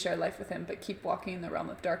claim that we share life with him but keep walking in the realm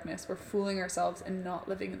of darkness, we're fooling ourselves and not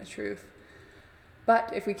living in the truth.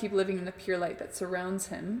 But if we keep living in the pure light that surrounds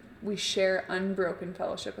him, we share unbroken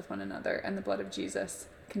fellowship with one another, and the blood of Jesus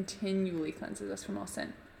continually cleanses us from all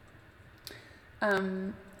sin.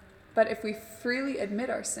 But if we freely admit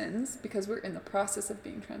our sins, because we're in the process of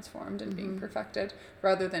being transformed and being perfected,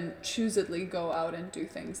 rather than choosedly go out and do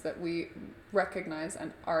things that we recognize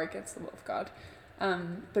and are against the will of God,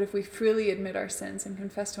 but if we freely admit our sins and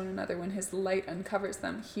confess to one another, when his light uncovers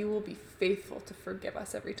them, he will be faithful to forgive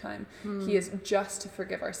us every time. He is just to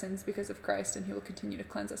forgive our sins because of Christ, and he will continue to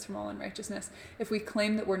cleanse us from all unrighteousness. If we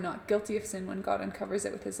claim that we're not guilty of sin when God uncovers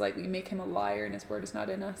it with his light, we make him a liar and his word is not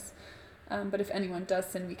in us. But if anyone does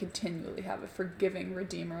sin, we continually have a forgiving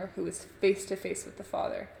Redeemer who is face to face with the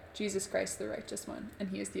Father, Jesus Christ, the righteous one,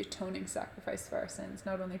 and he is the atoning sacrifice for our sins,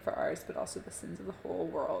 not only for ours, but also the sins of the whole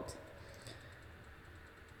world.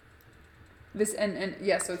 This and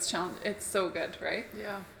yeah, so it's challenge. It's so good, right?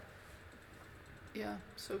 Yeah,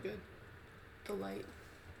 so good. The light,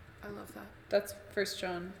 I love that. That's 1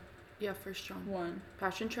 John Yeah, 1 John 1.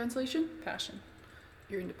 Passion Translation. Passion.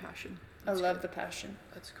 You're into Passion. I love the Passion.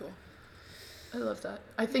 That's cool. I love that.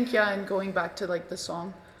 I think, and going back to like the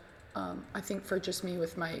song, I think for just me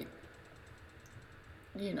with my,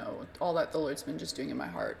 all that the Lord's been just doing in my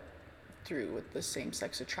heart through with the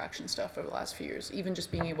same-sex attraction stuff over the last few years, even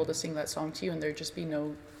just being able to sing that song to you and there just be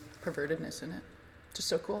no pervertedness in it. Just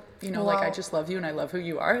so cool. Like I just love you and I love who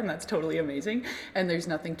you are, and that's totally amazing. And there's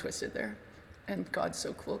nothing twisted there. And God's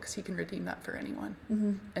so cool because he can redeem that for anyone.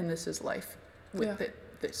 Mm-hmm. And this is life with it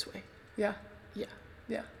this way. Yeah. Yeah.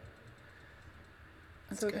 Yeah.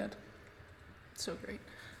 That's so good. So great.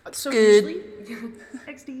 So good.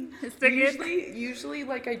 Usually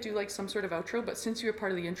like I do like some sort of outro, but since you're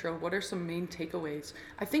part of the intro, what are some main takeaways?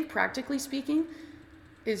 I think practically speaking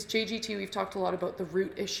is JGT, we've talked a lot about the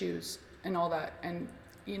root issues and all that. And,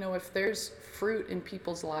 if there's fruit in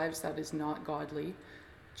people's lives that is not godly,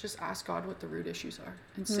 just ask God what the root issues are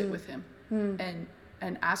and sit with him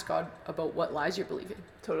and ask God about what lies you're believing.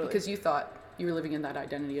 Totally. Because you thought you were living in that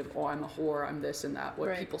identity of, I'm a whore, I'm this and that,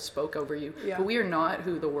 what people spoke over you. Yeah. But we are not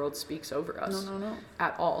who the world speaks over us. No.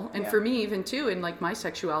 At all. And for me, even too, in like my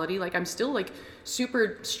sexuality, like I'm still like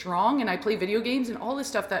super strong and I play video games and all this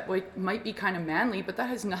stuff that might be kind of manly, but that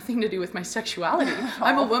has nothing to do with my sexuality.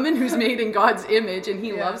 I'm a woman who's made in God's image and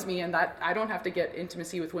he loves me, and that I don't have to get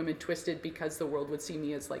intimacy with women twisted because the world would see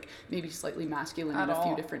me as like maybe slightly masculine in a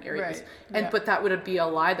few different areas. Right. But that would be a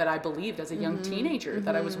lie that I believed as a young teenager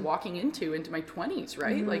that I was walking into my 20s,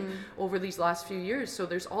 right? Like over these last few years. So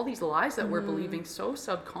there's all these lies that we're believing so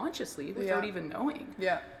subconsciously without even knowing.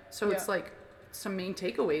 Yeah. So it's like some main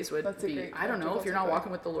takeaways would be, I don't know, if you're not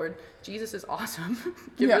walking with the Lord, Jesus is awesome.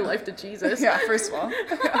 Give your life to Jesus. Yeah, first of all.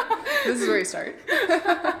 This is where you start.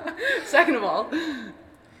 Second of all.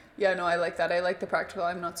 Yeah, no, I like that. I like the practical.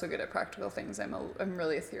 I'm not so good at practical things. I'm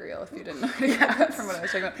really ethereal, if you didn't already get that from what I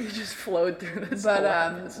was talking about. You just flowed through this. But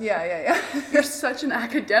yeah. You're such an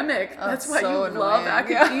academic. That's why so you love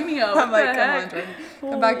academia. Yeah. I'm like, come on, Jordan.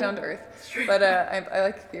 Come back down to earth. But I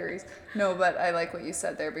like theories. No, but I like what you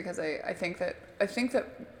said there, because I think that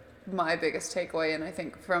my biggest takeaway, and I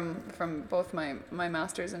think from both my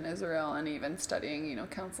master's in Israel and even studying,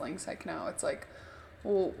 counseling psych now, it's like,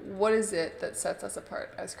 well, what is it that sets us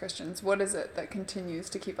apart as Christians? What is it that continues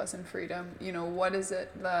to keep us in freedom? What is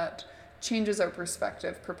it that changes our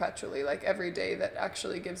perspective perpetually, like every day, that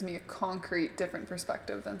actually gives me a concrete different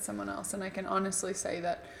perspective than someone else? And I can honestly say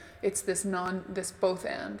that it's this both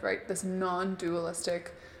and, right? This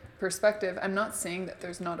non-dualistic perspective. I'm not saying that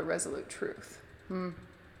there's not a resolute truth.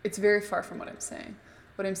 It's very far from what I'm saying.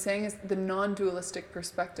 What I'm saying is the non-dualistic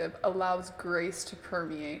perspective allows grace to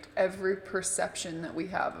permeate every perception that we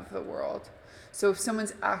have of the world. So if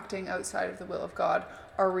someone's acting outside of the will of God,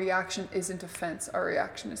 our reaction isn't offense, our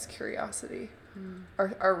reaction is curiosity.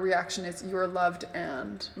 Our reaction is, you're loved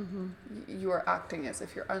and you are acting as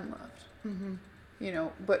if you're unloved.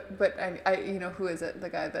 But I who is it? The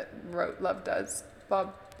guy that wrote Love Does?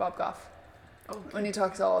 Bob Goff. Oh, okay. When he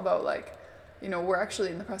talks all about we're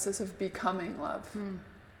actually in the process of becoming love.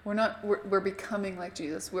 We're becoming like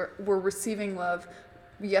Jesus. We're receiving love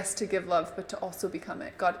yes, to give love, but to also become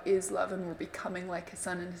it. God is love, and we're becoming like his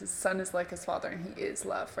son, and his son is like his father, and he is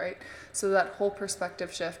love, right? So that whole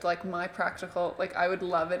perspective shift, like my practical, like I would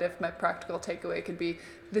love it if my practical takeaway could be,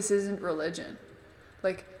 this isn't religion.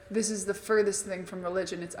 Like, this is the furthest thing from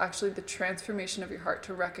religion. It's actually the transformation of your heart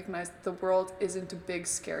to recognize that the world isn't a big,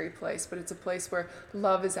 scary place, but it's a place where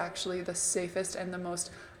love is actually the safest and the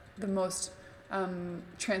most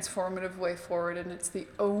transformative way forward. And it's the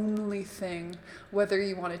only thing, whether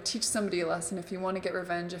you want to teach somebody a lesson, if you want to get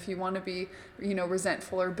revenge, if you want to be,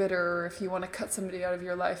 resentful or bitter, or if you want to cut somebody out of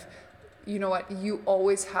your life, you know what? You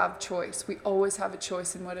always have choice. We always have a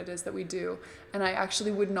choice in what it is that we do. And I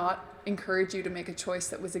actually would not encourage you to make a choice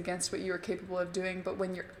that was against what you are capable of doing. But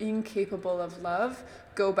when you're incapable of love,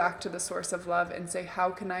 go back to the source of love and say, how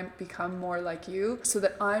can I become more like you so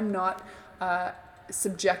that I'm not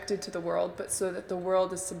subjected to the world, but so that the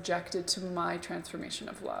world is subjected to my transformation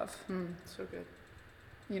of love. So good.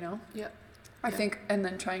 Yeah. I think, and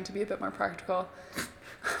then trying to be a bit more practical.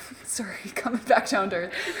 Sorry, coming back down to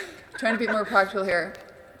earth. Trying to be more practical here.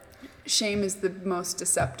 Shame is the most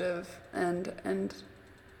deceptive and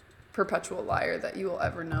perpetual liar that you will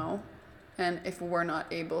ever know. And if we're not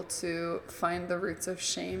able to find the roots of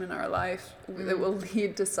shame in our life, it will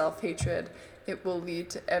lead to self-hatred. It will lead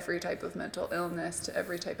to every type of mental illness, to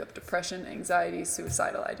every type of depression, anxiety,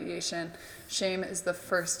 suicidal ideation. Shame is the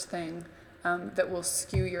first thing that will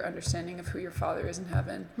skew your understanding of who your Father is in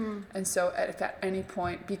heaven. And so if at any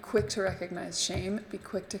point, be quick to recognize shame, be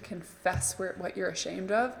quick to confess what you're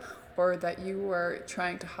ashamed of, or that you were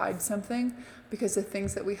trying to hide something, because the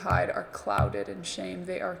things that we hide are clouded in shame.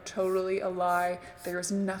 They are totally a lie. There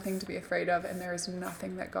is nothing to be afraid of, and there is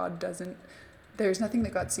nothing that God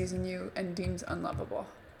sees in you and deems unlovable.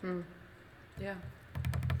 Yeah.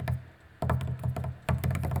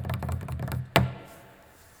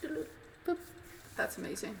 That's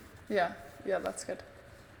amazing. Yeah, that's good.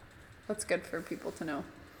 That's good for people to know,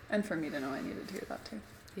 and for me to know. I needed to hear that too.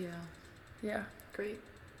 Yeah. Great.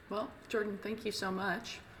 Well, Jordan, thank you so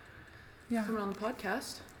much for coming on the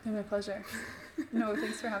podcast. Yeah, my pleasure. No,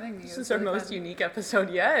 thanks for having me. This is our most unique episode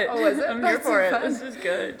yet. Oh, is it? I'm here for it. Fun. This is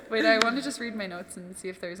good. Wait, I want to just read my notes and see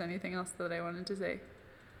if there's anything else that I wanted to say.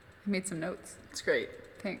 I made some notes. It's great.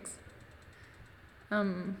 Thanks.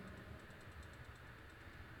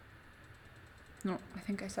 No, I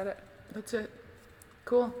think I said it. That's it.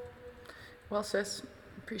 Cool. Well, sis,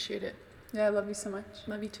 appreciate it. Yeah, I love you so much.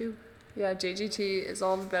 Love you too. Yeah, JGT is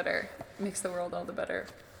all the better. Makes the world all the better.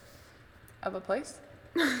 Of a place?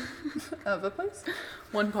 Of a place?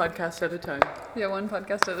 One podcast at a time. Yeah, one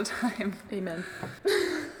podcast at a time. Amen.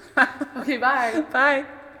 Okay, bye. Bye.